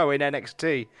echo in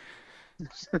NXT.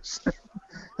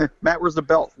 Matt, where's the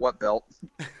belt? What belt?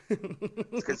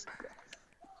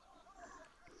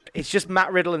 It's just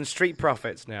Matt Riddle and Street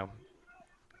Profits now.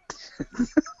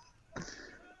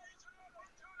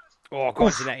 Oh,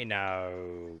 Quantinetti,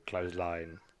 no.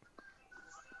 Clothesline.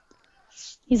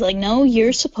 He's like, no,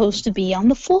 you're supposed to be on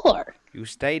the floor. You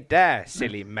stayed there,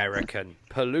 silly American.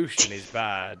 Pollution is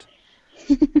bad.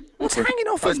 What's hanging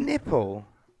off his nipple?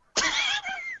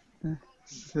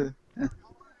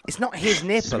 It's not his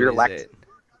nipple, Severe is it?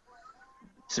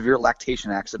 Severe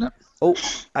lactation accident. Oh,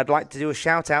 I'd like to do a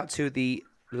shout out to the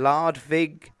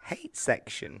Lardvig hate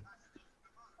section.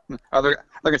 They're going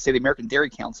to say the American Dairy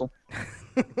Council.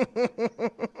 Try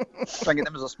and get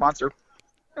them as a sponsor.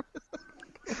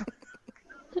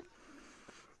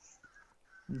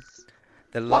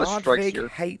 The lot of strikes Lardvig here.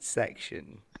 hate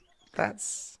section.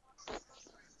 That's...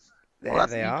 There Well,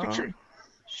 that's they the are. picture.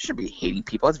 Should be hating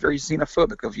people. That's very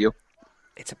xenophobic of you.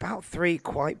 It's about 3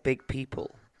 quite big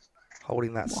people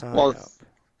holding that sign Well, up.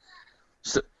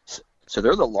 So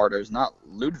they're the Lardos, not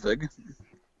Ludwig.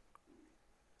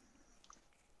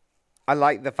 I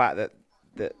like the fact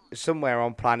that somewhere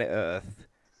on planet Earth,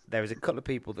 there was a couple of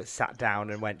people that sat down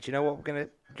and went, do you know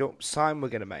what sign we're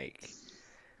going to make?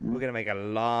 We're going to make a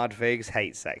Lardvig's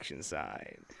hate section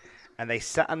sign. And they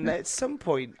sat, and at some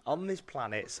point on this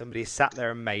planet, somebody sat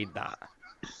there and made that.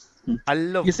 I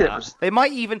love You said it that. was- They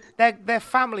might even, their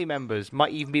family members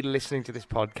might even be listening to this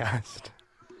podcast.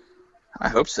 I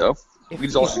hope so. We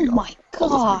just all Oh my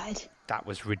god. That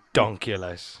was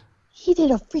redonkulous. He did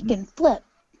a freaking flip.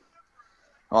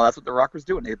 Well, that's what the Rockers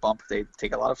do when they bump. They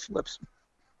take a lot of flips.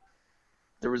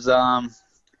 There was, someone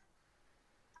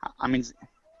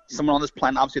on this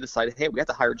planet obviously decided, hey, we have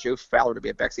to hire Joe Fowler to be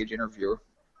a backstage interviewer.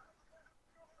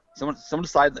 Someone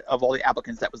decided of all the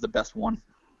applicants, that was the best one.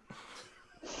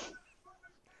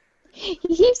 He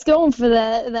keeps going for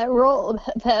that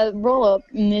roll up,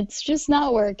 and it's just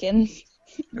not working.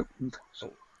 Nope.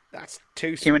 That's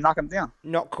too Came and knocked him down.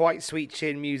 not quite sweet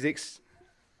chin music's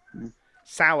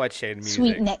sour chin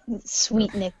music. Sweet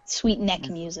neck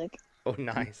music. Oh,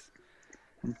 nice.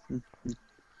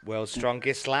 World's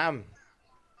strongest slam.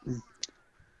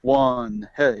 One,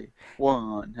 hey.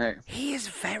 He is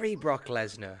very Brock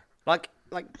Lesnar. Like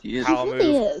He is. power He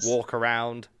really move, is. walk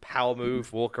around, power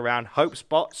move, walk around, hope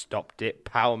spot, stop dip,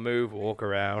 power move, walk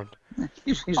around.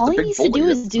 He's All the he big needs to do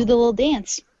bully. is do the little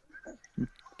dance.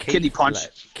 Kidney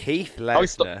punch. Keith Oh,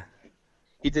 he's the- Lesnar.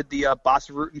 He did the Boss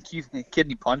Root and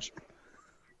kidney punch.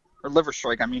 Or liver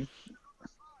strike, I mean.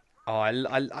 Oh, I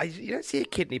you don't see a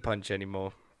kidney punch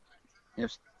anymore.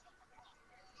 Yes.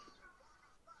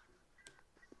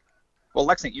 Well,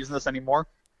 Lex ain't using this anymore.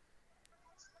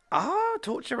 Ah,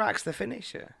 Torture Rack's the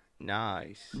finisher.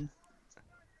 Nice.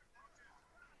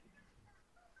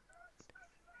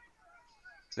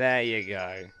 There you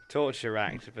go. Torture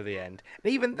Rack for the end.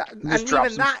 And even that, Just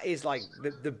drops him. that is like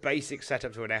the basic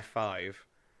setup to an F5.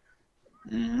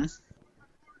 Mm-hmm.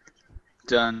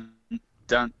 Dun,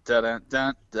 dun, dun, dun,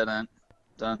 dun, dun,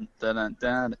 dun, dun,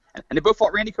 dun. And they both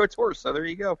fought Randy Couture, so there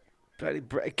you go.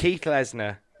 Keith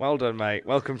Lesnar, well done, mate.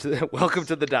 Welcome to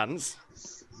the dance.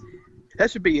 That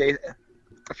should be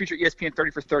a future ESPN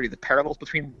 30 for 30, the parallels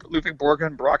between Ludwig Borga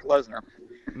and Brock Lesnar.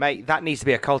 Mate, that needs to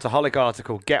be a Cultaholic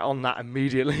article. Get on that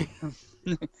immediately.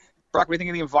 Brock, what do you think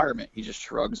of the environment? He just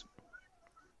shrugs.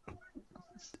 They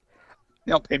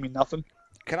don't pay me nothing.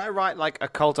 Can I write like a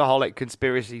Cultaholic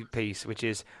conspiracy piece, which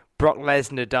is Brock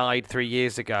Lesnar died 3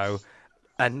 years ago,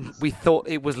 and we thought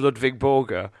it was Ludwig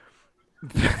Borga,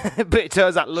 but it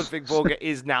turns out Ludwig Borga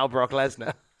is now Brock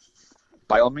Lesnar.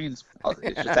 By all means,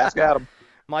 just ask Adam.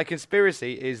 My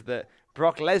conspiracy is that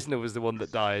Brock Lesnar was the one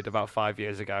that died about 5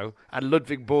 years ago, and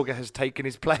Ludwig Borga has taken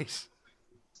his place.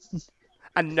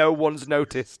 And no one's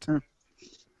noticed.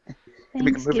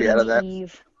 Make a movie out of that.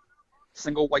 Eve.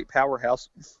 Single white powerhouse.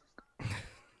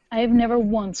 I have never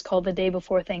once called the day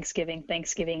before Thanksgiving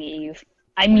Thanksgiving Eve.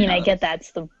 I mean, I get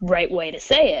that's the right way to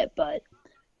say it, but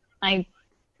I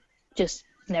just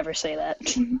never say that.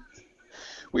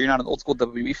 Well, you're not an old school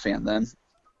WWE fan then.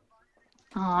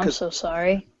 Oh, I'm so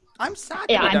sorry. I'm sad.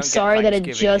 Yeah, we I'm don't sorry get that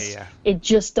Thanksgiving it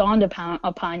just dawned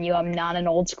upon you. I'm not an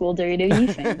old school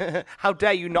WWE fan. here. How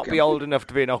dare you not be old enough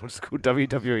to be an old school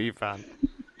WWE fan?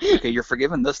 Okay, you're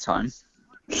forgiven this time.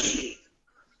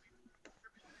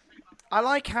 I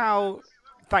like how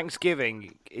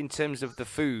Thanksgiving, in terms of the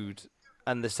food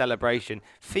and the celebration,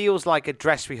 feels like a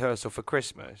dress rehearsal for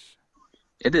Christmas.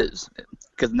 It is.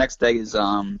 Because the next day is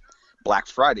Black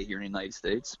Friday here in the United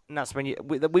States. And that's when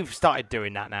we've started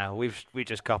doing that now. We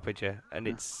just copied you, and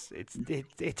it's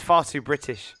far too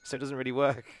British, so it doesn't really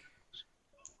work.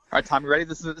 All right, Tom, you ready?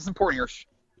 This is important here.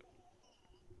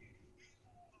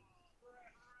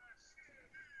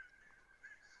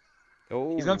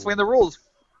 Oh, He's going to explain the rules.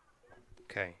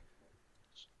 Okay.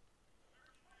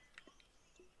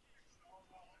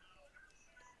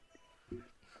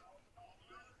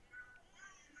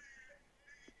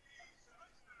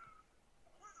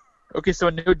 Okay, so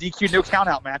no DQ, no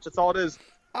countout match. That's all it is.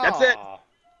 That's it. Aw.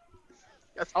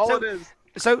 That's all So- it is.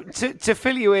 So to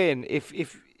fill you in, if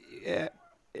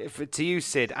to you,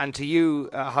 Sid, and to you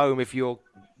at home, if you're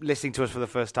listening to us for the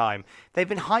first time, they've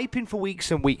been hyping for weeks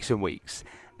and weeks and weeks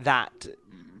that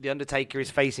The Undertaker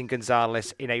is facing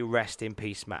Gonzalez in a rest in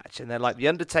peace match, and they're like, The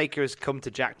Undertaker has come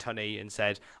to Jack Tunney and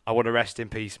said, "I want a rest in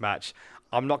peace match.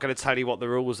 I'm not going to tell you what the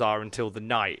rules are until the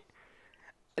night."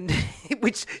 and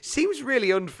which seems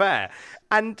really unfair.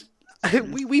 And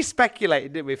we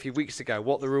speculated, didn't we, a few weeks ago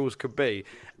what the rules could be,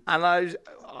 and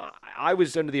I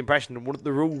was under the impression that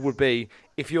the rule would be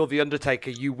if you're the Undertaker,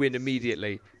 you win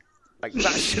immediately. Like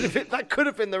that could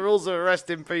have been the rules of a Rest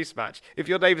in Peace match. If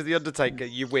your name is the Undertaker,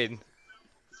 you win.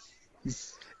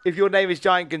 If your name is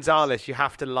Giant Gonzalez, you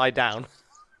have to lie down.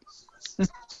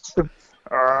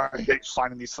 I hate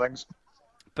signing these things.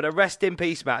 But a Rest in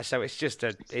Peace match, so it's just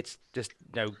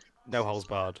no holds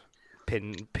barred.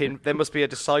 Pin. There must be a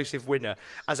decisive winner,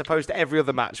 as opposed to every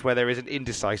other match where there is an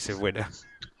indecisive winner.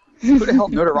 Who the hell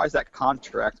notarized that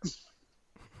contract?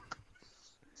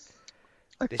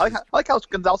 I like how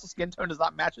Gonzalez's skin tone does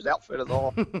not match his outfit at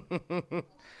all.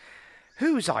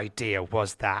 Whose idea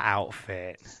was that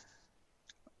outfit?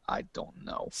 I don't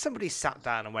know. Somebody sat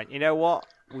down and went, you know what?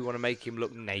 We want to make him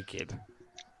look naked.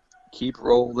 Keep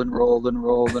rolling.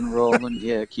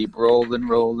 Yeah, keep rolling.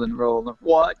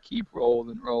 What? Keep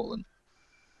rolling.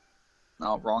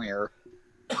 No, wrong error.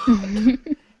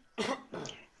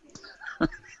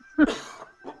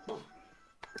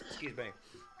 Excuse me.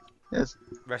 Yes.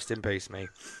 Rest in peace, me.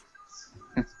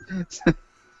 I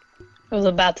was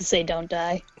about to say don't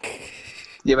die.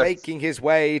 Yeah, but Making his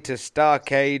way to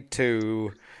Starcade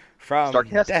 2 from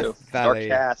Starcast Death 2. Valley.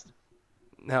 Starcast.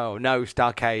 No,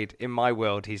 Starcade. In my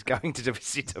world, he's going to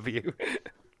WCW.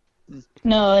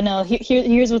 No.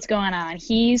 Here's what's going on.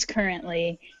 He's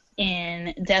currently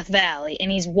in Death Valley,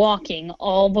 and he's walking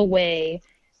all the way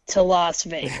to Las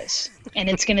Vegas. And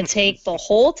it's going to take the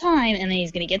whole time, and then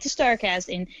he's going to get to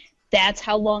Starcast, and that's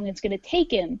how long it's going to take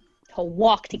him to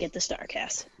walk to get to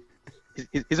Starcast. He's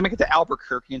going to make it to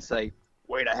Albuquerque and say,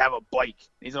 wait, I have a bike.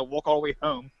 He's going to walk all the way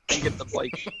home and get the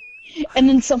bike. And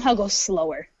then somehow go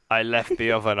slower. I left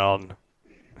the oven on.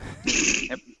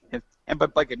 And by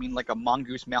bike, I mean like a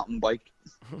Mongoose mountain bike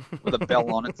with a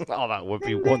bell on it. Oh, that would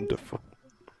be wonderful.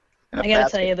 I gotta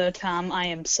tell you though, Tom, I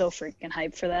am so freaking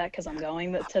hyped for that because I'm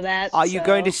going to that. Are you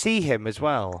going to see him as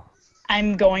well?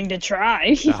 I'm going to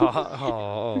try.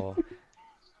 Oh.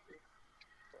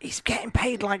 He's getting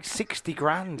paid like 60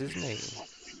 grand, isn't he?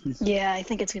 Yeah, I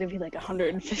think it's gonna be like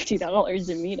 $150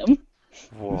 to meet him.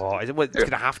 Whoa, it's going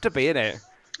to have to be, isn't it?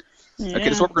 Yeah. Okay,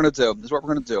 this is what we're going to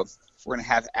do. We're going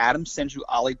to have Adam send you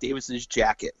Ollie Davis's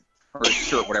jacket, or his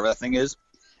shirt, whatever that thing is,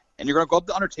 and you're going to go up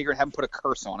to Undertaker and have him put a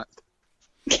curse on it.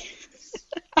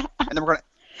 and then we're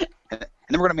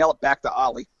going to mail it back to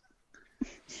Ollie.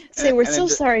 Say, we're so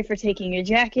sorry for taking your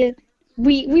jacket.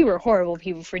 We were horrible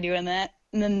people for doing that.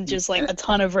 And then just like a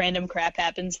ton of random crap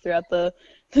happens throughout the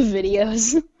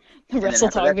videos. The Wrestle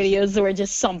Talk videos where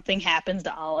just something happens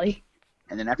to Ollie.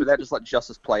 And then after that, just let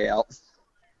justice play out.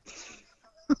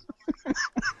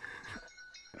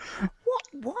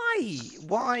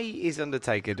 Why is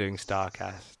Undertaker doing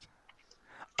Starcast?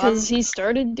 Because he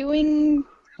started doing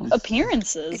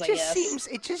appearances, I guess.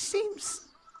 It just seems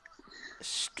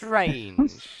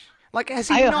strange. Like, has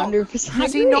he I not 100%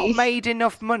 has he agree. not made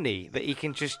enough money that he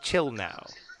can just chill now?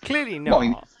 Clearly not.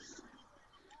 Well,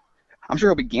 I'm sure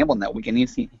he'll be gambling that weekend.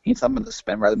 He needs something to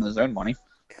spend rather than his own money.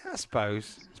 I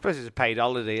suppose it's a paid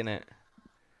holiday, isn't it?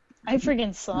 I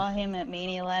friggin' saw him at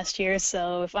Mania last year,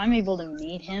 so if I'm able to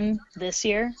meet him this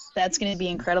year, that's going to be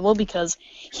incredible because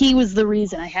he was the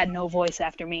reason I had no voice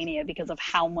after Mania because of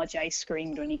how much I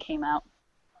screamed when he came out.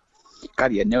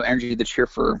 God, he had no energy to cheer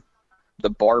for the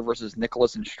Bar versus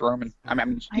Nicholas and Strowman. Are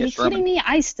you kidding me?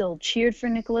 I still cheered for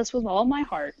Nicholas with all my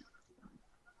heart.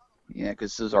 Yeah,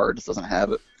 because Cesaro just doesn't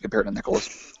have it compared to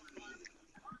Nicholas.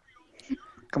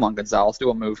 Come on, Gonzalez, do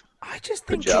a move. I just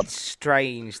think it's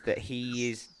strange that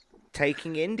he is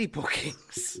taking indie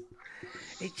bookings.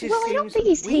 It just I don't think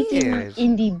he's taking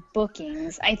indie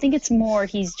bookings. I think it's more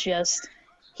he just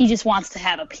wants to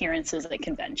have appearances at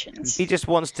conventions. He just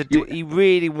wants to do. He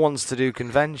really wants to do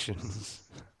conventions.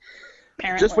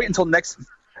 Apparently. Just wait until next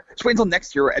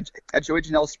year at Joey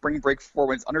Janela's Spring Break 4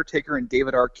 when it's Undertaker and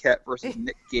David Arquette versus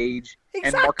Nick Gage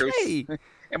Exactly.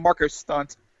 and Marco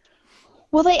Stunt.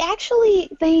 Well, they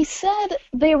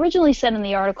originally said in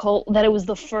the article that it was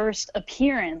the first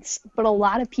appearance, but a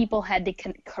lot of people had to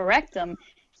correct them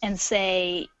and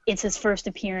say it's his first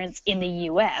appearance in the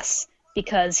U.S.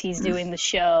 because he's doing the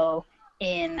show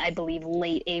in, I believe,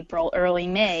 late April, early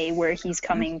May, where he's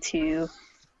coming to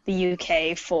the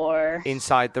UK for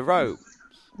Inside the Rope.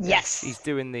 Yes. He's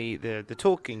doing the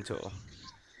talking tour.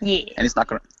 Yeah. And he's not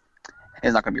going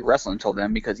to be wrestling until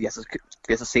then because he has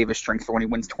to save his strength for when he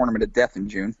wins Tournament of Death in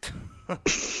June.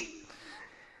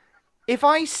 If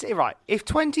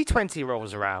 2020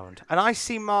 rolls around and I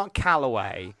see Mark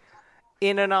Calloway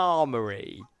in an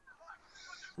armory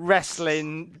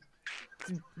wrestling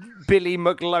Billy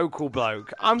McLocal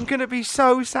bloke. I'm gonna be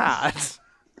so sad.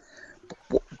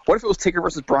 What if it was Taker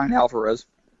versus Brian Alvarez?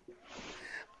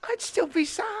 I'd still be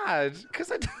sad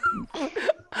because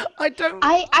I don't.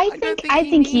 I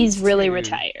think he's really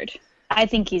retired. I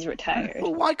think he's retired.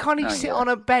 Well, why can't he sit on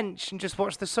a bench and just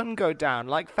watch the sun go down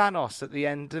like Thanos at the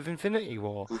end of Infinity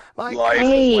War?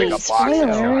 Hey, a box of spoilers.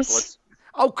 chocolates.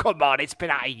 Oh, come on, it's been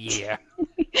out a year.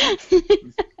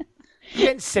 You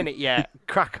haven't seen it yet.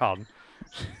 Crack on.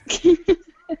 He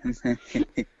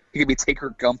could be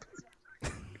Taker Gump. Yeah,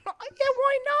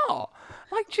 why not?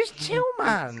 Like, just chill,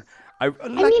 man. I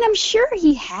mean, I'm sure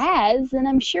he has, and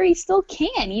I'm sure he still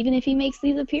can, even if he makes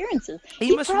these appearances.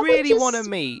 He must really want to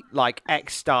meet, like,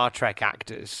 ex-Star Trek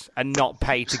actors and not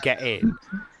pay to get in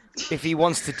if he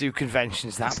wants to do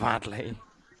conventions that badly.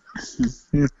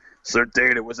 Sir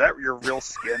Data, was that your real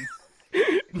skin?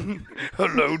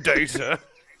 Hello, Data.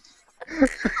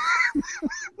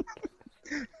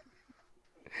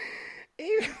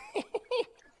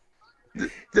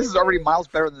 This is already miles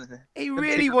better than. He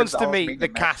really wants to meet the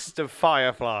cast of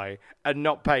Firefly and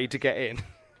not pay to get in.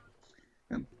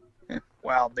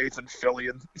 Wow, Nathan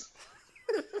Fillion.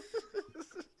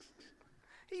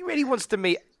 He really wants to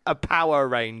meet a Power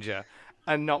Ranger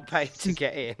and not pay to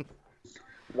get in.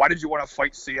 Why did you want to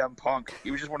fight CM Punk?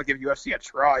 You just want to give UFC a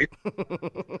try.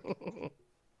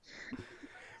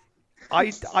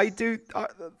 I do.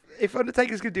 If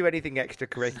Undertaker's going to do anything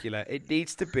extracurricular, it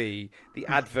needs to be the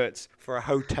adverts for a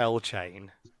hotel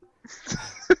chain.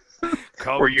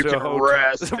 Come Where you to can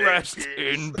hotel- rest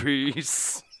in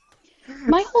peace.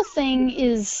 My whole thing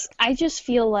is, I just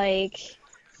feel like,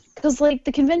 because like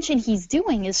the convention he's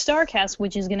doing is StarCast,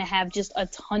 which is going to have just a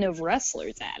ton of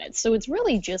wrestlers at it. So it's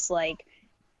really just like,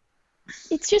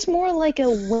 it's just more like a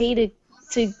way to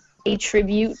pay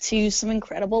tribute to some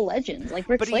incredible legends. Like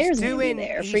Ric Flair's going to be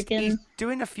there. He's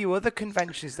doing a few other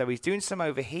conventions though. He's doing some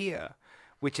over here,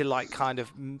 which are like kind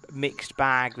of mixed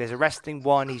bag. There's a wrestling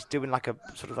one. He's doing like a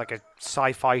sort of like a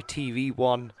sci-fi TV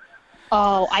one.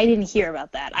 Oh, I didn't hear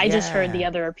about that. I just heard the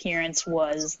other appearance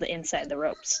was the Inside the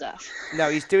Ropes stuff. No,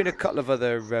 he's doing a couple of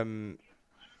other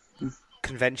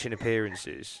convention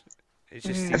appearances. It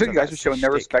just I think you guys are showing no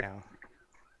respect. Now.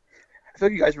 I feel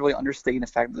like you guys really understating the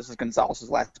fact that this is Gonzalez's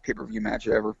last pay-per-view match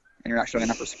ever, and you're not showing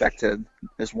enough respect to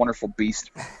this wonderful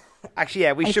beast. Actually,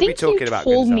 yeah, we should be talking about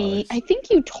Gonzalez. I think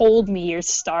you told me your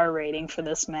star rating for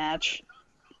this match.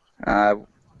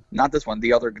 Not this one.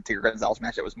 The other Taker Gonzalez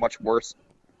match that was much worse.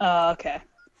 Oh, okay.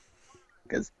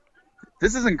 Because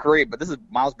this isn't great, but this is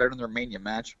miles better than their Mania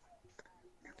match.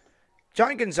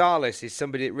 Giant Gonzalez is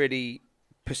somebody that really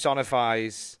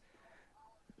personifies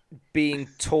being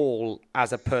tall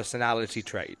as a personality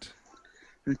trait.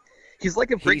 He's like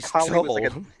a great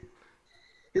colleague. Tall.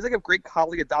 He's like a great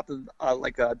colleague adopted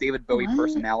David Bowie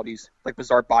personalities, like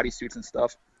bizarre bodysuits and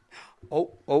stuff. Oh,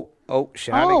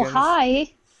 shenanigans. Oh,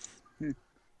 hi.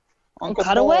 Uncle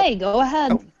Cut Paul. away. Go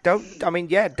ahead. Don't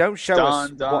show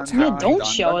us what's happening. Don't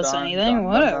show us anything.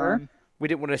 Whatever. We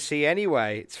didn't want to see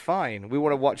anyway. It's fine. We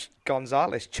want to watch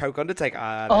Gonzalez choke Undertaker.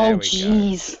 Oh,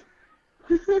 jeez.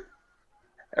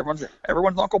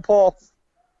 Everyone's Uncle Paul.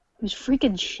 He's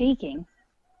freaking shaking.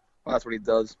 Well, that's what he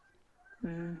does.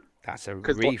 That's a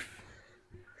reef.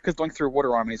 Because going through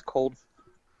water on him, he's cold.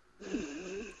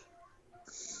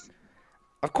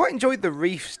 I've quite enjoyed the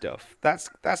reef stuff. That's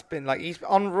been like he's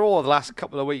on Raw the last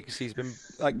couple of weeks. He's been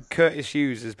like Curtis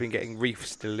Hughes has been getting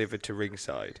reefs delivered to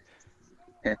ringside.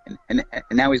 And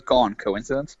now he's gone.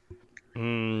 Coincidence?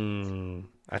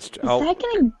 That's Is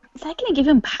that gonna give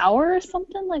him power or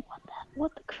something? Like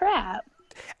what the crap?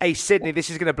 Hey Sydney, this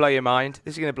is gonna blow your mind.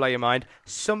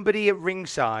 Somebody at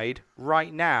ringside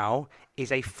right now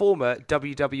is a former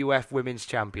WWF Women's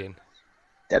Champion.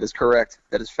 That is correct.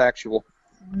 That is factual.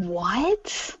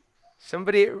 What?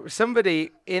 Somebody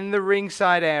in the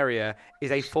ringside area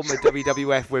is a former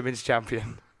WWF Women's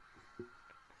Champion.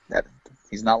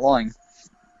 He's not lying.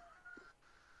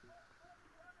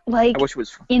 Like I wish it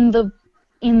was in the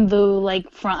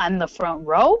like front on the front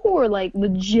row or like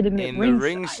legitimate in the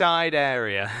ringside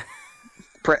area.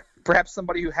 Perhaps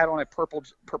somebody who had on a purple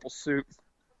suit.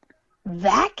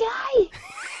 That guy?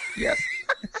 Yes.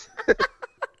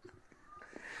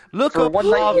 Look up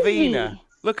Harvina.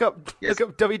 Look up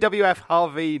WWF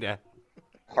Harvina.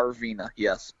 Harvina,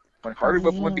 yes. When Harvey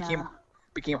Whippleman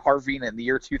became Harvina in the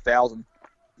year 2000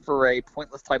 for a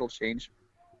pointless title change.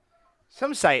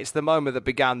 Some say it's the moment that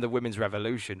began the women's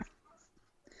revolution.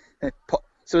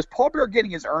 So is Paul Bear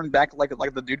getting his urn back like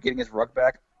the dude getting his rug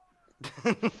back?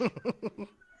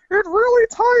 It really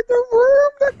tied the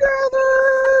room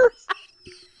together!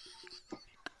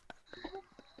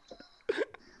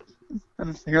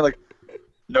 And you're like,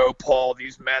 No, Paul,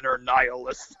 these men are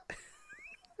nihilists.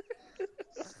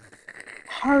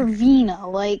 Harvina,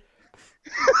 like,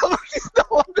 She's still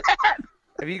on that.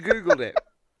 Have you Googled it?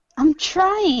 I'm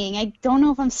trying. I don't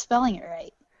know if I'm spelling it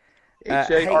right.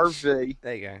 Harvina.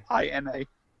 There you go. INA.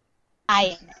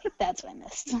 That's what I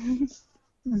missed.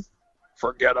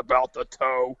 Forget about the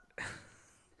toe.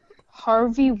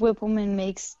 Harvey Whippleman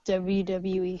makes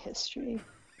WWE history.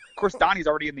 Of course, Donnie's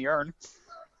already in the urn.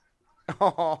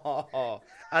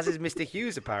 As is Mr.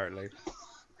 Hughes, apparently.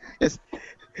 It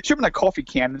should have been a coffee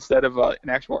can instead of an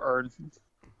actual urn.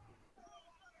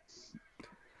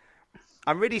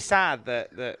 I'm really sad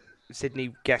that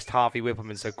Sydney guessed Harvey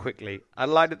Whippleman so quickly. I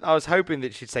was hoping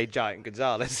that she'd say Giant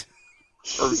Gonzalez.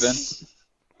 Or Vince.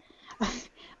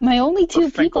 My only two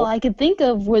Finkel. people I could think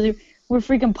of were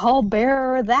freaking Paul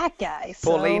Bearer or that guy.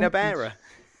 So. Paulina Bearer.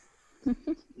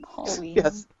 Paulina.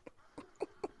 Yes.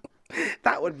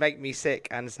 That would make me sick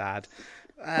and sad.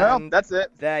 Well, that's it.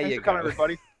 There Thanks you for coming, go.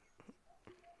 everybody.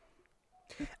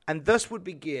 And thus would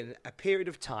begin a period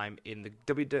of time in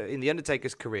the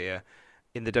Undertaker's career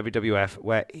in the WWF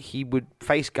where he would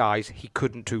face guys he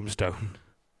couldn't tombstone.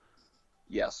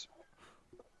 Yes.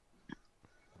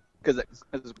 Because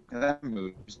that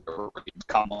moves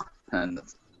comma and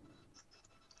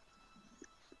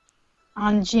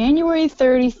On January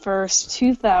 31st,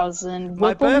 2000,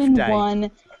 My Whippleman birthday.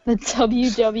 won the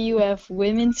WWF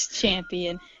Women's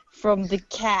Champion from the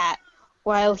Cat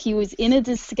while he was in a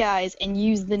disguise and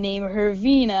used the name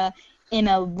Hervina in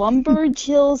a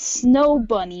Lumberjill Snow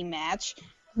Bunny match,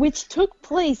 which took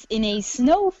place in a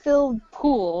snow-filled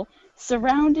pool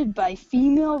surrounded by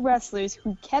female wrestlers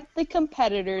who kept the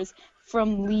competitors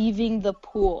from leaving the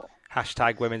pool.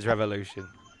 Hashtag Women's Revolution.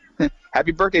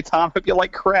 happy birthday, Tom. Hope you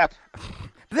like crap.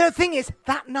 The thing is,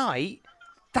 that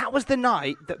was the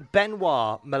night that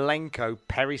Benoit, Malenko,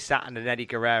 Perry Saturn, and Eddie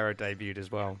Guerrero debuted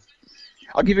as well.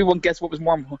 I'll give you one guess. What was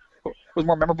more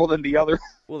memorable than the other?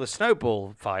 Well, the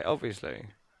snowball fight, obviously.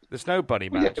 The snow bunny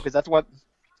Yeah, match. because that's what.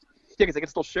 Yeah, because they can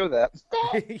still show that.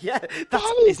 Yeah,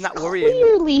 That is isn't that worrying?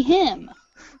 clearly him.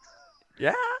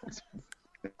 Yeah.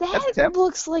 That Tim.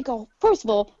 looks like a, first of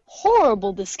all,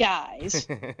 horrible disguise.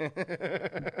 Don't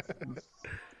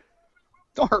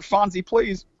hurt Fonzie,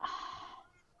 please.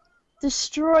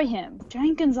 Destroy him.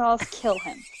 Giant Gonzalez, kill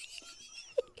him.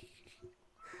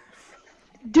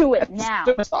 Do it now.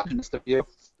 So misogynist of you.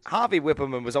 Harvey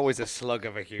Whippleman was always a slug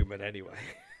of a human anyway.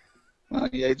 Well,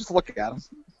 yeah, just look at him.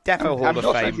 Defo Hall I'm of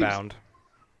not Fame saying he's- bound.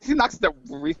 He knocks the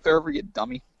wreath over, you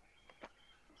dummy.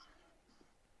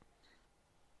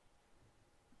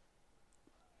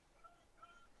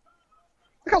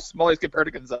 Look how small he is compared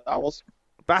to Gonzalez.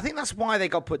 But I think that's why they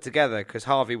got put together, because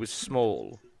Harvey was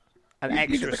small. And You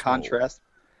extra get the small. contrast.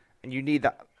 And you need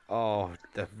that. Oh,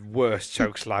 the worst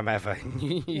chokeslam ever.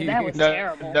 That was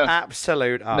terrible. No.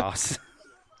 Absolute arse.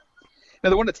 No,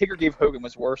 the one that Taker gave Hogan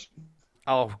was worse.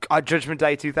 Oh, Judgment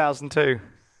Day 2002.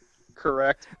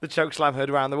 Correct. The chokeslam heard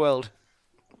around the world.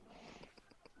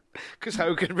 Because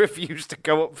Hogan refused to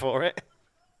go up for it.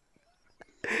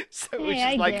 So it was Hey,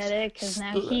 just I like, get it, because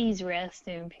now he's rest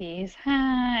in peace.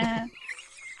 Ha.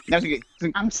 Now he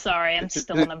get- I'm sorry, I'm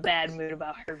still in a bad mood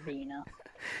about Hervina.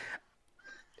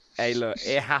 Hey, look,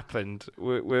 it happened.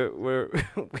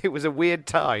 It was a weird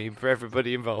time for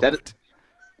everybody involved.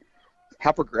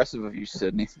 How progressive of you,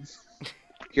 Sydney.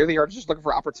 Here they are just looking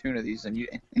for opportunities, and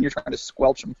you're trying to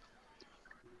squelch them.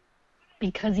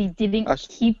 Because he didn't Us-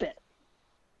 keep it.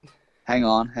 Hang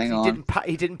on.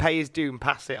 He didn't pay his due and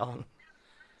pass it on.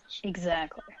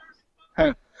 Exactly.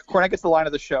 Cornette gets the line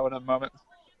of the show in a moment.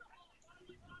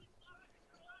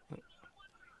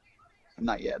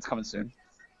 Not yet. It's coming soon.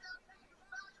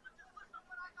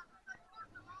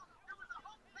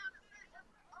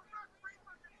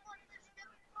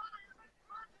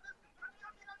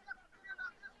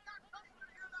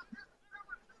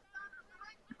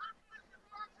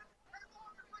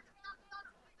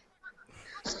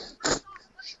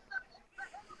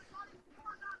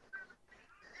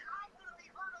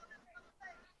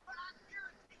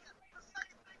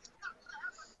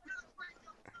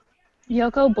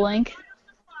 Yoko, blink.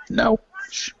 No.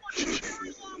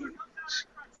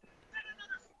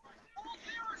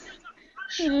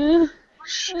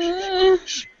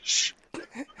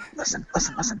 Listen.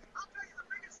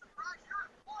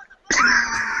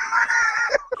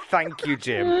 Thank you,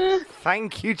 Jim.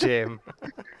 Thank you, Jim.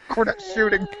 Cornette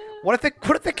shooting. What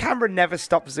if the camera never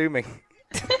stopped zooming?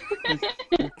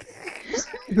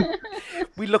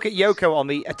 We look at Yoko on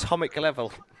the atomic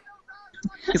level.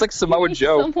 He's like Samoa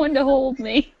Joe. Someone to hold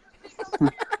me.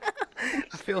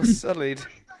 I feel sullied.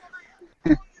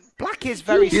 Black is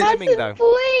very He slimming, hasn't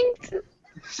though. blinked.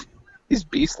 He's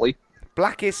beastly.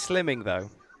 Black is slimming, though.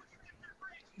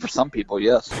 For some people,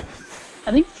 yes.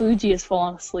 I think Fuji has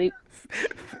fallen asleep.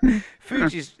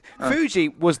 Fuji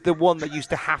was the one that used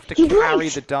to have to He's carry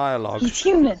right. the dialogue. He's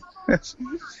human. Fuji's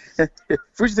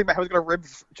thinking about how he's going to rib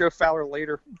Joe Fowler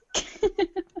later.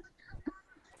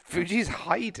 Fuji's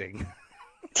hiding.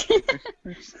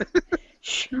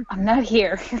 Shh, I'm not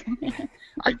here.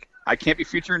 I can't be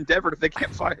future endeavored if they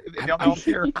can't find. If they don't know I'm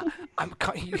here.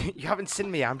 You haven't seen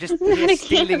me. I'm just here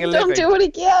stealing a living. Don't do it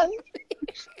again.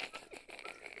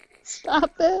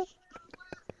 Stop it.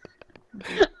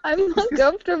 I'm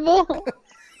uncomfortable.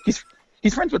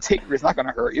 He's friends with Tigger. He's not going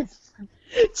to hurt you.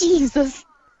 Jesus.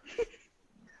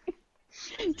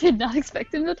 Did not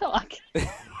expect him to talk.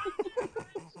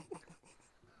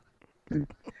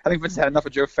 I think Vince had enough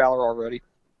of Joe Fowler already.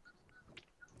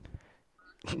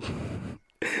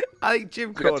 I think Jim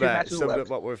We got 2 Cornette matches summed left. up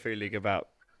what we're feeling about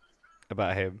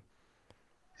him.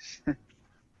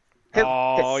 His-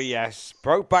 Oh, his- yes.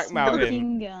 Brokeback Mountain.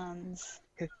 Smoking guns.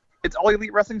 It's All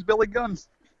Elite Wrestling's Billy Gunn.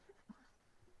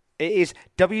 It is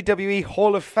WWE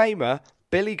Hall of Famer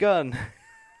Billy Gunn.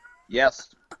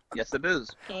 Yes. Yes, it is.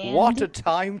 And What a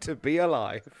time to be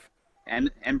alive.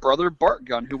 And brother Bart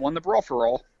Gunn, who won the Brawl for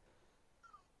All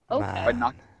okay.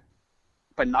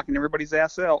 by knocking everybody's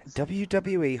ass out.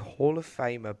 WWE Hall of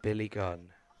Famer Billy Gunn.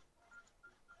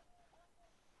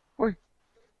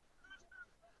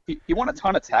 He won a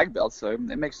ton of tag belts, so it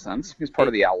makes sense. He's part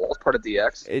of the Outlaws, part of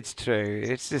DX. It's true.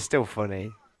 It's just still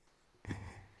funny.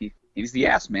 He's the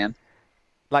ass man.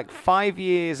 Like 5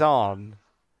 years on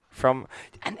from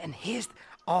and here's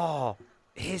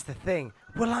the thing.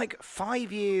 We're like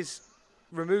 5 years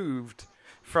removed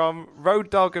from Road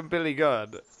Dogg and Billy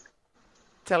Gunn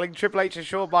telling Triple H and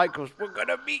Shawn Michaels, we're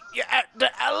gonna meet you at the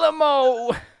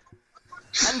Alamo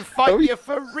and fight you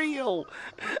for real.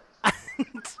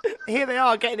 And here they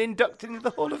are getting inducted into the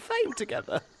Hall of Fame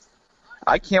together.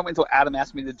 I can't wait until Adam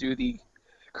asked me to do the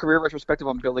career retrospective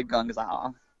on Billy Gunn, because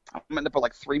I'm going to end up with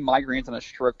like 3 migraines and a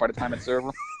stroke by the time it's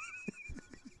over.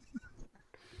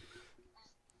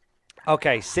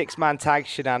 Okay, 6-man tag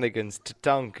shenanigans.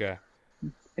 Tatanka.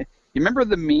 You remember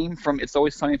the meme from It's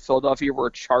Always Sunny in Philadelphia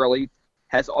where Charlie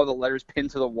has all the letters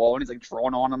pinned to the wall and he's like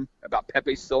drawing on them about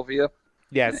Pepe Sylvia?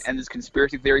 Yes. And this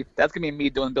conspiracy theory? That's going to be me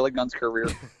doing Billy Gunn's career.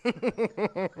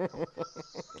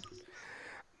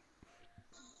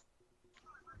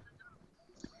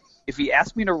 If he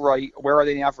asked me to write Where Are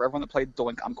They Now for everyone that played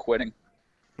Doink, I'm quitting.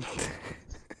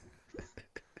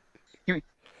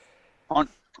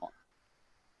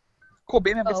 Cool,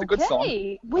 Batman makes a good song.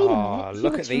 Okay. Wait a minute. He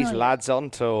Look looks at these familiar. lads on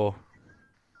tour.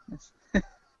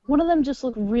 One of them just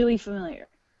looked really familiar.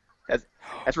 That's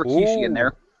Rikishi in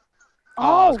there.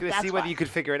 I was Oh, going to that's see whether why. you could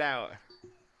figure it out.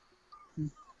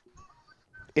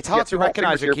 It's Yeah, hard to two Hall of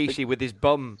recognize Famers here. Rikishi with his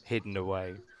bum hidden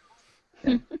away.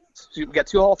 So we got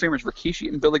 2 Hall of Famers, Rikishi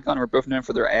and Billy Gunn, who are both known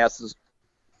for their asses.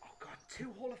 Oh, God,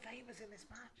 2 Hall of Famers in this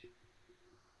match.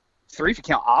 3 if you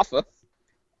count Alpha.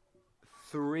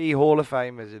 3 Hall of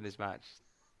Famers in this match.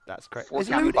 That's great. 4 Is,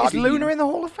 counting Luna, Bobby Luna Heenan. in the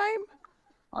Hall of Fame?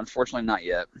 Unfortunately, not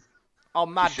yet. Oh,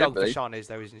 Mad should Dog be. Vachon is,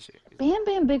 though, isn't she? Bam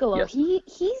Bam Bigelow. Yes.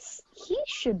 He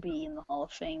should be in the Hall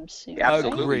of Fame soon. Yeah, right?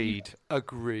 absolutely.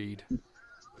 Agreed.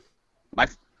 My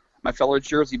fellow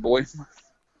Jersey boy.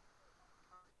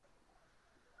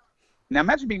 Now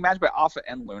imagine being matched by Alpha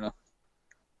and Luna.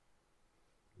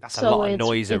 That's So a lot of it's,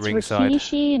 noise at it's ringside.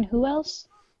 Rikishi and who else?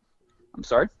 I'm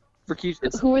sorry?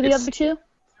 Rikishi. Who are the other two?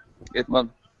 Bam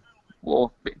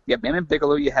and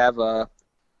Bigelow, you have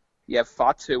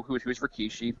Fatu, who's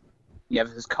Rikishi. You have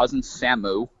his cousin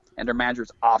Samu, and their manager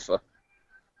is Alpha,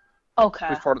 Okay.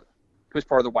 who was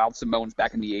part of the Wild Samoans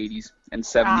back in the 80s and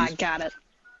 70s. Got it.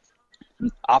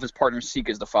 Alpha's partner Sika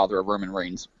is the father of Roman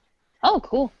Reigns. Oh,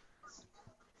 cool.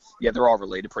 Yeah, they're all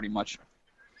related pretty much.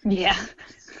 Yeah.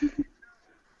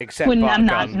 Except I'm Bart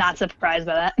not Gunn. not surprised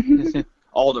by that.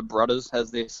 All the brothers,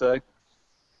 as they say.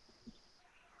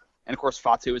 And of course,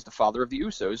 Fatu is the father of the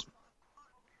Usos.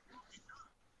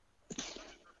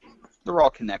 They're all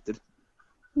connected.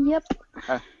 Yep.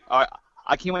 I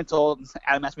can't wait until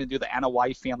Adam asked me to do the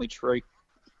Anawai family tree.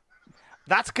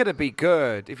 That's going to be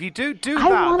good. If you do I that,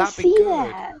 want to that'd be see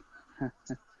good.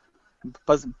 that.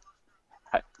 But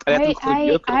I have to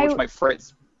include Yoko, which my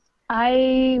friends.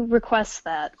 I request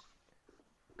that.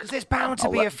 Because there's bound to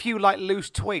I'll be let- a few like loose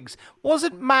twigs.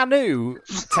 Wasn't Manu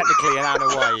technically an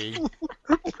Anoa'i?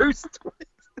 Loose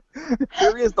twig.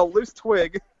 Here he is, the loose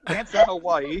twig. Dance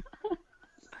Anawai.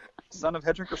 Son of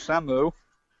Hedrick or Samu.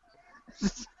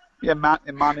 Yeah,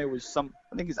 Manu was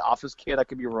I think he's Alpha's kid. I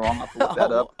could be wrong. I'll have to look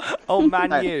that up. Oh,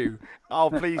 Manu. Oh,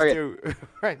 please Okay. do.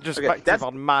 Retrospective that's-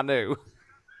 on Manu.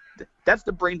 That's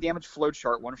the brain damage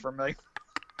flowchart one for me.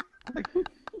 Like,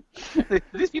 do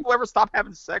these people ever stop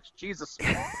having sex? Jesus.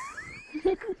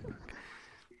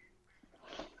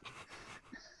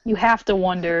 You have to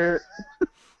wonder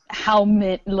how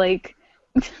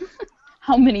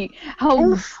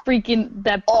freaking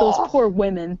those poor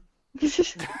women.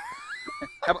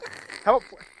 How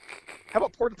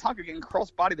about poor Tatanka getting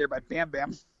cross-body there by Bam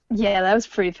Bam? Yeah, that was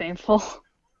pretty painful.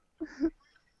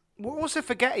 We're also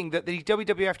forgetting that the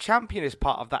WWF champion is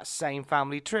part of that same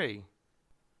family tree.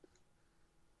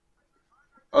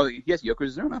 Oh, yes,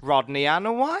 Yokozuna. Rodney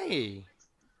Anoa'i.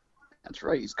 That's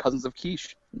right. He's cousins of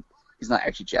Quiche. He's not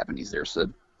actually Japanese there,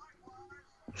 Sid.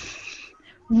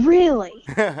 Really?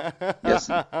 Yes.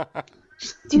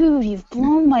 Dude, you've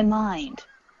blown my mind.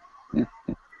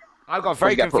 I got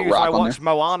very confused when I watched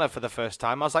Moana for the first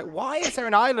time. I was like, why is there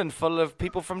an island full of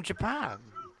people from Japan?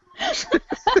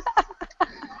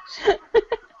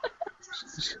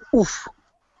 Oof.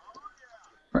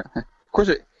 Of course,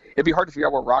 it'd be hard to figure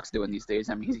out what Rock's doing these days.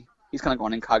 I mean, he's kind of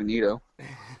going incognito.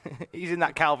 He's in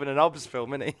that Calvin and Hobbes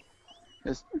film, isn't he?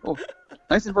 Yes. Oh,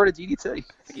 nice inverted DDT. I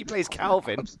think he plays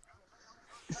Calvin.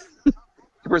 He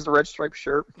wears the red striped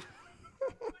shirt.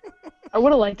 I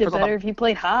would have liked it better if he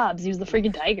played Hobbs. He was the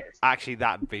freaking tiger. Actually,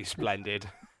 that'd be splendid.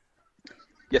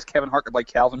 Yes, Kevin Hart could play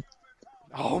Calvin.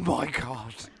 Oh my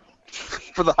god.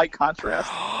 For the high contrast.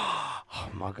 Oh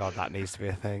my god, that needs to be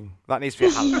a thing. That needs to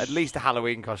be at least a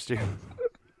Halloween costume.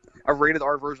 A rated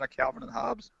R version of Calvin and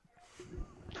Hobbes.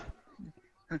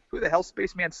 Who the hell's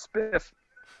Spaceman Spiff?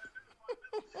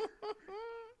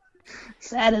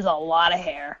 That is a lot of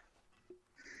hair.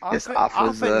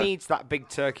 Arthur needs that big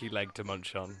turkey leg to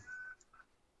munch on.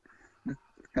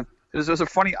 There's a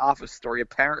funny Office story.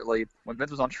 Apparently, when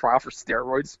Vince was on trial for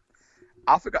steroids,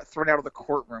 Alpha got thrown out of the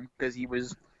courtroom because he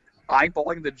was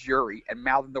eyeballing the jury and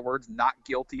mouthing the words "not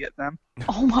guilty" at them.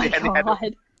 Oh my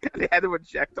god! They had to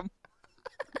eject him.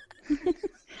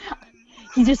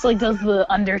 He just does the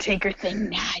Undertaker thing.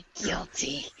 Not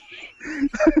guilty.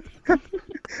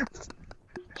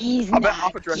 He's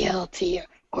not guilty,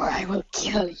 or I will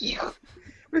kill you.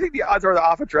 I think the odds are the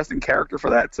Alpha dressed in character for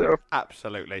that too.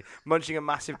 Absolutely, munching a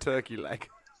massive turkey leg.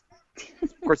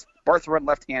 Of course, Bart's run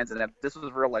left hands, and if this was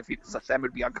real life, Sam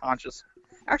would be unconscious.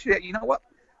 Actually, you know what?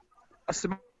 A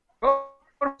Samoa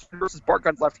versus Bart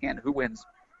Gunn's left hand, who wins?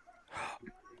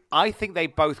 I think they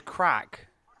both crack.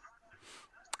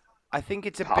 I think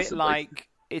it's a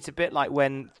bit like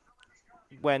when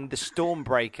the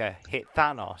Stormbreaker hit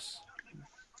Thanos.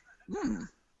 You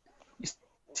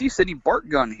see, Sidney, Bart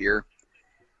Gunn here.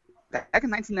 Back in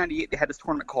 1998, they had this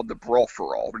tournament called the Brawl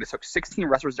for All, where they took 16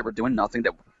 wrestlers that were doing nothing,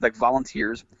 that like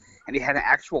volunteers, and they had an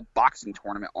actual boxing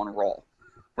tournament on Raw.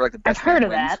 Where, the best I've heard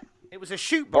of wins. that. It was a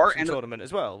shoot boxing tournament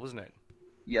as well, wasn't it?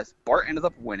 Yes, Bart ended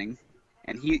up winning,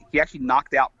 and he actually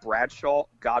knocked out Bradshaw,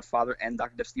 Godfather, and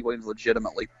Dr. Death Steve Williams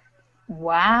legitimately.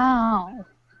 Wow.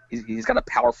 He's got a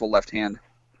powerful left hand.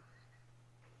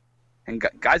 And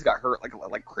guys got hurt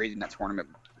like crazy in that tournament.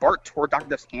 Bart tore Dr.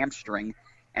 Death's hamstring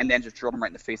and then just drilled him right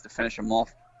in the face to finish him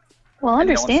off. Well,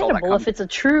 understandable. If it's a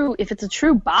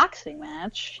true boxing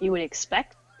match, you would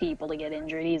expect people to get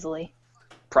injured easily.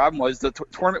 Problem was the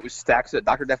tournament was stacked so that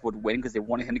Dr. Death would win because they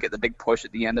wanted him to get the big push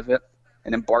at the end of it,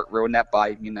 and then Bart ruined that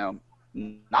by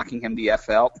knocking him the F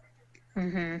out.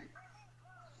 Mm-hmm.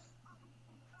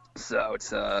 So it's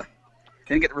they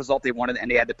didn't get the result they wanted, and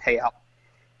they had to pay out.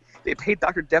 They paid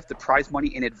Dr. Death the prize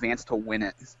money in advance to win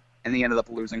it, and they ended up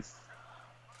losing. So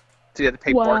they had to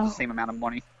pay Bart the same amount of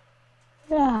money.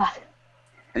 Yeah.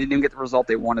 And they didn't get the result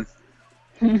they wanted.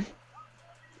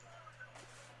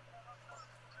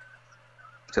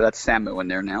 So that's Samu in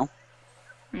there now.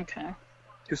 Okay.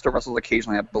 Who still wrestles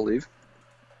occasionally, I believe.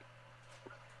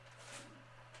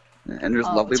 And there's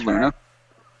lovely Luna. Right.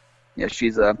 Yeah,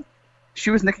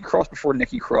 she was Nikki Cross before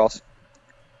Nikki Cross.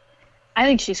 I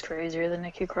think she's crazier than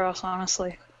Nikki Cross,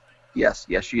 honestly. Yes,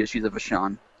 she is. She's a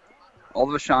Vachon. All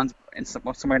the Vachons, in some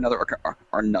way or another,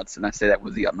 are nuts, and I say that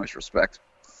with the utmost respect.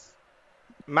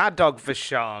 Mad Dog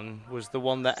Vachon was the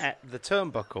one that ate the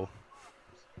turnbuckle.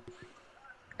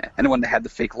 And the one that had the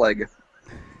fake leg.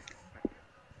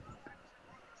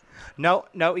 No,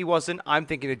 he wasn't. I'm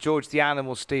thinking of George the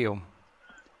Animal Steel.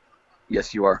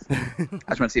 Yes, you are. I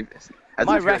just want to see.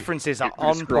 My references are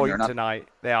on point tonight.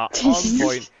 They are on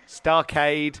point.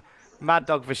 Starcade, Mad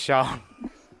Dog Vachon.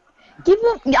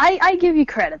 I give you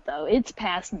credit though. It's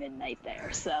past midnight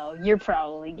there, so you're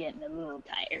probably getting a little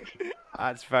tired.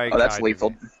 That's very. Oh, that's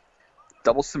lethal.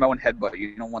 Double Samoan headbutt.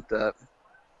 You don't want that.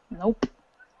 Nope.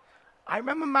 I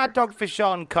remember Mad Dog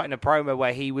Vachon cutting a promo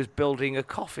where he was building a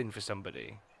coffin for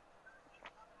somebody.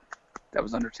 That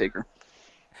was Undertaker.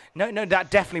 No,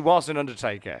 that definitely was an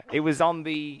Undertaker. It was on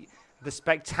the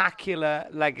spectacular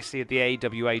legacy of the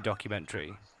AWA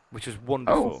documentary, which was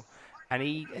wonderful. And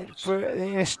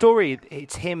in a story,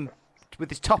 it's him with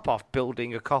his top off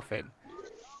building a coffin.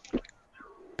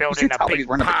 Building a big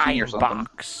pine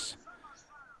box.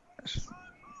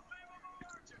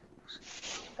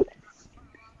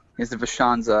 Is the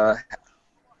Vachons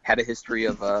had a history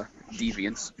of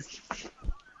deviance.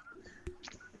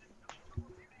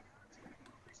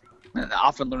 And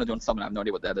often Luna doing something, I have no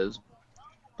idea what that is.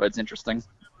 But it's interesting.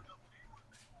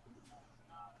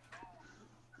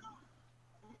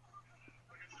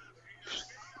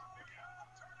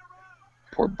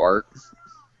 Poor Bart.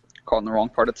 Caught in the wrong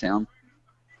part of town.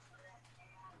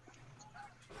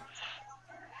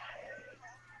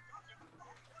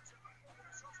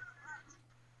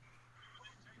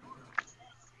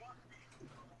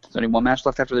 There's only one match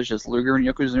left after this, just Luger and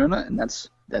Yokozuna, and that's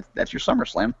your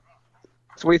SummerSlam.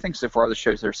 So what do you think so far of the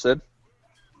shows there, Sid?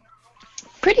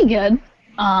 Pretty good.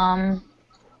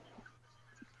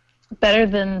 Better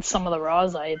than some of the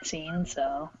Raws I had seen,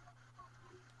 so.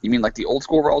 You mean like the old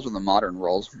school Raws or the modern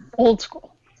Raws? Old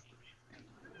school.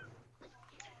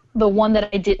 The one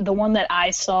that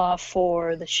I saw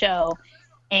for the show,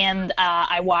 and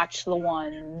I watched the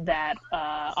one that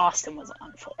Austin was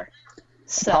on for.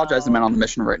 So... I apologize, I'm out on the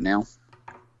mission right now.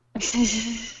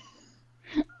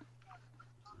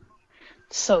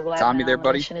 So glad Tommy there,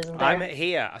 buddy. isn't there. I'm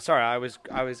here. Sorry, I was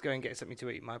going to get something to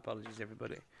eat. My apologies,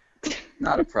 everybody.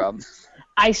 Not a problem.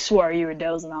 I swore you were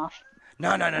dozing off.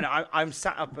 No. I'm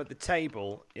sat up at the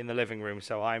table in the living room,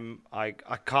 so I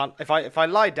can't. If I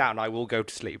lie down, I will go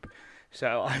to sleep.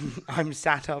 So I'm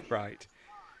sat upright.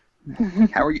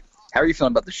 How are you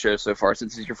feeling about the show so far?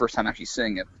 Since it's your first time actually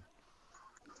seeing it.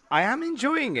 I am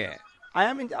enjoying it. I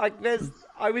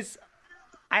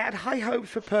had high hopes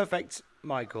for Perfect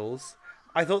Michaels.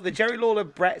 I thought the Jerry Lawler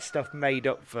Brett stuff made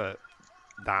up for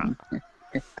that.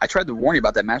 I tried to warn you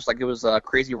about that match like it was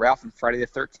Crazy Ralph and Friday the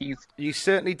 13th. You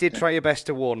certainly did try your best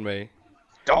to warn me.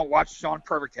 Don't watch Sean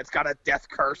Perfect. It's got a death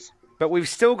curse. But we've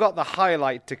still got the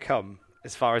highlight to come,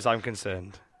 as far as I'm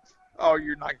concerned. Oh,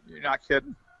 you're not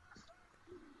kidding.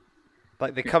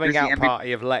 Like the coming out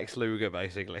party of Lex Luger,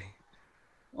 basically.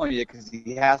 Oh yeah, because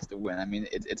he has to win. I mean,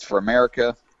 it's for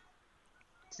America.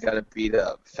 He's got to beat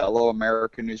a fellow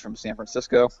American who's from San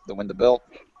Francisco to win the belt.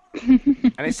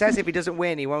 And it says if he doesn't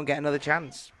win, he won't get another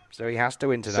chance. So he has to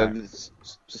win tonight.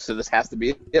 So this has to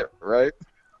be it, right?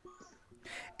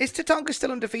 Is Tatanka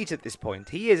still undefeated at this point?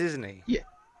 He is, isn't he? Yeah.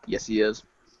 Yes, he is.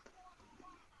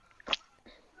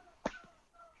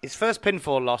 His first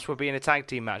pinfall loss will be in a tag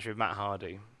team match with Matt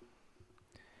Hardy.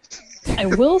 I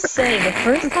will say the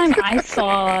first time I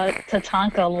saw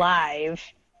Tatanka live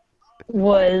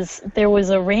there was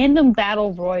a random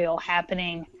battle royal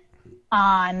happening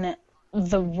on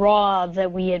the Raw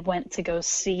that we had went to go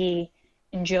see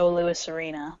in Joe Louis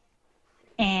Arena.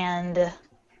 And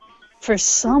for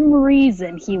some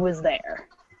reason he was there.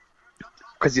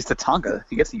 Because he's Tatanka.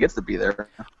 He gets to be there.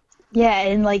 Yeah,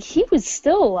 and like he was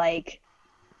still like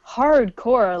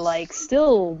hardcore, like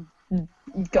still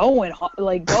going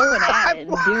at it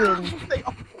and doing.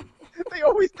 They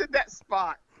always did that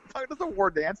spot. Tatanka does a war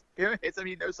dance. He hits him.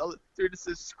 He knows how to do this.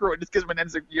 Is screw it. Just gives him an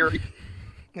Enziguri.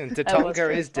 And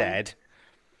Tatanka is dead.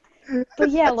 But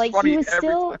yeah, like he was every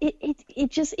still.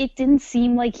 It didn't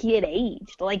seem like he had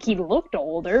aged. Like he looked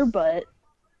older, but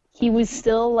he was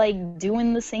still like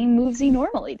doing the same moves he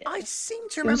normally did. I seem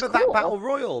to remember that battle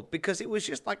royal because it was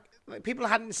just like people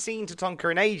hadn't seen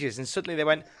Tatanka in ages, and suddenly they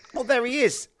went, "Oh, there he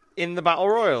is in the battle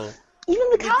royal." Even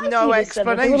the commentators no said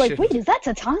that. They were like, "Wait, is that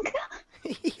Tatanka?"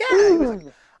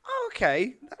 Yeah. Oh,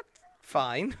 okay, that's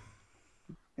fine.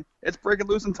 It's breaking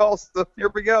loose in Tulsa. Here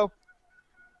we go.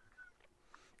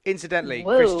 Incidentally,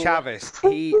 Whoa. Chris Chavis,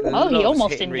 he loves he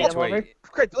almost hit and didn't get him retweet. over.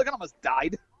 Great, Billy Gunn almost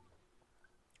died.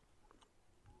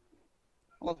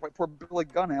 Almost wiped poor Billy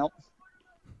Gunn out.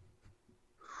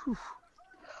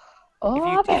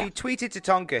 Oh, If you tweeted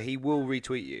Tatanka, he will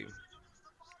retweet you.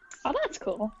 oh, that's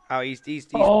cool. Oh, he's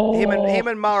Oh. him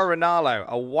and Mara Ronaldo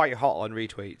are white hot on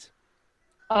retweets.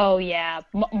 Oh yeah,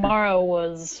 Morrow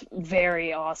was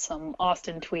very awesome.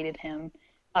 Austin tweeted him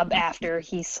after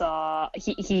he saw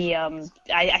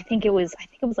I think it was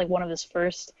like one of his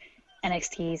first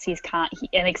NXT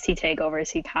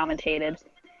takeovers he commentated,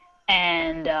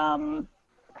 and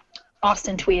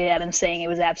Austin tweeted at him saying it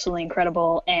was absolutely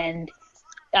incredible, and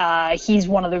he's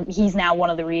now one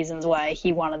of the reasons why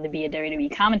he wanted to be a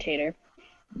WWE commentator.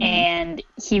 And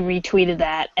he retweeted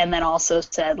that and then also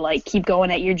said, like, keep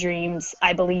going at your dreams.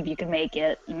 I believe you can make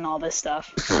it and all this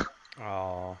stuff.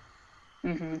 Oh.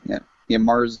 Mm-hmm. Yeah.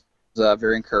 Mars a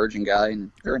very encouraging guy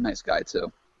and very nice guy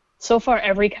too. So far,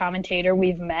 every commentator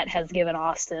we've met has given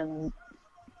Austin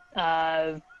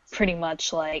pretty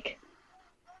much like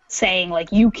saying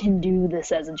like you can do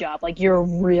this as a job, like you're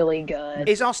really good.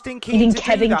 Is Austin keen Even to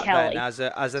Kevin do that Kelly.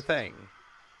 then as a thing?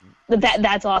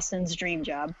 That's Austin's dream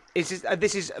job. This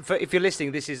is for, if you're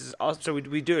listening. This is so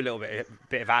we do a little bit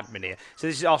of admin here. So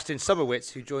this is Austin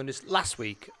Summerwitz, who joined us last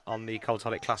week on the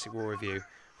Cultaholic Classic War Review.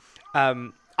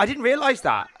 I didn't realise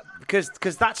that because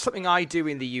that's something I do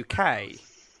in the UK.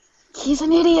 He's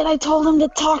an idiot. I told him to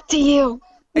talk to you.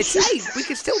 It's hey, we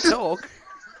can still talk.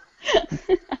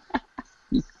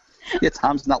 Yeah,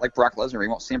 Tom's not like Brock Lesnar. He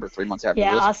won't see him for 3 months after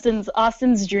Yeah, this.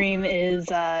 Austin's dream is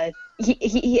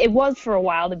he it was for a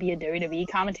while to be a WWE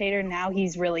commentator. Now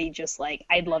he's really just like,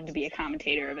 I'd love to be a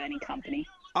commentator of any company.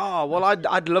 Oh well,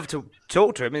 I'd love to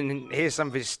talk to him and hear some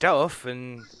of his stuff,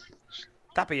 and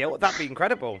that'd be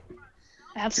incredible.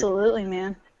 Absolutely,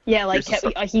 man. Yeah, like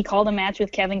he called a match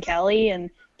with Kevin Kelly, and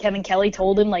Kevin Kelly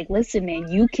told him like, "Listen, man,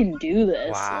 you can do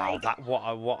this." Wow, like, that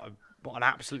what an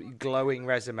absolutely glowing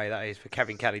resume that is for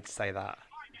Kevin Kelly to say that.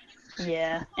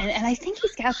 Yeah, and I think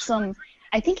he's got some.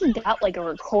 I think he got like a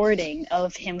recording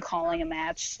of him calling a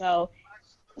match, so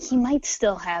he might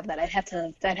still have that. I'd have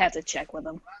to check with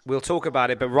him. We'll talk about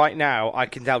it, but right now I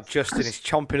can tell Justin is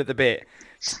chomping at the bit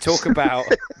to talk about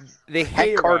the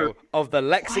hero of the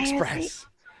Lex Express.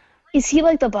 Is he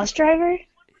like the bus driver?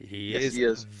 He Yes, is he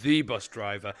is. the bus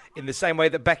driver, in the same way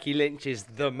that Becky Lynch is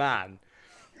the man.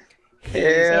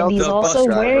 Hail And he's the also bus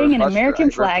driver, wearing an bus American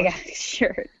driver. flag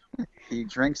shirt. He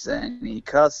drinks and he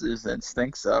cusses and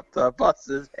stinks up the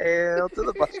buses. Hail to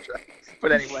the bus driver.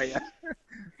 But anyway,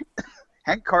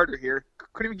 Hank Carter here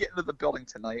couldn't even get into the building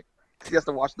tonight. He has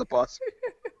to watch the bus.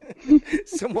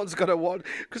 Someone's got to watch,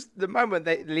 because the moment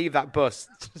they leave that bus,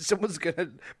 someone's going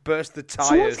to burst the Someone's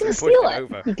tires gonna and push steal it it.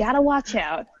 over. You gotta watch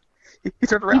out. He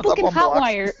turned around People up can on blocks.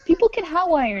 hotwire. People can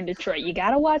hotwire in Detroit. You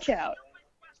gotta watch out.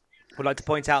 Would like to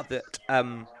point out that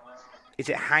is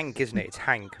it Hank, isn't it? It's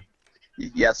Hank.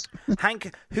 Yes.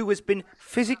 Hank, who has been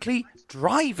physically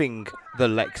driving the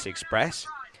Lex Express,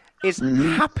 is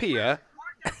Mm-hmm. happier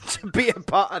to be a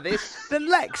part of this than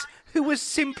Lex, who was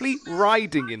simply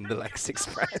riding in the Lex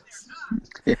Express.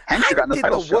 Yeah, Hank Hank got in the did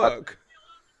title the shot. work.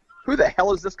 Who the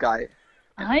hell is this guy?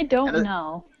 I don't And it-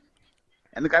 know.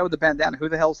 And the guy with the bandana, who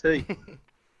the hell's he?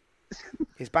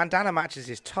 His bandana matches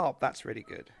his top. That's really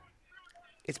good.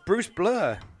 It's Bruce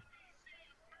Blur.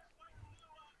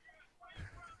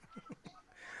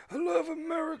 I love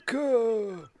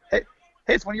America. Hey,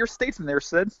 it's one of your statesmen there,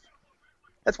 Sid.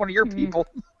 That's one of your people.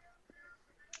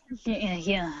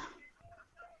 Yeah.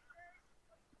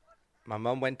 My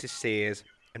mum went to Sears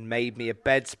and made me a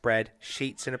bedspread,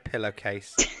 sheets, and a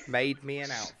pillowcase. Made me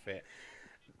an outfit.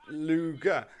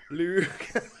 Luger.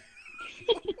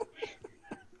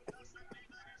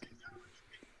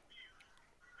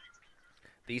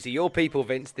 These are your people,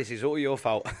 Vince. This is all your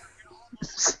fault.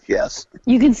 Yes.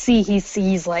 You can see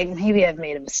he's like, maybe I've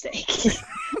made a mistake.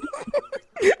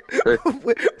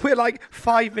 We're like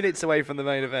 5 minutes away from the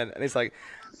main event, and it's like,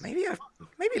 maybe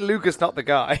Luger's not the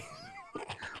guy.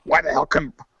 Why the hell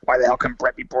can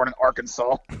Brett be born in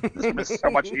Arkansas? This is so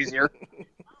much easier.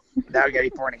 Now you gotta be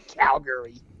born in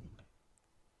Calgary.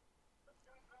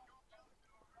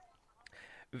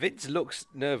 Vince looks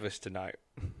nervous tonight.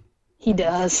 He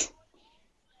does.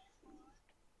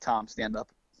 Tom, stand up.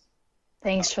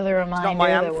 Thanks for the It's reminder not my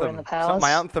that we're in anthem. the It's palace. not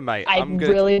my anthem, mate. I I'm good.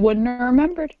 really wouldn't have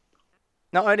remembered.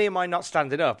 Not only am I not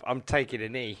standing up, I'm taking a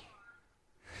knee.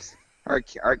 All right,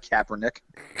 Kaepernick.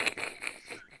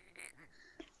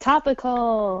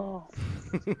 Topical.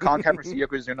 Colin Kaepernick's a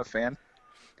Yokozuna fan.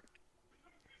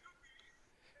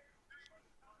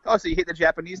 Oh, so you hate the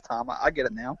Japanese, Tom. I get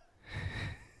it now.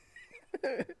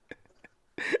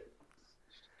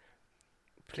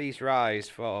 Please rise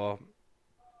for...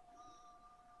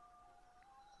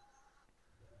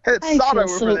 Hey, it's I Sato feel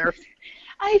over so- there.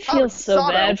 I feel so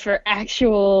Sato. bad for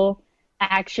actual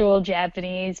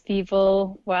Japanese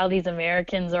people while these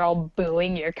Americans are all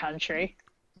booing your country.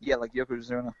 Yeah, like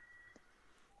Yokozuna.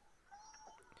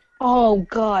 Oh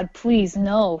God, please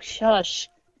no, shush.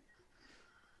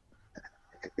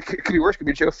 It could be worse. It could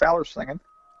be Joe Fowler singing.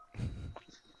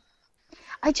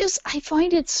 I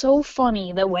find it so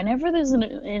funny that whenever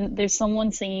there's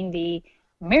someone singing the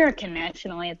American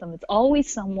national anthem, it's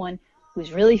always someone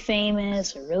who's really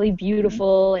famous or really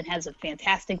beautiful and has a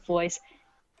fantastic voice,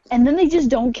 and then they just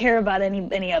don't care about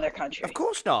any other country. Of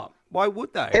course not. Why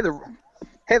would they?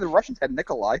 Hey, the Russians had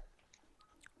Nikolai.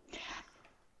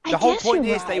 The whole guess point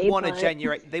you're is they right, want to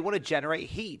but- generate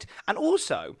heat, and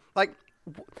also, like,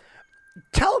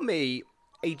 tell me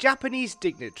a Japanese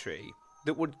dignitary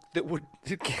that would that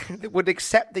would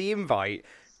accept the invite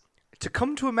to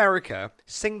come to America,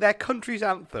 sing their country's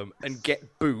anthem, and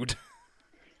get booed.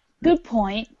 Good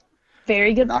point.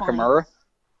 Very good point. Nakamura?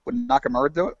 Would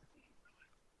Nakamura do it?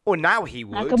 Well, now he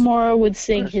would. Nakamura would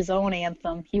sing his own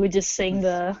anthem. He would just sing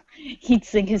he'd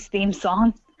sing his theme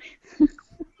song.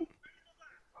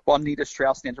 While Nita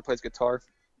Strauss-Nanzer plays guitar.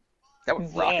 That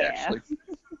would rock, Yeah. actually.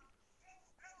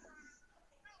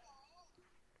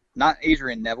 Not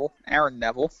Adrian Neville. Aaron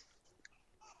Neville.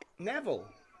 Neville.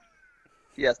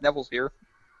 Yes, Neville's here.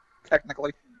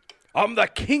 Technically. I'm the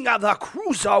king of the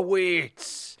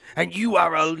cruiserweights, and you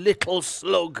are a little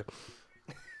slug.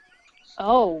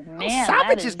 Oh man,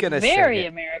 Savage that is gonna very sing it.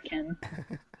 American.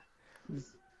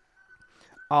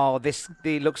 Oh,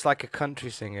 he looks like a country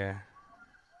singer.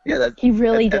 Yeah, He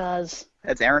really does.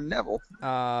 that's Aaron Neville.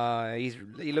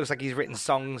 He looks like he's written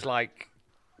songs like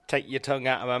 "Take Your Tongue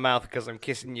Out of My Mouth Because I'm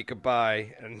Kissing You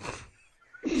Goodbye," and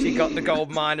 "She Got the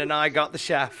Gold Mine and I Got the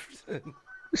Shaft."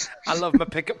 "I Love My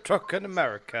Pickup Truck in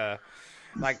America."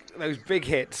 Like those big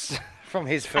hits from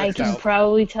his first I can album.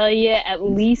 probably tell you at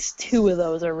least 2 of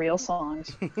those are real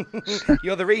songs.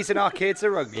 You're the reason our kids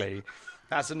are ugly.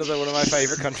 That's another one of my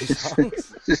favourite country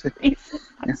songs.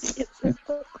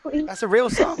 That's a real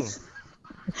song.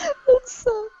 That's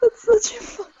such a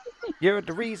fun. You're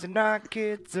the reason our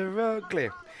kids are ugly.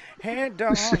 Hey,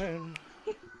 darling.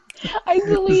 I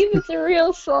believe it's a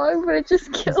real song, but it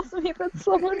just kills me that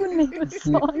someone would name a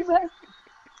song that.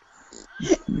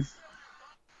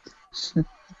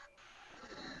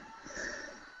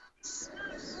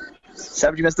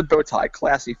 Savage against the bow tie.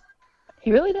 Classy.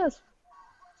 He really does.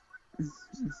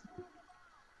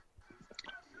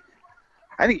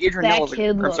 I think Adrian That Neville's kid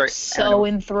I'm looks sorry, Aaron so Neville.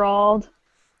 enthralled.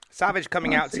 Savage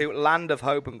coming out to Land of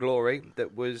Hope and Glory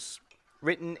that was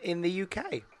written in the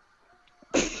UK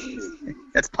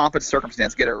That's Pomp and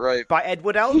Circumstance. Get it right. by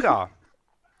Edward Elgar.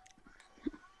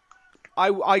 I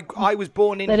was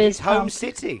born in That his is home Pomp.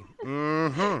 city.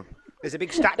 There's a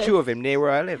big statue of him near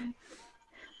where I live.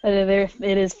 But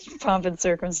it is pomp and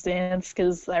circumstance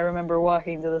because I remember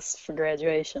walking to this for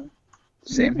graduation.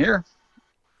 Same here.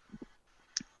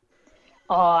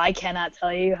 Oh, I cannot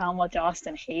tell you how much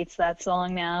Austin hates that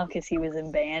song now because he was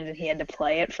in band and he had to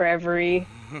play it for every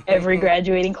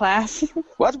graduating class. Well,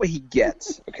 that's what he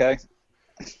gets, okay?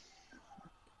 Can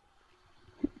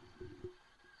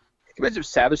you imagine if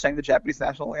Savage sang the Japanese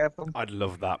national anthem? I'd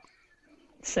love that.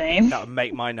 Same. That would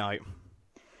make my night.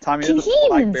 Tommy Can the he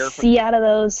Black even Bear. see out of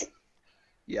those?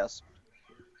 Yes.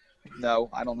 No,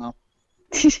 I don't know.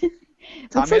 Looks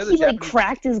Tommy like the he Japanese...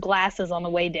 cracked his glasses on the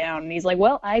way down and he's like,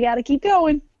 well, I gotta keep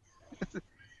going.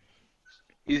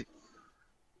 And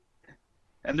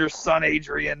their son,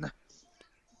 Adrian.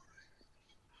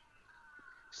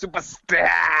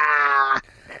 Superstar!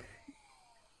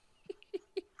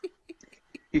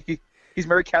 He's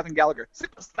married Catherine Gallagher.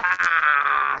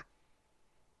 Superstar!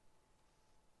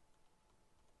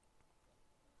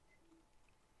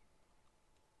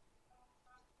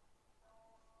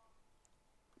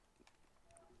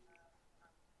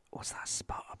 What's that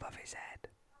spot above his head?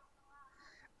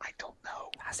 I don't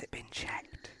know. Has it been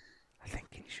checked? I think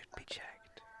it should be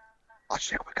checked. I'll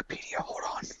check Wikipedia. Hold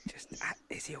on.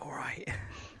 Is he all right?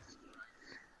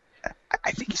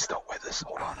 I think he's still with us.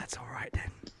 Hold Oh, on. that's all right then.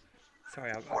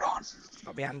 Sorry, I've Hold on.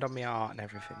 got my hand on my heart and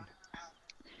everything.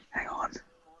 Hang on.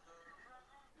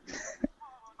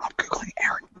 I'm Googling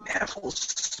Aaron Neville's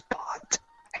spot.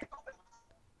 Hang on.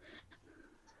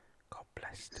 God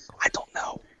bless the I don't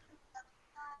know.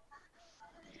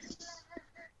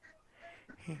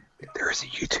 There is a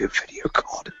YouTube video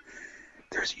called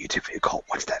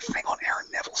What's That Thing on Aaron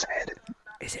Neville's Head?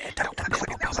 Is it a Dr.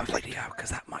 Pimple Popper video? Because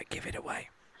that might give it away.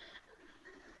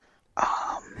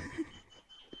 I'm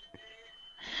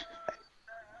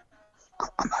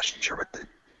not sure what the...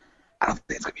 I don't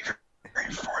think it's going to be very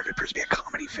informative. It appears to be a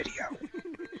comedy video.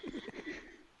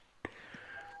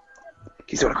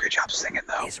 He's doing a great job singing,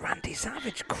 though. Is Randy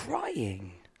Savage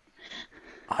crying?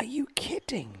 Are you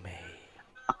kidding me?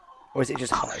 Or is it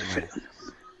just hot in there?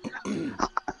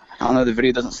 I don't know, the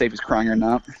video doesn't say if he's crying or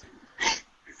not.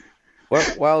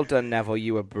 Well done, Neville.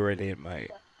 You were brilliant,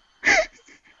 mate.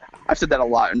 I've said that a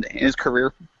lot in his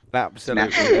career. Absolutely.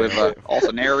 Naturally, with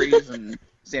Austin Aries and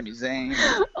Sami Zayn.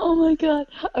 Oh my god,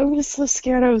 I was so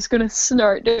scared I was gonna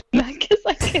snort doing that because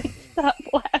I couldn't stop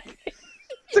laughing.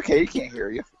 It's okay, he can't hear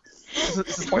you.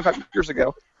 This is 25 years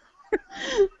ago.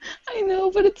 I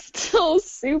know, but it's still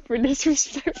super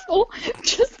disrespectful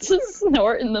just to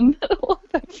snort in the middle of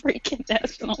the freaking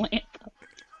national anthem.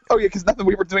 Oh yeah, because nothing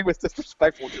we were doing was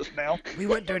disrespectful just now. We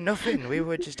weren't doing nothing. We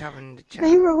were just having a chat.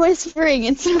 They were whispering,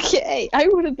 it's okay. I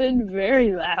would have been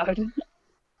very loud.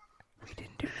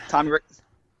 Tommy.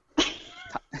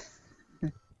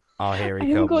 Oh, here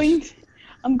he comes.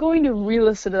 I'm going to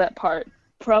re-listen to that part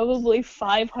probably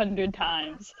 500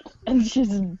 times and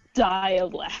just die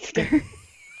of laughter.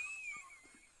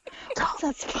 What's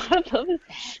that spot above his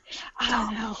head? I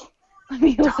don't know. Let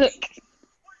me look.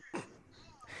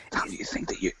 Tom, do you think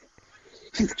that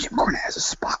Jim Cornette has a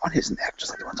spot on his neck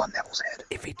just like the ones on Neville's head?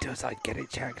 If he does, I'd get it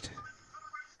checked.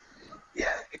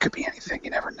 Yeah, it could be anything. You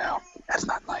never know. That's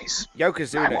not nice.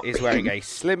 Yokozuna is wearing a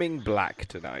slimming black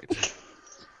tonight.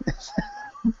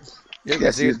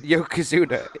 Yes,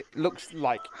 Yokozuna looks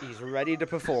like he's ready to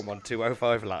perform on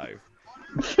 205 Live.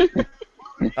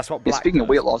 That's what black Speaking does. of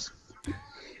weight loss,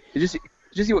 did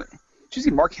you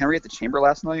see Mark Henry at the Chamber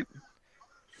last night?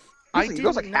 He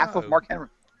looks like half of Mark Henry.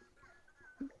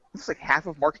 Looks like half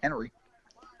of Mark Henry.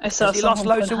 I saw he lost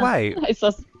loads of weight.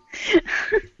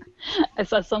 I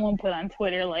saw someone put on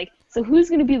Twitter like, so who's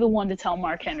going to be the one to tell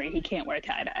Mark Henry he can't wear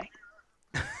tie-dye?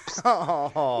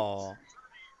 Oh.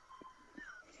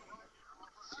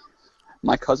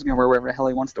 My cousin can wear whatever the hell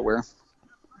he wants to wear.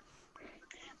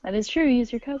 That is true.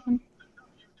 He's your cousin.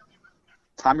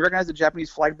 Tom, you recognize the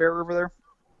Japanese flag bearer over there?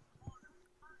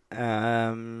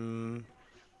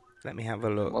 Let me have a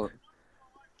look. Well,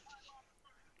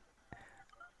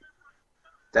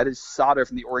 that is Sada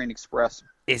from the Orient Express.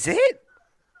 Is it?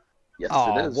 Yes,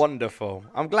 Oh, it is. wonderful.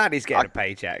 I'm glad he's getting a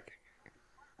paycheck.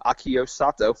 Akio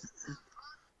Sato.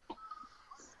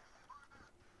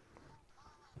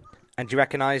 And do you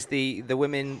recognise the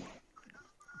women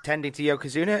tending to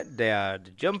Yokozuna? They are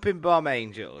the Jumping Bomb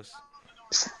Angels.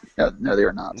 No, they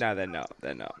are not. No, they're not.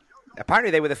 They're not.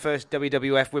 Apparently, they were the first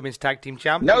WWF Women's Tag Team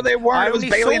Champions. No, they weren't. I It was only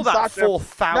Bayley saw and that Sasha.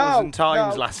 4,000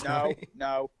 times last night.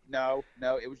 No.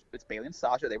 It's Bayley and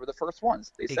Sasha. They were the first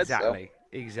ones. They said so.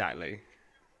 Exactly.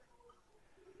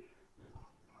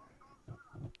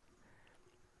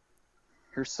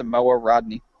 Here's Samoa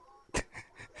Rodney.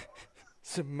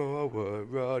 Samoa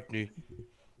Rodney.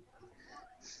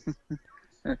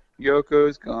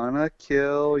 Yoko's gonna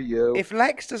kill you. If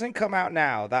Lex doesn't come out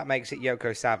now, that makes it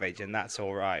Yoko Savage, and that's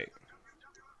all right.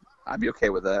 I'd be okay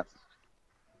with that.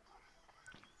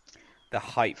 The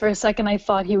hype. For a second, I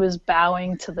thought he was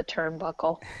bowing to the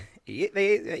turnbuckle. He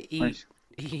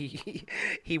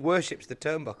worships the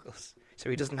turnbuckles, so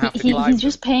he doesn't have to climb He's them.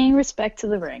 just paying respect to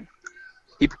the ring.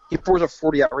 He pours a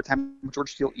 40 every time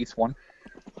George Steele eats one.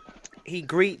 He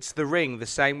greets the ring the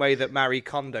same way that Marie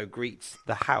Kondo greets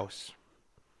the house.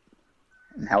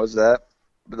 And how is that?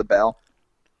 With a bell?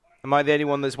 Am I the only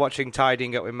one that's watching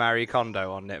Tidying Up with Marie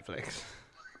Kondo on Netflix?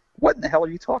 What in the hell are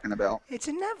you talking about? It's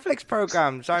a Netflix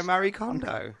program, starring Marie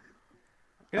Kondo.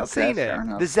 You've not Okay, seen fair it?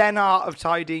 enough. The Zen art of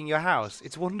tidying your house.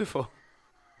 It's wonderful.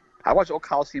 I watch old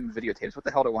Coliseum videotapes. What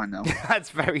the hell do I know? That's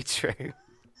very true.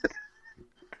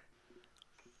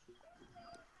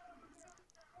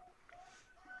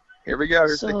 Here we go.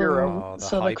 Here's the hero. Oh, the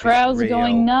So the hype is crowd's real.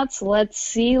 going nuts. Let's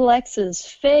see Lex's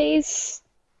face.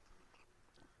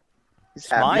 He's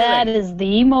happy. Smiling. That is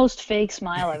the most fake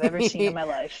smile I've ever seen in my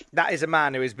life. That is a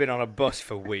man who has been on a bus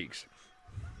for weeks.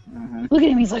 Look at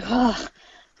him. He's like, oh,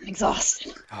 I'm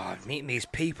exhausted. Oh, meeting these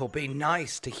people, being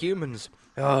nice to humans.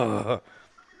 Oh,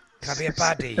 can I be a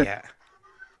baddie yet?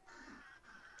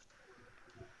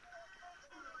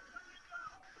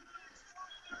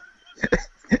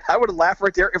 I would have laughed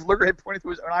right there if Luger had pointed to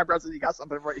his own eyebrows and he got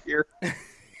something right here.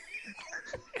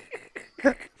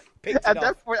 Picked At it that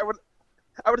off. point, I would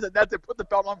have said that to put the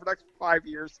belt on for the next 5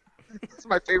 years. He's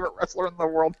my favorite wrestler in the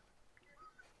world.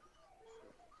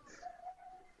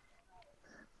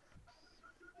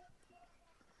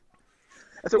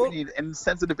 That's what we need, an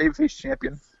insensitive babyface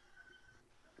champion.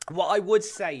 What I would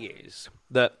say is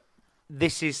that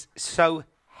this is so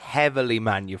heavily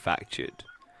manufactured,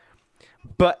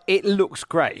 but it looks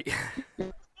great.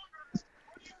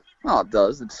 Oh, it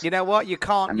does. It's, You know what? You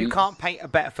can't mean- you can't paint a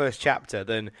better first chapter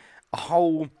than a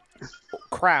whole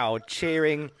crowd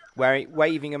cheering,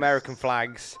 waving American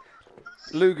flags.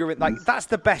 Luger, like that's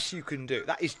the best you can do.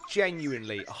 That is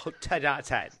genuinely a 10 out of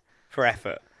 10 for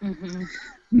effort.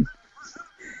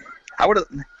 I would have.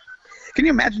 Can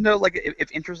you imagine though, like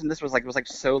if interest in this was like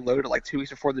so low to like 2 weeks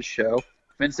before the show?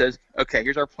 Vince says, "Okay,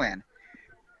 here's our plan.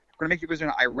 We're gonna make you guys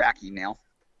an Iraqi now."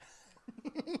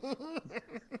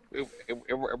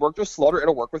 It worked with Slaughter.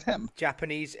 It'll work with him.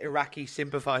 Japanese Iraqi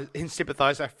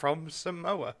sympathizer from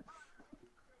Samoa.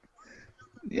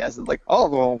 Yes, it's like,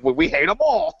 oh, well, we hate them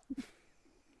all.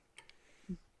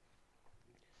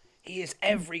 He is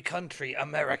every country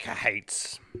America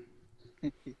hates.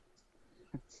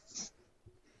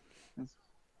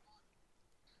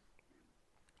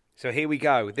 So here we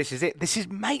go. This is it. This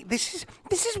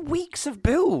is weeks of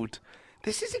build.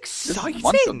 This is This is exciting.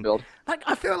 months of build. Like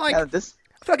I feel like Yeah, this.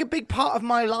 I feel like a big part of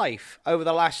my life over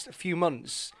the last few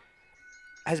months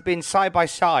has been side by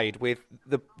side with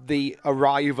the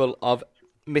arrival of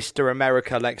Mr.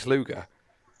 America Lex Luger.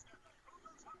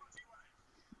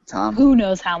 Tom. Who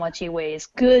knows how much he weighs?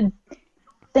 Good.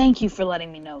 Thank you for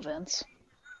letting me know, Vince.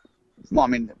 Well, I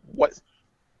mean, what?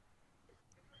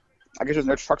 I guess there's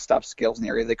no truck stop scales in the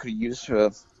area they could use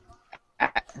to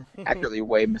accurately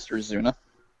weigh Mr. Zuna.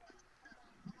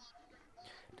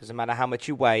 Doesn't matter how much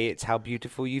you weigh, it's how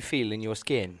beautiful you feel in your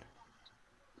skin.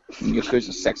 Yoko's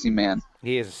a sexy man.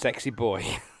 He is a sexy boy.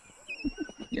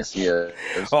 Yes, he is.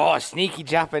 Oh, sneaky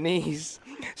Japanese.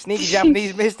 Sneaky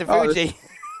Japanese Mr. Oh, Fuji.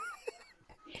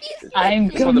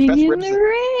 I'm It's one of the coming best in ribs the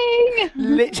ring.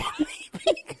 Literally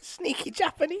being a sneaky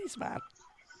Japanese man.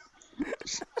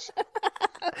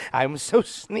 I'm so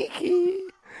sneaky.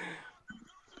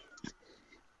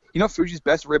 You know what Fuji's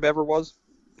best rib ever was?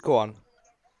 Go on.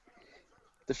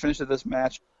 The finish of this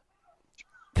match.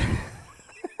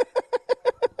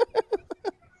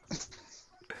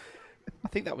 I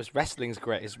think that was wrestling's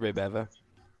greatest rib ever.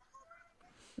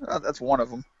 That's one of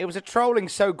them. It was a trolling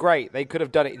so great they could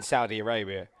have done it in Saudi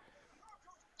Arabia.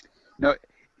 No,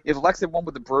 if Lex had won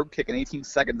with the Brogue Kick in 18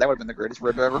 seconds, that would have been the greatest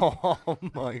rib ever. Oh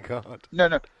my god.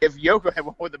 No. If Yoko had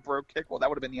won with the Brogue Kick, well, that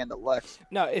would have been the end of Lex.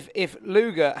 No, if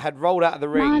Luger had rolled out of the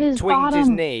Not ring, his twinged his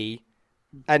bottom. knee,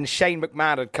 and Shane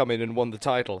McMahon had come in and won the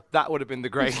title, that would have been the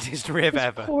greatest rib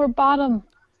ever. Poor bottom.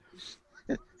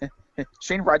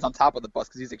 Shane rides on top of the bus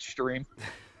because he's extreme.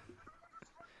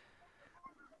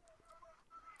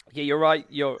 Yeah, you're right.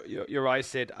 You're right,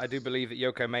 Sid. I do believe that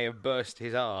Yoko may have burst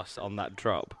his arse on that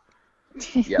drop.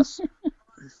 Yes.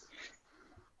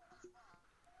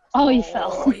 Oh, he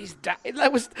fell. Oh, he's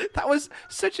that was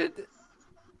such an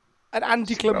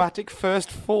anticlimactic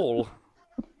first fall.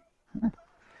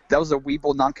 That was a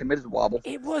Weeble non-committed wobble.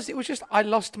 It was just I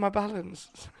lost my balance.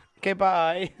 Okay,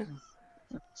 bye.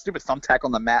 Stupid thumbtack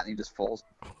on the mat and he just falls.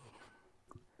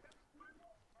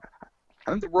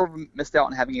 I think the world missed out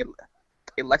on having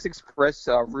a Lex Express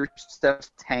Rusev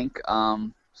Tank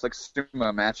it's like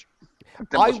sumo match.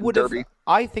 Demolition Derby.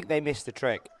 I think they missed the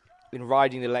trick in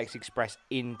riding the Lex Express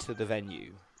into the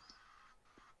venue.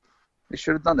 They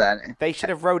should have done that. They should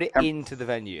have rode it into the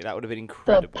venue. That would have been The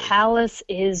incredible. palace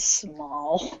is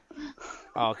small.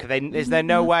 Oh, is there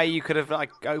no way you could have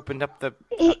like opened up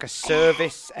a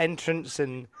service entrance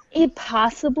and? It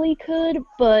possibly could,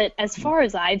 but as far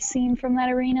as I've seen from that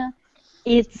arena,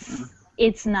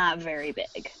 it's not very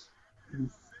big.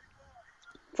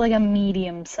 It's like a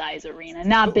medium-sized arena,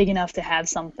 not big enough to have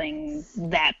something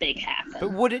that big happen.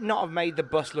 But would it not have made the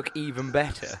bus look even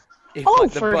better? If, Oh,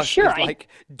 the for bus sure. is, like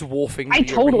dwarfing. I the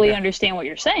totally arena. understand what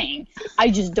you're saying. I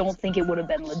just don't think it would have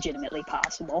been legitimately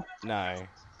possible. No.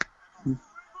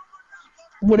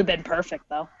 Would have been perfect,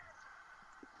 though.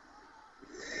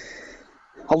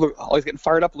 Oh, he's getting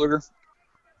fired up, Luger.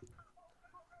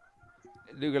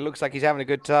 Luger looks like he's having a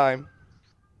good time.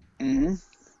 Mm-hmm.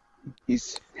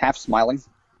 He's half smiling.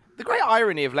 The great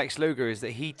irony of Lex Luger is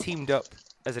that he teamed up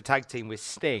as a tag team with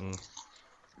Sting.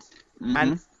 Mm-hmm.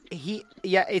 And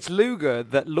it's Luger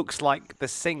that looks like the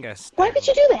singer Sting. Why would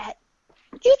you do that?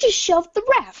 You just shoved the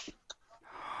ref.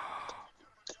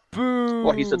 Boo!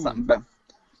 Well, he said something bad.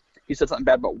 He said something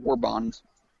bad about war bonds.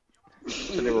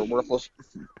 So they were worthless.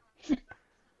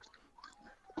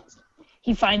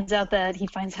 He finds out that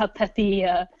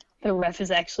the ref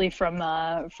is actually from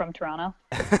Toronto.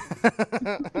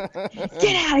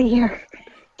 Get out of here!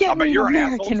 Get me an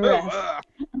American ref.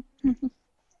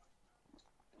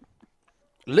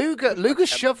 Luger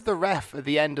shoved the ref at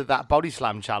the end of that body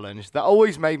slam challenge. That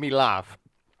always made me laugh.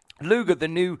 Luger, the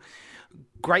new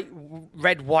great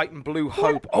red, white, and blue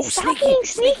hope. Oh, Stop sneaky, being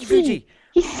sneaky sneaky. Fuji.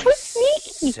 He's so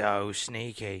sneaky. So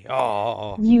sneaky.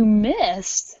 Oh, You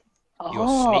missed. your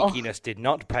Oh, sneakiness did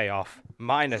not pay off.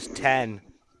 -10.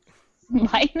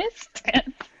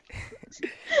 -10.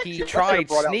 He Should've tried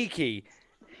brought out- sneaky.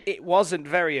 It wasn't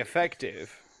very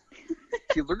effective.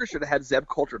 See, Luger should have had Zeb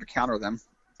Coulter to counter them.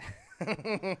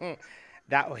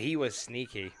 He was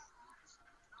sneaky.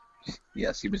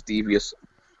 Yes, he was devious.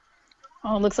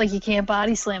 Oh, it looks like you can't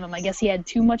body slam him. I guess he had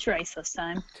too much rice this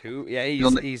time. Yeah,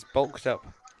 he's bulked up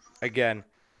again.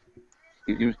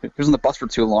 He was on the bus for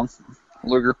too long.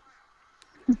 Luger.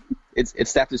 It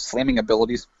staffed his slamming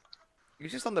abilities. He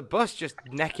was just on the bus, just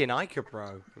necking Ica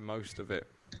Pro for most of it.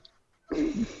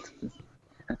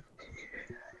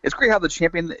 It's great how the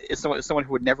champion is someone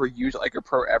who would never use Ica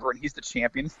Pro ever, and he's the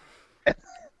champion.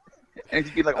 And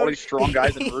he'd be like all these strong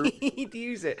guys in Root. He'd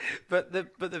use it, but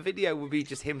the video would be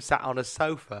just him sat on a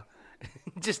sofa,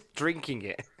 just drinking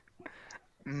it.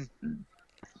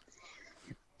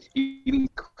 eating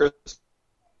crisps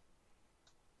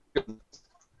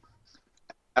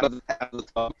out of the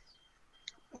tub.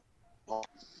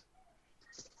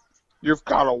 You've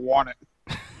gotta want it.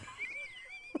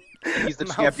 He's the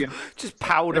champion. Just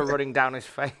powder running down his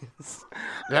face.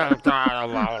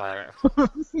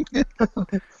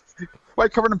 Why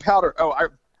covered in powder? Oh, I'm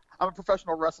a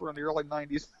professional wrestler in the early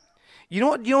 '90s. You know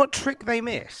what trick they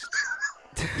missed?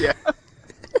 Yeah.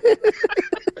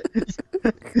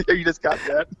 Yeah, you just got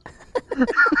that.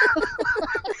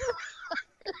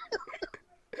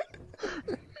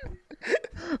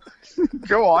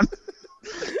 Go on.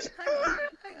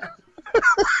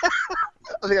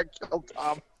 I think I killed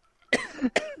Tom.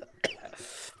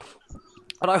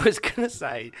 What I was gonna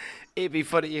say, it'd be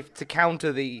funny if to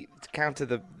counter the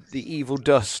evil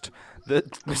dust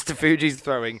that Mr. Fuji's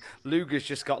throwing, Luger's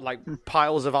just got like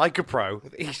piles of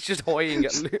Icopro. He's just hoying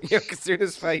at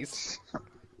Yokozuna's face.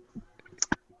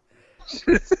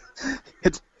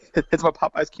 It's my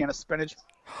Popeye's can of spinach.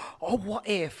 Oh, what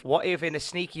if in a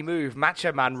sneaky move,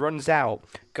 Macho Man runs out,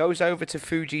 goes over to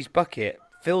Fuji's bucket,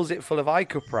 fills it full of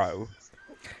Icopro,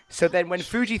 so then when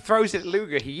Fuji throws it at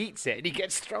Luger, he eats it and he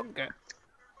gets stronger.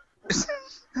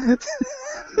 And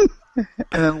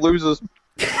then loses.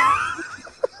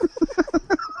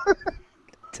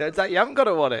 Turns out you haven't got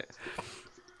to want it.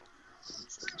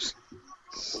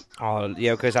 Oh,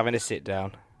 Yoko's having a sit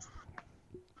down.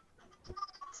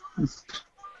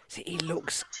 See, he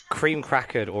looks cream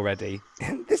crackered already.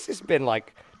 This has been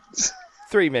like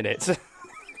 3 minutes.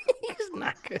 He's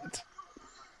knackered.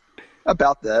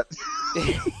 About that.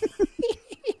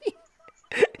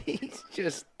 He's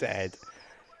just dead.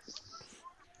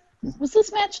 Was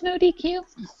this match no DQ?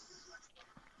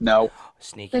 No.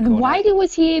 Sneaky Then corner. why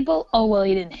was he able? Oh well,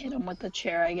 he didn't hit him with the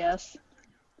chair, I guess.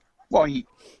 Well, he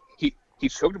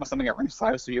choked him with something at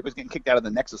ringside, so Yoko's getting kicked out of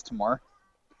the Nexus tomorrow.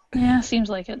 Yeah, seems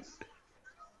like it.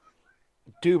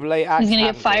 Double He's gonna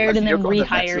get fired and then Yoko on the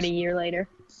rehired Nexus. a year later.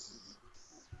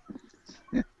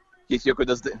 Yes, Yoko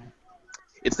does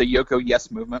it's the Yoko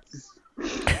Yes movement.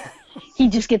 He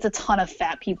just gets a ton of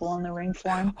fat people in the ring for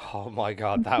him. Oh my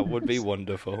god, that would be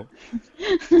wonderful.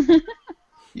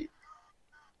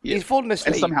 He's fallen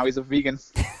asleep. And somehow he's a vegan.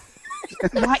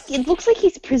 Why? It looks like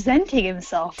he's presenting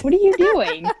himself. What are you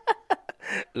doing?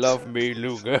 Love me,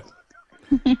 Luger.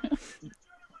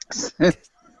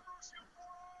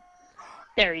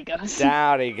 There he goes.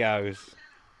 Down he goes.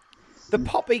 The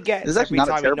pop he gets This is actually every not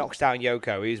a time he terrible- knocks down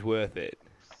Yoko is worth it.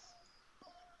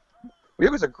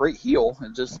 Yoko's a great heel.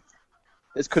 And this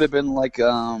could have been like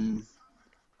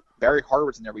Barry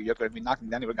Horowitz in there, where Yoko, if he knocked him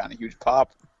down, he would have gotten a huge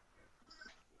pop.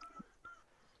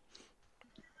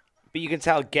 But you can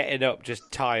tell getting up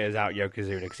just tires out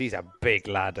Yokozuna because he's a big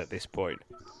lad at this point.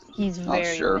 He's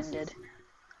very sure. winded.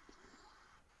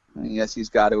 I guess he's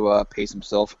got to pace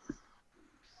himself.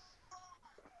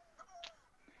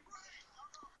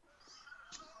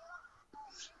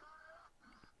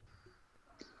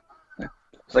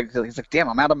 He's like, damn,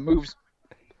 I'm out of moves.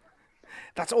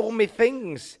 That's all my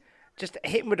things. Just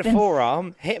hit him with a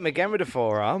forearm, hit him again with a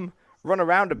forearm, run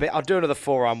around a bit. I'll do another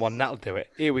forearm one. That'll do it.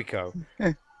 Here we go.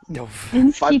 No.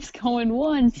 Vince keeps going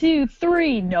 1, 2,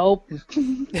 3. Nope.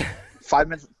 5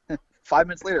 minutes. 5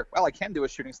 minutes later, well, I can do a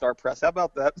shooting star press. How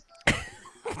about that?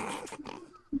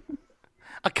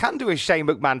 I can do a Shane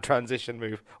McMahon transition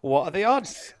move. What are the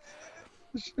odds?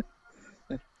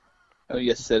 Oh,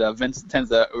 yes, Vince tends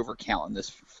to overcount in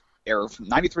this era. From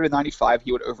 93 to 95,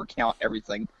 he would overcount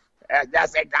everything.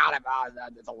 That's it, got him.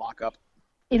 It's a lockup.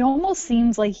 It almost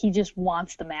seems like he just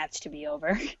wants the match to be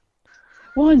over.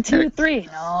 1, 2, 3.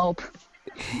 Nope.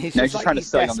 He's No, he's just trying to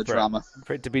sell you on the desperate drama.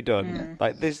 for it to be done.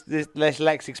 Like this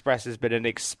Lex Express has been an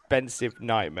expensive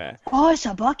nightmare. Oh, it's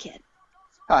a bucket.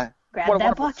 Hi. Grab What a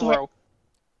that wonderful bucket. throw.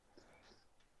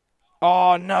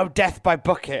 Oh no, death by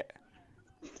bucket.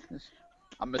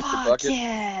 I'm Mr. Bucket. Bucket.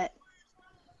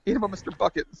 Hit him with Mr.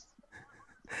 Bucket.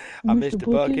 I Mr. missed the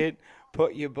Bucket. bucket.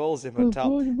 Put your balls in my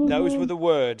top. Those were the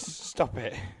words. Stop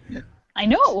it. I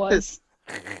know it was.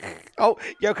 Oh,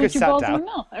 Yoko Put your sat balls in down. your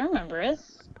mouth. I remember it.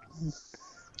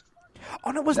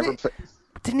 Oh no, wasn't Never it? play-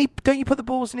 Didn't he? Don't you put the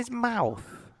balls in his mouth?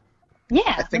 Yeah,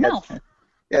 I the think mouth.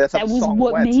 Yeah, that's how That the was song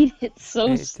what went. made it so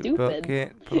Hit the stupid.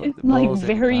 bucket, put the Like, balls in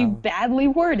the very mouth. badly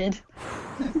worded.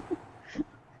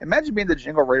 Imagine being the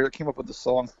jingle writer that came up with the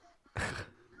song.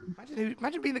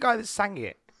 Imagine being the guy that sang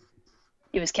it.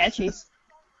 It was catchy.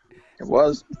 It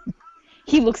was.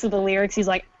 He looks at the lyrics. He's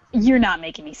like, "You're not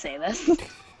making me say this."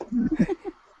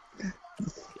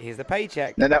 Here's the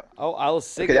paycheck. No, no. Oh, I'll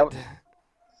sing Okay, it.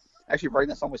 Actually, writing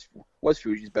that song was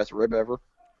Fuji's best rib ever.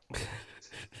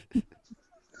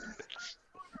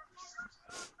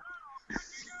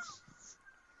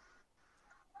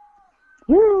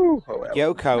 Woo! Oh, well,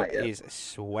 Yoko not yet. is a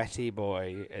sweaty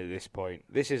boy at this point.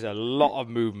 This is a lot of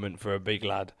movement for a big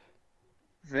lad.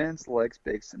 Vince likes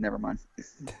big. Never mind.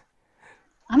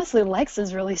 Honestly, Lex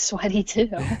is really sweaty too.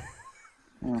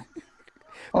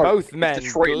 Oh, Both it's men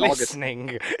Detroit in August.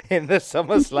 glistening in the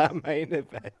SummerSlam main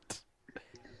event.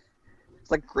 It's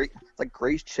like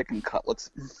glazed chicken cutlets.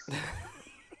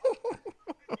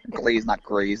 Glazed, not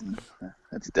grazed.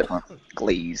 That's different.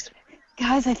 Glazed.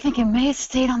 Guys, I think it may have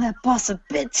stayed on that bus a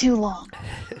bit too long.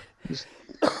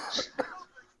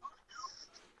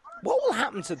 What will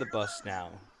happen to the bus now?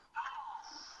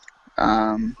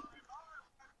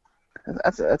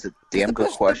 That's a damn good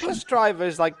question. The bus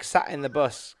driver's like sat in the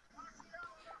bus,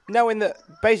 knowing that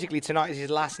basically tonight is his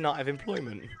last night of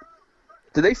employment.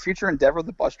 Do they feature Endeavor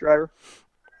the bus driver?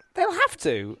 They'll have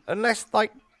to, unless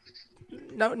like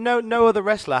no other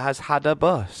wrestler has had a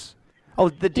bus. Oh,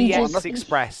 the DX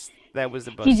Express. There was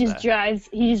a bus. He just drives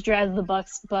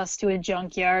the bus to a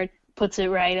junkyard, puts it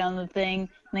right on the thing,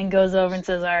 and then goes over and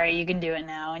says, "All right, you can do it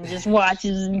now," and just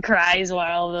watches and cries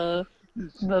while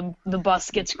the bus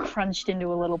gets crunched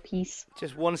into a little piece.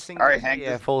 Just one single All right, Hank,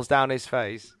 tear falls down his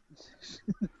face.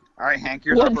 All right, Hank,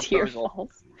 here's our One tear proposal.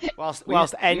 falls. Whilst we need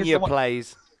Enya someone-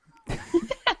 plays.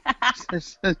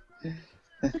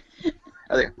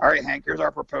 All right, Hank, here's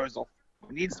our proposal.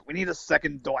 We need a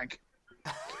second doink.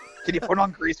 Can you put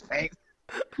on grease paint?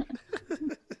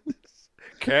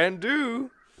 Can do.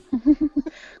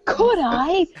 Could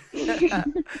I?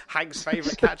 Hank's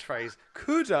favourite catchphrase.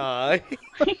 Could I?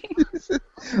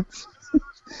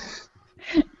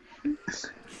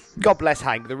 God bless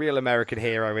Hank, the real American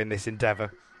hero in this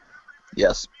endeavour.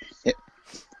 Yes.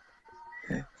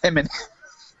 Him and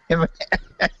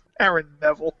Aaron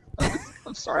Neville.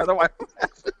 I'm sorry, I don't want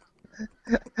to.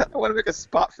 I want to make a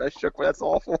spot fest joke, but that's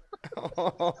awful.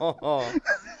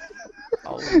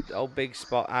 Old big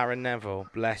spot Aaron Neville.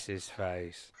 Bless his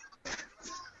face.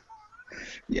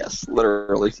 Yes,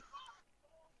 literally.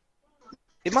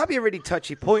 It might be a really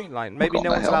touchy point, like maybe What no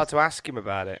the one's hell? allowed to ask him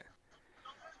about it.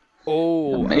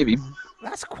 Oh, Maybe.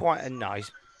 that's quite a nice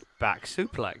back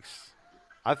suplex.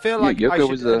 I feel like Yoko I should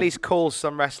was at least call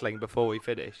some wrestling before we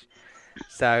finish.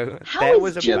 So How there is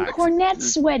was a Jim back. Cornette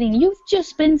sweating? You've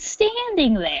just been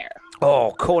standing there.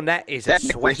 Oh, Cornette is a That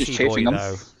Nick West is sweaty boy, chasing him.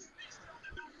 though.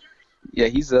 Yeah,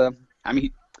 he's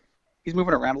he's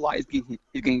moving around a lot. He's getting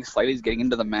excited. He's getting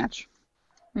into the match.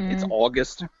 It's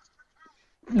August.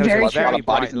 Those Very are true. very Bodies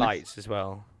bright in there. lights as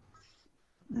well.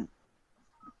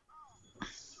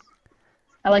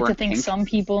 I like to Wearing think pink. some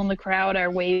people in the crowd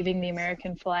are waving the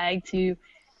American flag to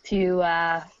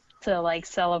like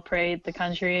celebrate the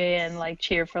country and like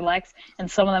cheer for Lex, and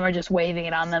some of them are just waving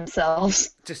it on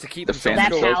themselves. Just to keep The themselves fans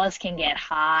That cool. palace can get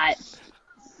hot.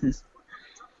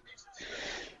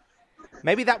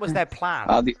 Maybe that was their plan.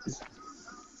 The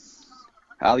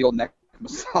old neck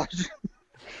massage.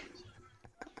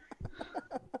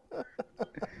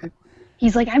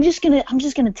 He's like, I'm just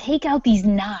gonna take out these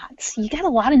knots. You got a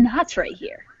lot of knots right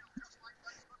here.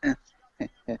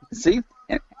 See?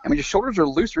 And when your shoulders are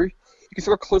looser, you can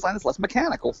sort of clothesline that's less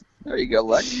mechanical. There you go,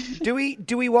 Lex. Do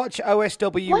we watch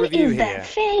OSW What review is here? that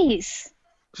face?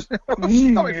 Don't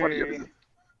make fun of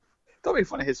Don't make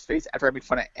fun of his face after I made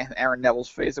fun of Aaron Neville's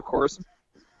face, of course.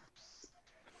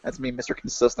 That's me, Mr.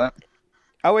 Consistent.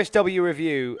 OSW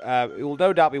review. We'll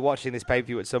no doubt be watching this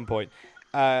pay-per-view at some point.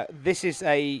 This is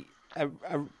a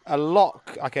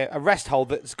lock, like a rest hold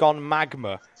that's gone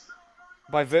magma.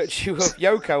 By virtue of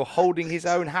Yoko holding his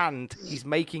own hand, he's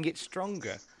making it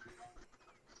stronger.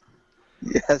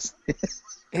 Yes.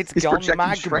 It's He's gone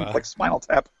projecting strength magma. like Spinal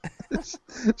Tap.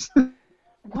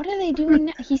 What are they doing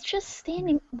now? He's just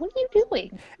standing. What are you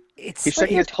doing? It's He's Like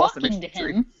checking you're his pulse to talking make to sure.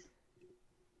 him.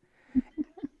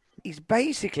 he's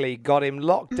basically got him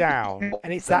locked down,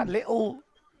 and it's that little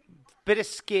bit of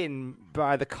skin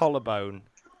by the collarbone.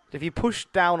 If you push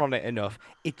down on it enough,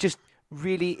 it's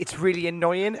really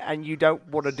annoying, and you don't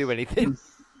want to do anything.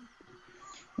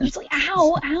 He's like,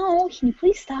 ow, ow, can you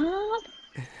please stop?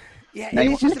 Yeah, Now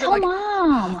you it's I'm just gonna a bit tell like,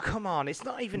 Mom. oh, come on, it's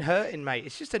not even hurting, mate.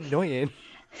 It's just annoying.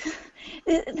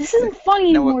 This isn't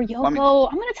funny No, anymore, I mean- Yoko.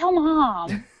 I'm gonna tell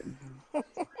Mom.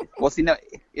 Well, see, now,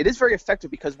 it is very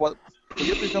effective because what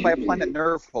Yoshi's done by applying that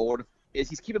nerve hold is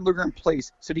he's keeping Luger in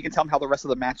place so he can tell him how the rest of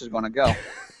the match is going to go.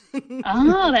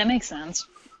 Oh, that makes sense.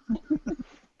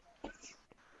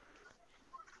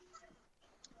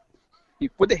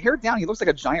 With the hair down, he looks like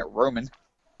a giant Roman.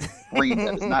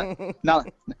 Reigns, that is not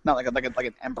like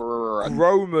an emperor or a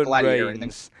Roman gladiator or anything.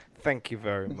 Reigns. Thank you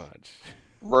very much.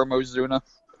 Romozuna.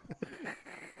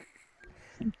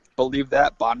 Believe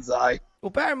that, bonsai. Well,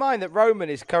 bear in mind that Roman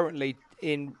is currently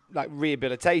in like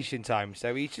rehabilitation time,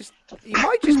 so he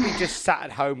might just be just sat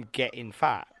at home getting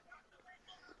fat,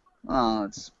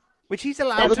 which he's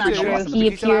allowed That's to not do. true. Which He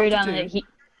he's allowed appeared to on do.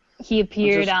 he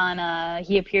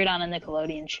appeared on a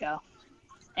Nickelodeon show,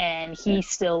 and he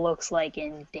still looks like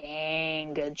in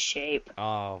dang good shape.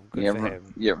 Oh, good Yeah, for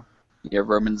him. yeah.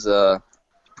 Roman's a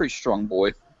pretty strong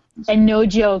boy. And no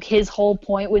joke, his whole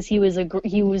point was he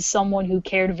was someone who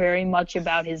cared very much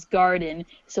about his garden,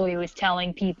 so he was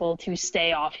telling people to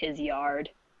stay off his yard.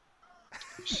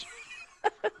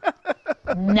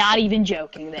 Not even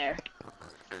joking there.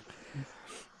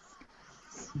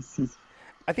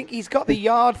 I think he's got the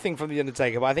yard thing from The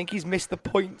Undertaker, but I think he's missed the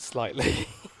point slightly.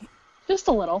 Just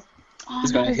a little. Oh,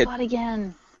 He's not gonna his hit- butt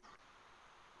again.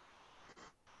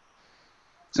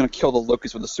 He's gonna kill the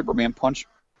Locust with a Superman punch.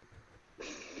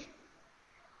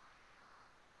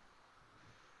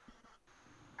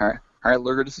 All right,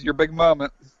 Luger, this is your big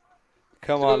moment.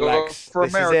 Come on, Go Lex. for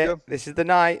This America. is it. This is the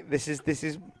night. This is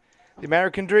the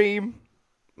American dream.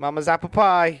 Mama's apple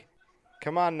pie.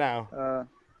 Come on now.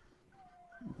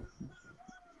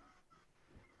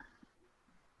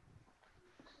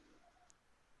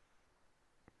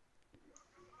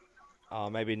 Oh,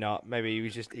 maybe not. Maybe he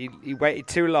was just he waited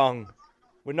too long.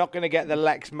 We're not going to get the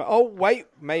Lex. Oh wait,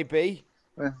 maybe.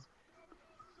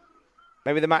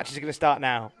 Maybe the match is going to start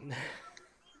now.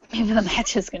 Maybe the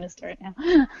match is going to start now.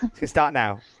 It's going to start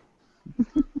now.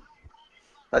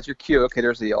 That's your cue. Okay,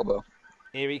 there's the elbow.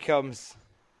 Here he comes.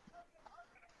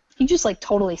 He just like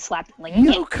totally slapped him. Like,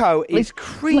 yeah. Yoko is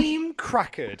cream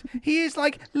crackered. He is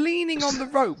like leaning on the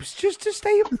ropes just to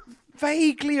stay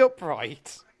vaguely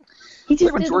upright. He It's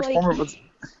like just when did George like Foreman was.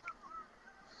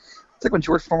 It's like when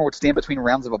George Foreman would stand between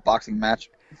rounds of a boxing match.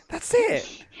 That's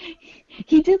it.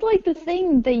 he did like the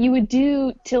thing that you would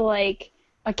do to like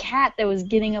a cat that was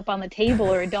getting up on the table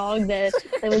or a dog that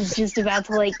was just about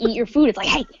to like eat your food. It's like,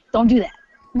 hey, don't do that.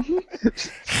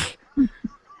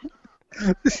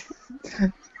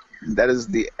 That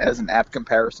is an apt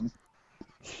comparison.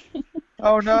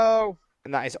 Oh no!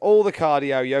 And that is all the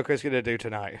cardio Yoko's going to do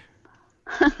tonight.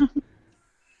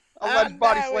 Alleged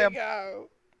body there slam. we go.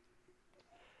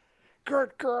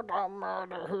 Good God, I'm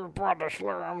who body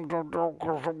slammed.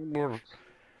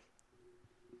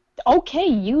 Okay,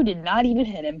 you did not even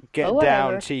hit him. Get But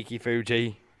whatever. down, cheeky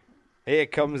Fuji. Here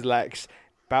comes Lex,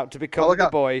 about to become look the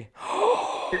out. boy.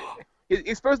 He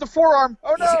exposed the forearm.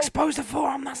 Oh no! He's exposed the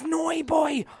forearm. That's naughty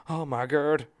boy. Oh my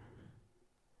God.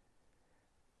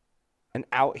 And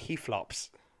out he flops.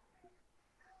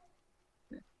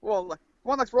 Well, come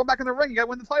on, Lex, roll back in the ring. You gotta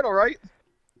win the title, right?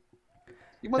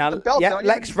 You want Now, the belt, yeah, don't you?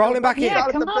 Lex, You rolling back gotta in. Yeah,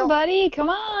 get come the on, belt. buddy. Come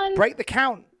on. Break the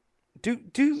count. Do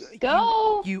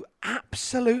Go. You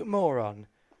absolute moron.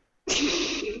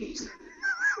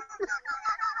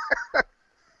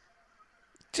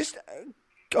 Just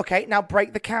okay. Now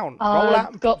break the count. Roll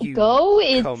out. Go. you Go.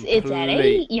 It's at 8.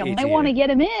 complete You might idiot. want to get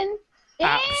him in. And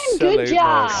Absolute good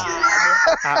job.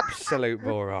 Absolute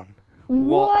moron.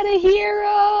 What a hero.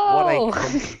 What a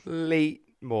complete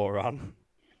moron.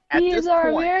 At He this is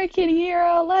our point, American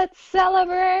hero. Let's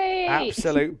celebrate.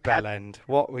 Absolute bellend.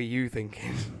 What were you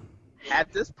thinking?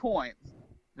 At this point,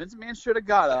 Vince McMahon should have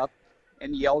got up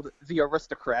and yelled, "The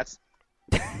aristocrats!"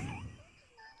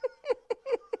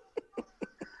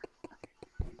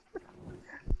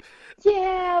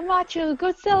 Yeah, Macho,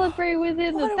 go celebrate with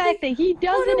him What the are fact we- that he what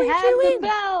are doesn't we have doing? the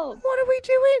belt. What are we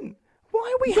doing?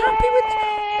 Why are we happy with?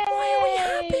 Why are we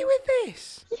happy with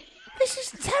this? This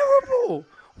is terrible.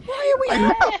 Why are we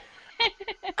happy?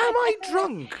 Am I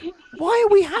drunk? Why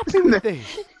are we happy with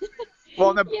this?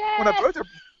 Well, Yeah.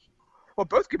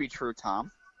 both could be true,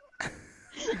 Tom.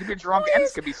 You could be drunk and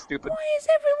it could be stupid. Why is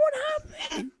everyone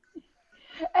happy?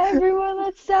 Everyone,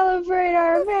 let's celebrate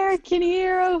our American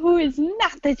hero who is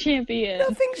not the champion.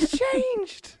 Nothing's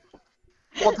changed.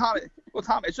 Well,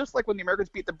 Tom, it's just like when the Americans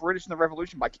beat the British in the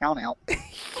Revolution by countout.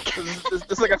 This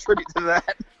is like a tribute to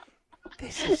that.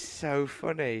 This is so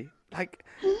funny. Like,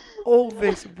 all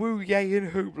this woo yay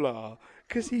and hoopla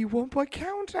because he won by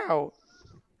count out.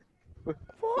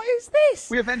 What is this?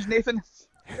 We avenged Nathan.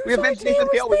 We Whose avenged idea Nathan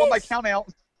was Hale. We won by this? count out.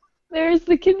 There's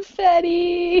the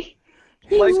confetti.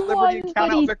 He Life, won, liberty, and but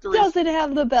count-out he victories. doesn't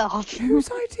have the belt. Whose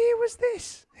idea was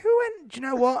this? Who went? Do you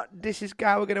know what? This is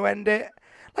how we're going to end it.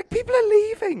 Like, people are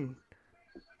leaving.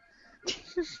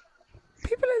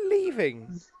 People are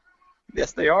leaving.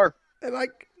 Yes, they are. They're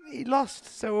like, he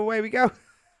lost, so away we go.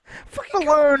 Fucking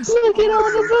Balloons. Look at all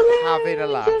the balloons, Having a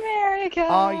laugh. America.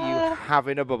 Are you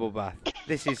having a bubble bath?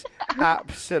 This is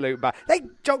absolute bad. Hey,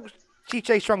 Chief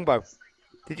J Strongbow.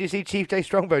 Did you see Chief J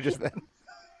Strongbow just then?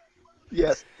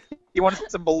 Yes. He wanted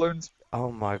some balloons.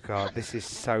 Oh my god, this is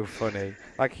so funny.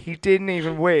 Like, he didn't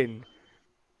even win.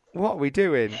 What are we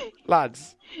doing,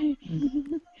 lads?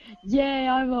 Yay,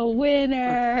 I'm a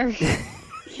winner.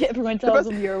 Everyone tells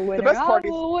him you're a winner. best part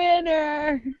I'm a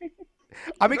winner.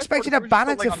 I'm expecting a part is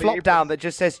banner still to on the flop apron. down that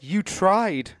just says, "You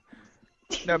tried."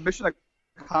 No, mission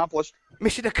accomplished.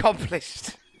 Mission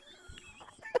accomplished.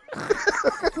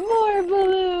 More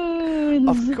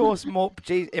balloons. Of course, more.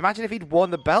 Jeez, imagine if he'd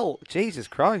won the belt. Jesus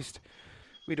Christ.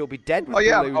 We'd all be dead with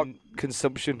balloon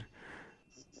consumption.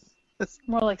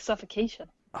 More like suffocation.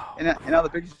 And now the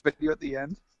big video at the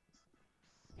end.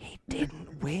 He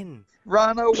didn't win.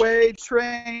 Runaway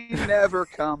train, never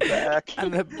come back.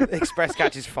 And the express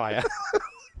catches fire.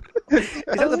 Is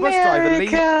that the bus driver leaving?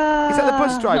 Is that the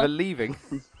bus driver leaving?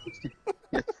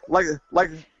 Like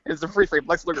it's a free frame.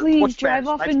 Lex Luger. Please Twitch drive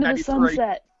match, off into the 1993.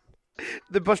 sunset.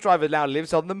 The bus driver now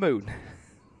lives on the moon.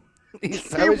 He's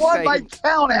so He won by ashamed.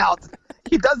 count out.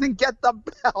 He doesn't get the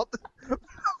belt.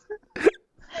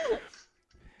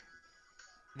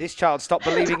 This child stopped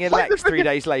believing in Lex 3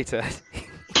 days later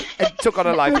and took on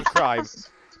a life of crime.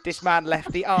 This man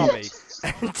left the army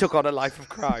and took on a life of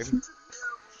crime.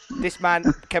 This man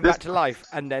came back to life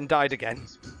and then died again.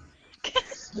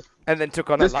 And then took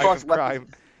on a This life boss of left- crime.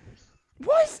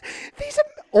 What?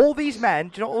 All these men,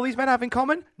 do you know what all these men have in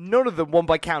common? None of them won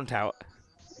by count out.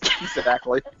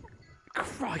 Exactly.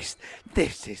 Christ,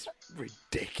 this is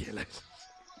ridiculous.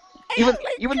 Even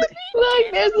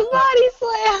Look, there's the body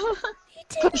slam.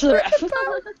 Push the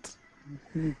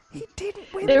ref. He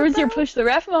didn't win. There was your push the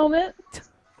ref moment.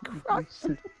 Christ.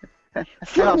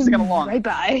 I'm singing along. Right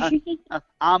by.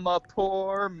 I'm a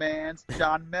poor man's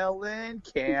John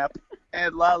Mellencamp,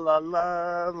 and la la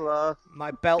la la.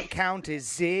 My belt count is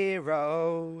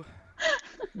 0.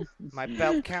 My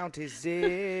belt count is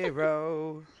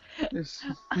 0.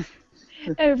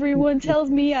 Everyone tells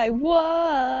me I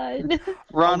won.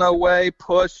 Runaway,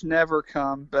 push, never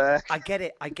come back. I get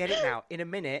it now. In a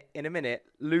minute,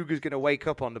 Luger's gonna wake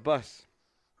up on the bus.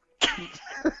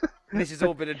 This has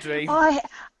all been a dream. I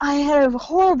had a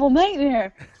horrible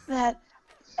nightmare that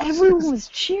everyone was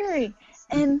cheering,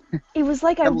 and it was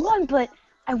like I won, but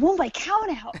I won by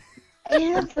count out. I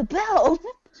didn't have the bell.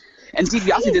 And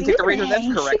DiBiase didn't take the Razor's Edge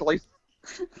Hank. correctly.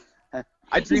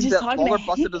 I dreamed just that talking Lawler to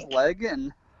busted Hank. his leg,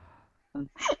 and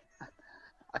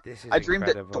This is I dreamed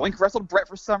incredible. that Doink wrestled Brett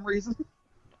for some reason.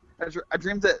 I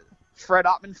dreamed that Fred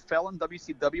Ottman fell in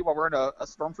WCW while wearing a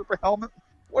Stormtrooper helmet.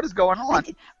 What is going on?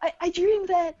 I dreamed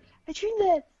that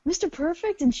Mr.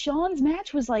 Perfect and Sean's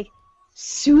match was like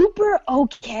super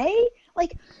okay.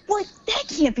 Like, what? That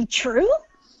can't be true.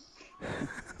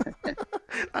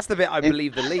 That's the bit I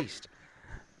believe the least.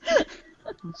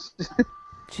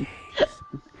 Jeez.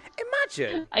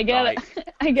 Imagine. I gotta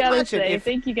Imagine say, if-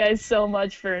 thank you guys so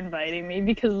much for inviting me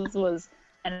because this was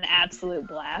an absolute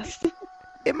blast.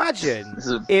 Imagine This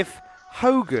is- if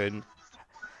Hogan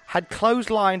had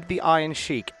clotheslined the Iron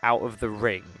Sheik out of the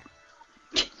ring,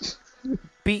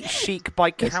 beat Sheik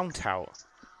by countout,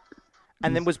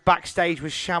 and then was backstage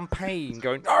with champagne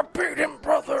going, "I beat him,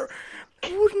 brother."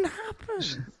 It wouldn't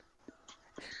happen.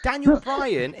 Daniel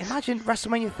Bryan, imagine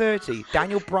WrestleMania 30,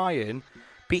 Daniel Bryan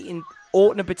beating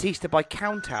Orton and Batista by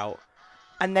countout,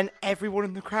 and then everyone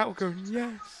in the crowd going,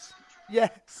 "Yes,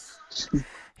 yes."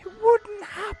 It wouldn't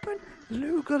happen.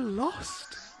 Luger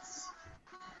lost.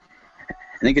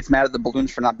 And he gets mad at the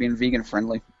balloons for not being vegan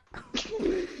friendly.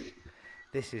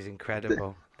 This is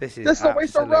incredible. This is This is a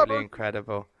waste of absolutely rubber.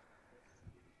 incredible.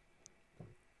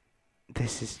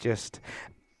 This is just...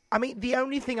 I mean, the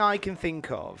only thing I can think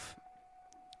of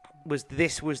was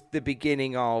this was the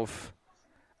beginning of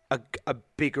a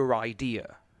bigger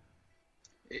idea.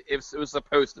 It was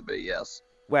supposed to be, yes.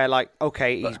 Where, like,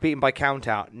 okay, he's beaten by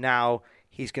countout. Now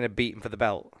he's going to beat him for the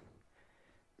belt.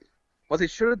 What they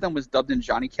should have done was dubbed in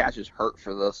Johnny Cash's Hurt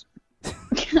for this.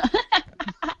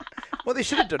 What they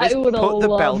should have done I is would've put the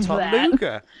belt loved on that.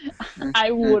 Luger. I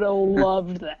would have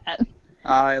loved that.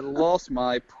 I lost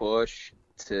my push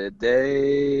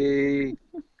today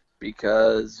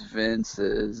because Vince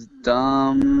is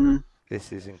dumb.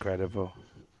 This is incredible.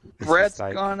 This Brett's is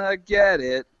like... gonna get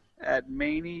it at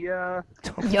Mania.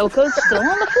 Yoko's still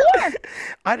on the floor.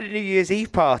 I had a New Year's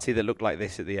Eve party that looked like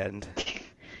this at the end.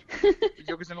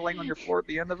 Yoko's gonna laying on your floor at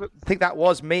the end of it. I think that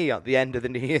was me at the end of the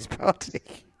New Year's party.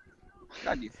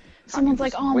 God, Someone's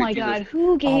like, "Oh my God,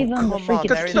 who gave them the come on, freaking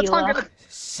they're in tequila?"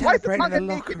 Celebrating in the Tatanka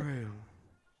locker naked? room.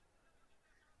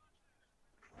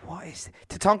 What is...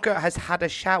 Tatanka has had a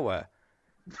shower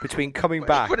between coming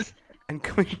back What is- and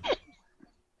coming...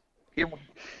 He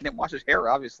didn't wash his hair,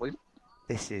 obviously.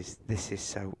 This is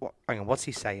so... Hang on, what's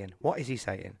he saying? What is he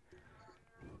saying?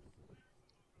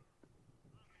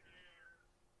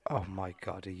 Oh my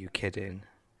God, are you kidding?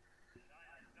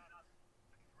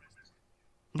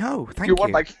 No, thank You're you.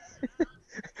 won by.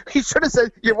 He should have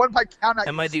said you're won by count out.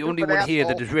 Am I the only one here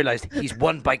that has realised he's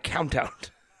won by count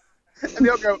out? And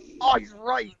they'll go, oh, he's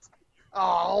right.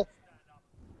 Oh.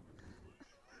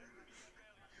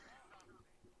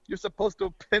 You're supposed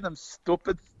to pin him,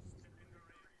 stupid.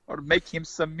 Or make him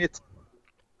submit.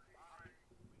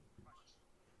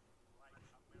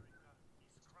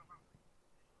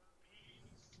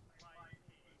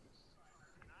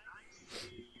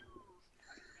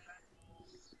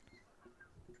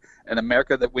 An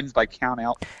America that wins by count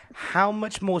out. How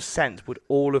much more sense would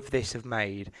all of this have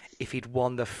made if he'd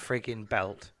won the friggin'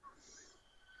 belt?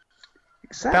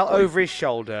 Exactly. Belt over his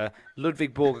shoulder,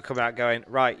 Ludwig Borger coming out going,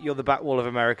 right, you're the back wall of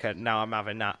America, now I'm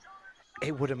having that.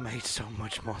 It would have made so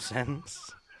much more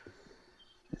sense.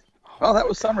 Well, that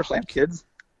was SummerSlam, kids.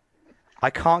 I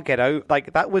can't get out.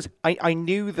 Like, that was... I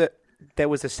knew that there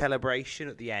was a celebration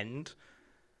at the end,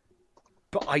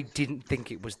 but I didn't think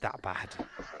it was that bad.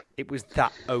 It was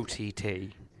that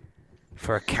OTT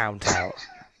for a count out.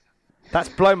 That's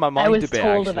blown my mind a bit,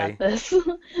 I was told actually. about this.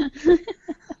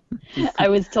 I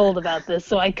was told about this,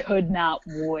 so I could not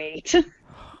wait.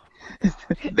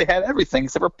 They had everything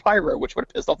except for Pyro, which would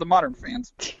have pissed off the modern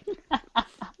fans.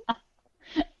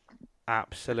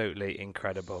 Absolutely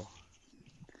incredible.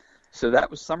 So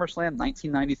that was SummerSlam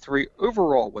 1993.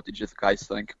 Overall, what did you guys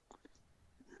think?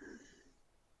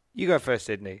 You go first,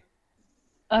 Sydney.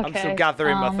 Okay. I'm still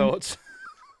gathering my thoughts.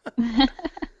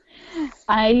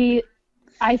 I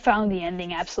found the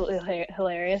ending absolutely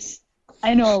hilarious.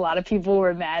 I know a lot of people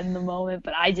were mad in the moment,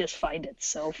 but I just find it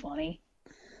so funny.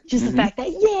 Just the fact that,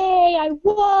 yay, I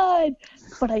won,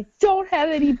 but I don't have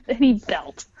any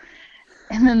belt.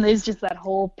 And then there's just that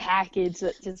whole package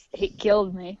that it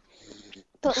killed me.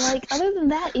 But, like, other than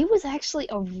that, it was actually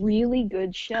a really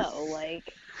good show.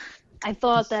 Like, I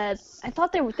thought there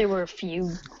were a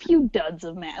few duds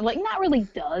of matches. Like, not really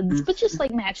duds, but just,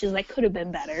 like, matches that could have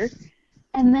been better.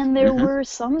 And then there were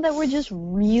some that were just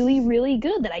really, really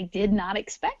good that I did not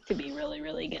expect to be really,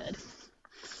 really good.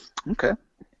 Okay.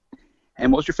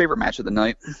 And what was your favorite match of the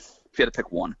night? If you had to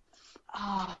pick one.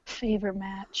 Oh, favorite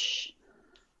match.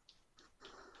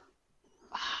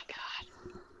 Oh, God.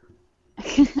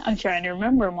 I'm trying to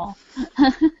remember them all.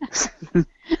 Well,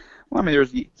 I mean,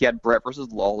 you had Brett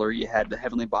versus Lawler. You had the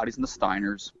Heavenly Bodies and the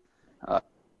Steiners. A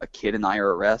Kid in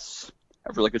IRS.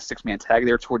 A really good six-man tag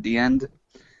there toward the end.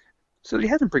 So you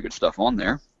had some pretty good stuff on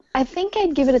there. I think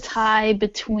I'd give it a tie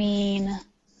between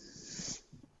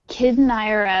Kid and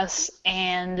IRS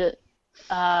and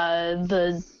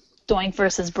the Doink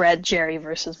versus Brett, Jerry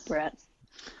versus Brett.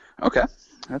 Okay.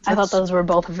 I thought those were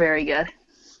both very good.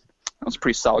 That was a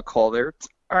pretty solid call there.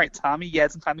 All right, Tommy, you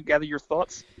had some time to gather your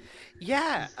thoughts?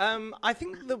 Yeah, I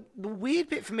think the weird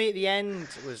bit for me at the end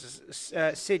was,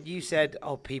 Sid, you said,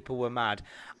 oh, people were mad.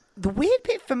 The weird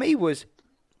bit for me was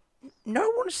no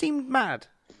one seemed mad.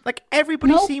 Like,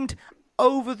 everybody seemed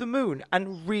over the moon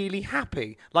and really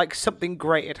happy, like something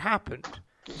great had happened.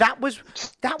 That was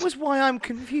why I'm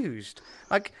confused.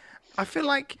 Like, I feel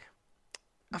like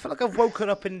I've woken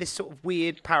up in this sort of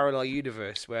weird parallel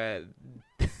universe where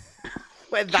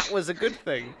that was a good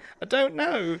thing. I don't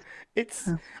know. I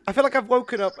feel like I've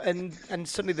woken up and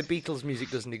suddenly the Beatles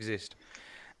music doesn't exist.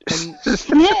 And,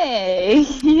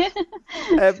 Yay!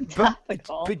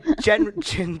 but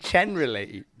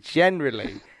generally,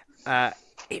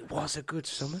 it was a good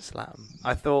SummerSlam.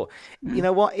 I thought, you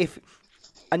know what,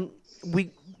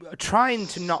 we trying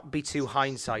to not be too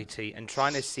hindsighty and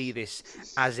trying to see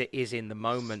this as it is in the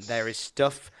moment. There is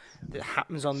stuff that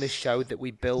happens on this show that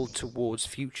we build towards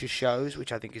future shows,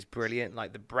 which I think is brilliant.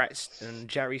 Like the Brett and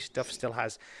Jerry stuff still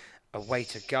has a way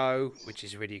to go, which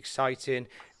is really exciting.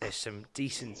 There's some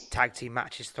decent tag team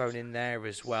matches thrown in there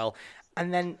as well.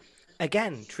 And then,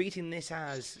 again, treating this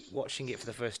as watching it for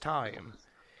the first time,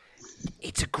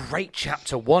 it's a great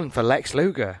chapter 1 for Lex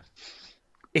Luger.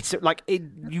 It's like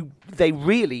they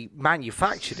really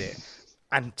manufactured it,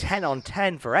 and 10 on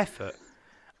 10 for effort.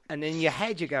 And in your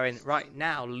head, you're going, right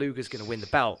now, Luger's going to win the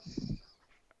belt.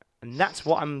 And that's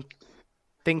what I'm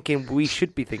thinking we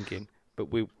should be thinking.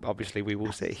 But we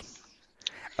will see.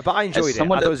 But I enjoyed it. I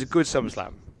thought it was a good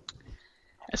SummerSlam.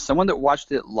 As someone that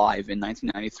watched it live in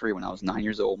 1993 when I was 9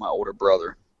 years old, my older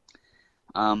brother,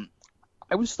 I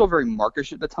was still very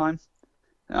markish at the time.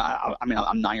 I mean,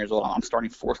 I'm 9 years old. I'm starting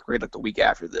fourth grade like the week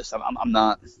after this. I'm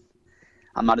not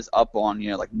as up on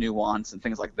like nuance and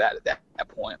things like that at that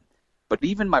point. But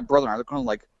even my brother and I were kind of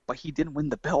like, but he didn't win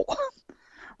the belt.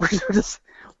 we can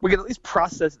at least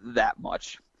process that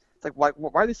much. It's like, why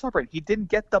are they celebrating? He didn't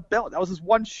get the belt. That was his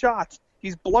one shot.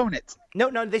 He's blown it.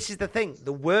 No, this is the thing.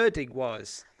 The wording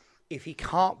was, if he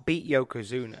can't beat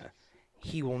Yokozuna,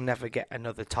 he will never get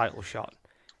another title shot.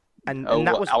 And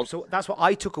that's what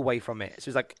I took away from it. So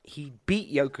it's like, he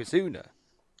beat Yokozuna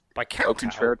by count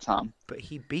out, but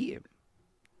he beat him.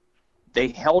 They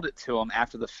held it to him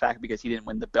after the fact because he didn't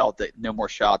win the belt. That no more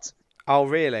shots. Oh,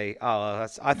 really? Oh,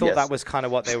 I thought that was kind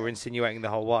of what they were insinuating the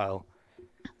whole while.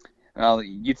 Well,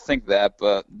 you'd think that,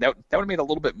 but that would have made a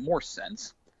little bit more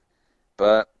sense.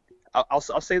 But I'll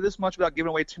say this much without giving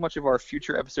away too much of our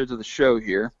future episodes of the show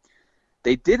here.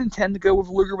 They did intend to go with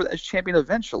Luger as champion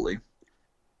eventually,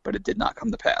 but it did not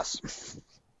come to pass.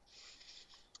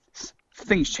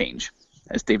 Things change,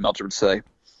 as Dave Meltzer would say.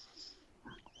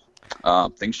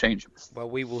 Things change. Well,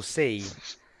 we will see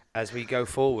as we go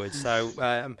forward.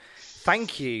 So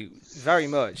thank you very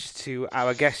much to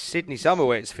our guest Sydney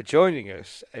Szumowicz for joining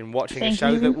us and watching a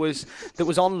show that was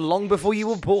on long before you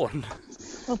were born.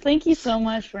 Well, thank you so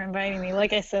much for inviting me.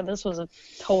 Like I said, this was a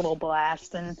total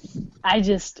blast, and I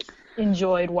just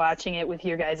enjoyed watching it with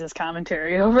your guys'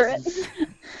 commentary over it.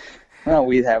 Well,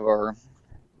 we have our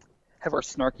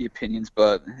snarky opinions,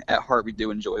 but at heart we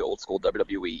do enjoy old school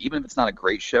WWE, even if it's not a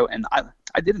great show. And I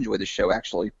did enjoy this show,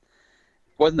 actually. It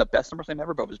wasn't the best SummerSlam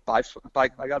ever, but it was I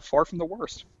got far from the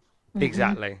worst.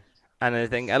 Exactly. And I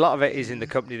think a lot of it is in the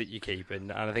company that you keep.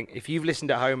 And I think if you've listened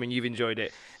at home and you've enjoyed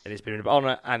it, then it's been an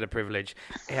honor and a privilege.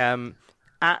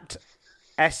 At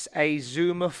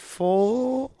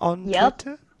SAZuma4 on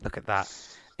Twitter. Look at that.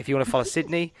 If you want to follow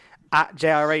Sydney, at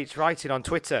JRH Writing on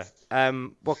Twitter.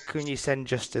 What can you send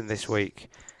Justin this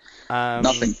week?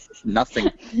 Nothing. What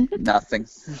can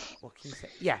you say?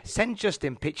 Yeah, send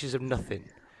Justin pictures of nothing.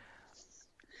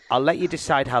 I'll let you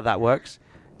decide how that works.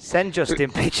 Send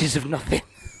Justin pictures of nothing.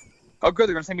 Oh, good.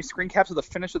 They're going to send me screen caps of the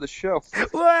finish of the show.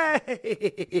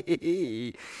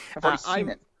 Way! I've already seen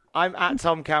it. I'm at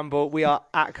Tom Campbell. We are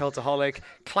at Cultaholic.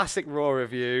 Classic Raw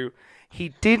review. He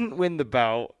didn't win the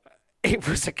belt. It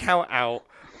was a count out.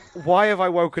 Why have I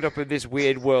woken up in this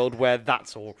weird world where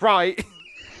that's all right?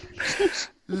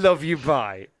 Love you,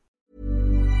 bye.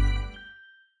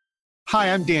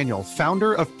 Hi, I'm Daniel,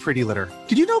 founder of Pretty Litter.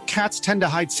 Did you know cats tend to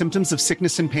hide symptoms of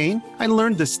sickness and pain? I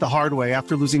learned this the hard way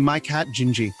after losing my cat,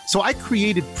 Gingy. So I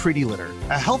created Pretty Litter,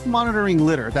 a health monitoring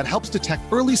litter that helps detect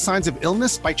early signs of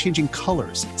illness by changing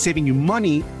colors, saving you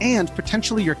money and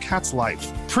potentially your cat's life.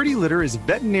 Pretty Litter is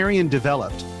veterinarian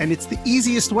developed, and it's the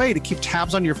easiest way to keep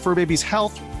tabs on your fur baby's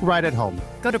health right at home.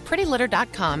 Go to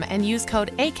prettylitter.com and use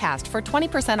code ACAST for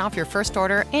 20% off your first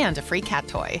order and a free cat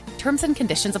toy. Terms and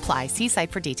conditions apply. See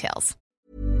site for details.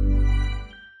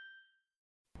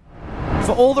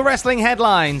 For all the wrestling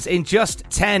headlines in just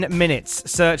 10 minutes,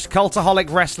 search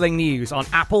Cultaholic Wrestling News on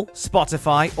Apple,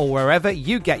 Spotify, or wherever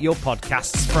you get your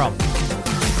podcasts from.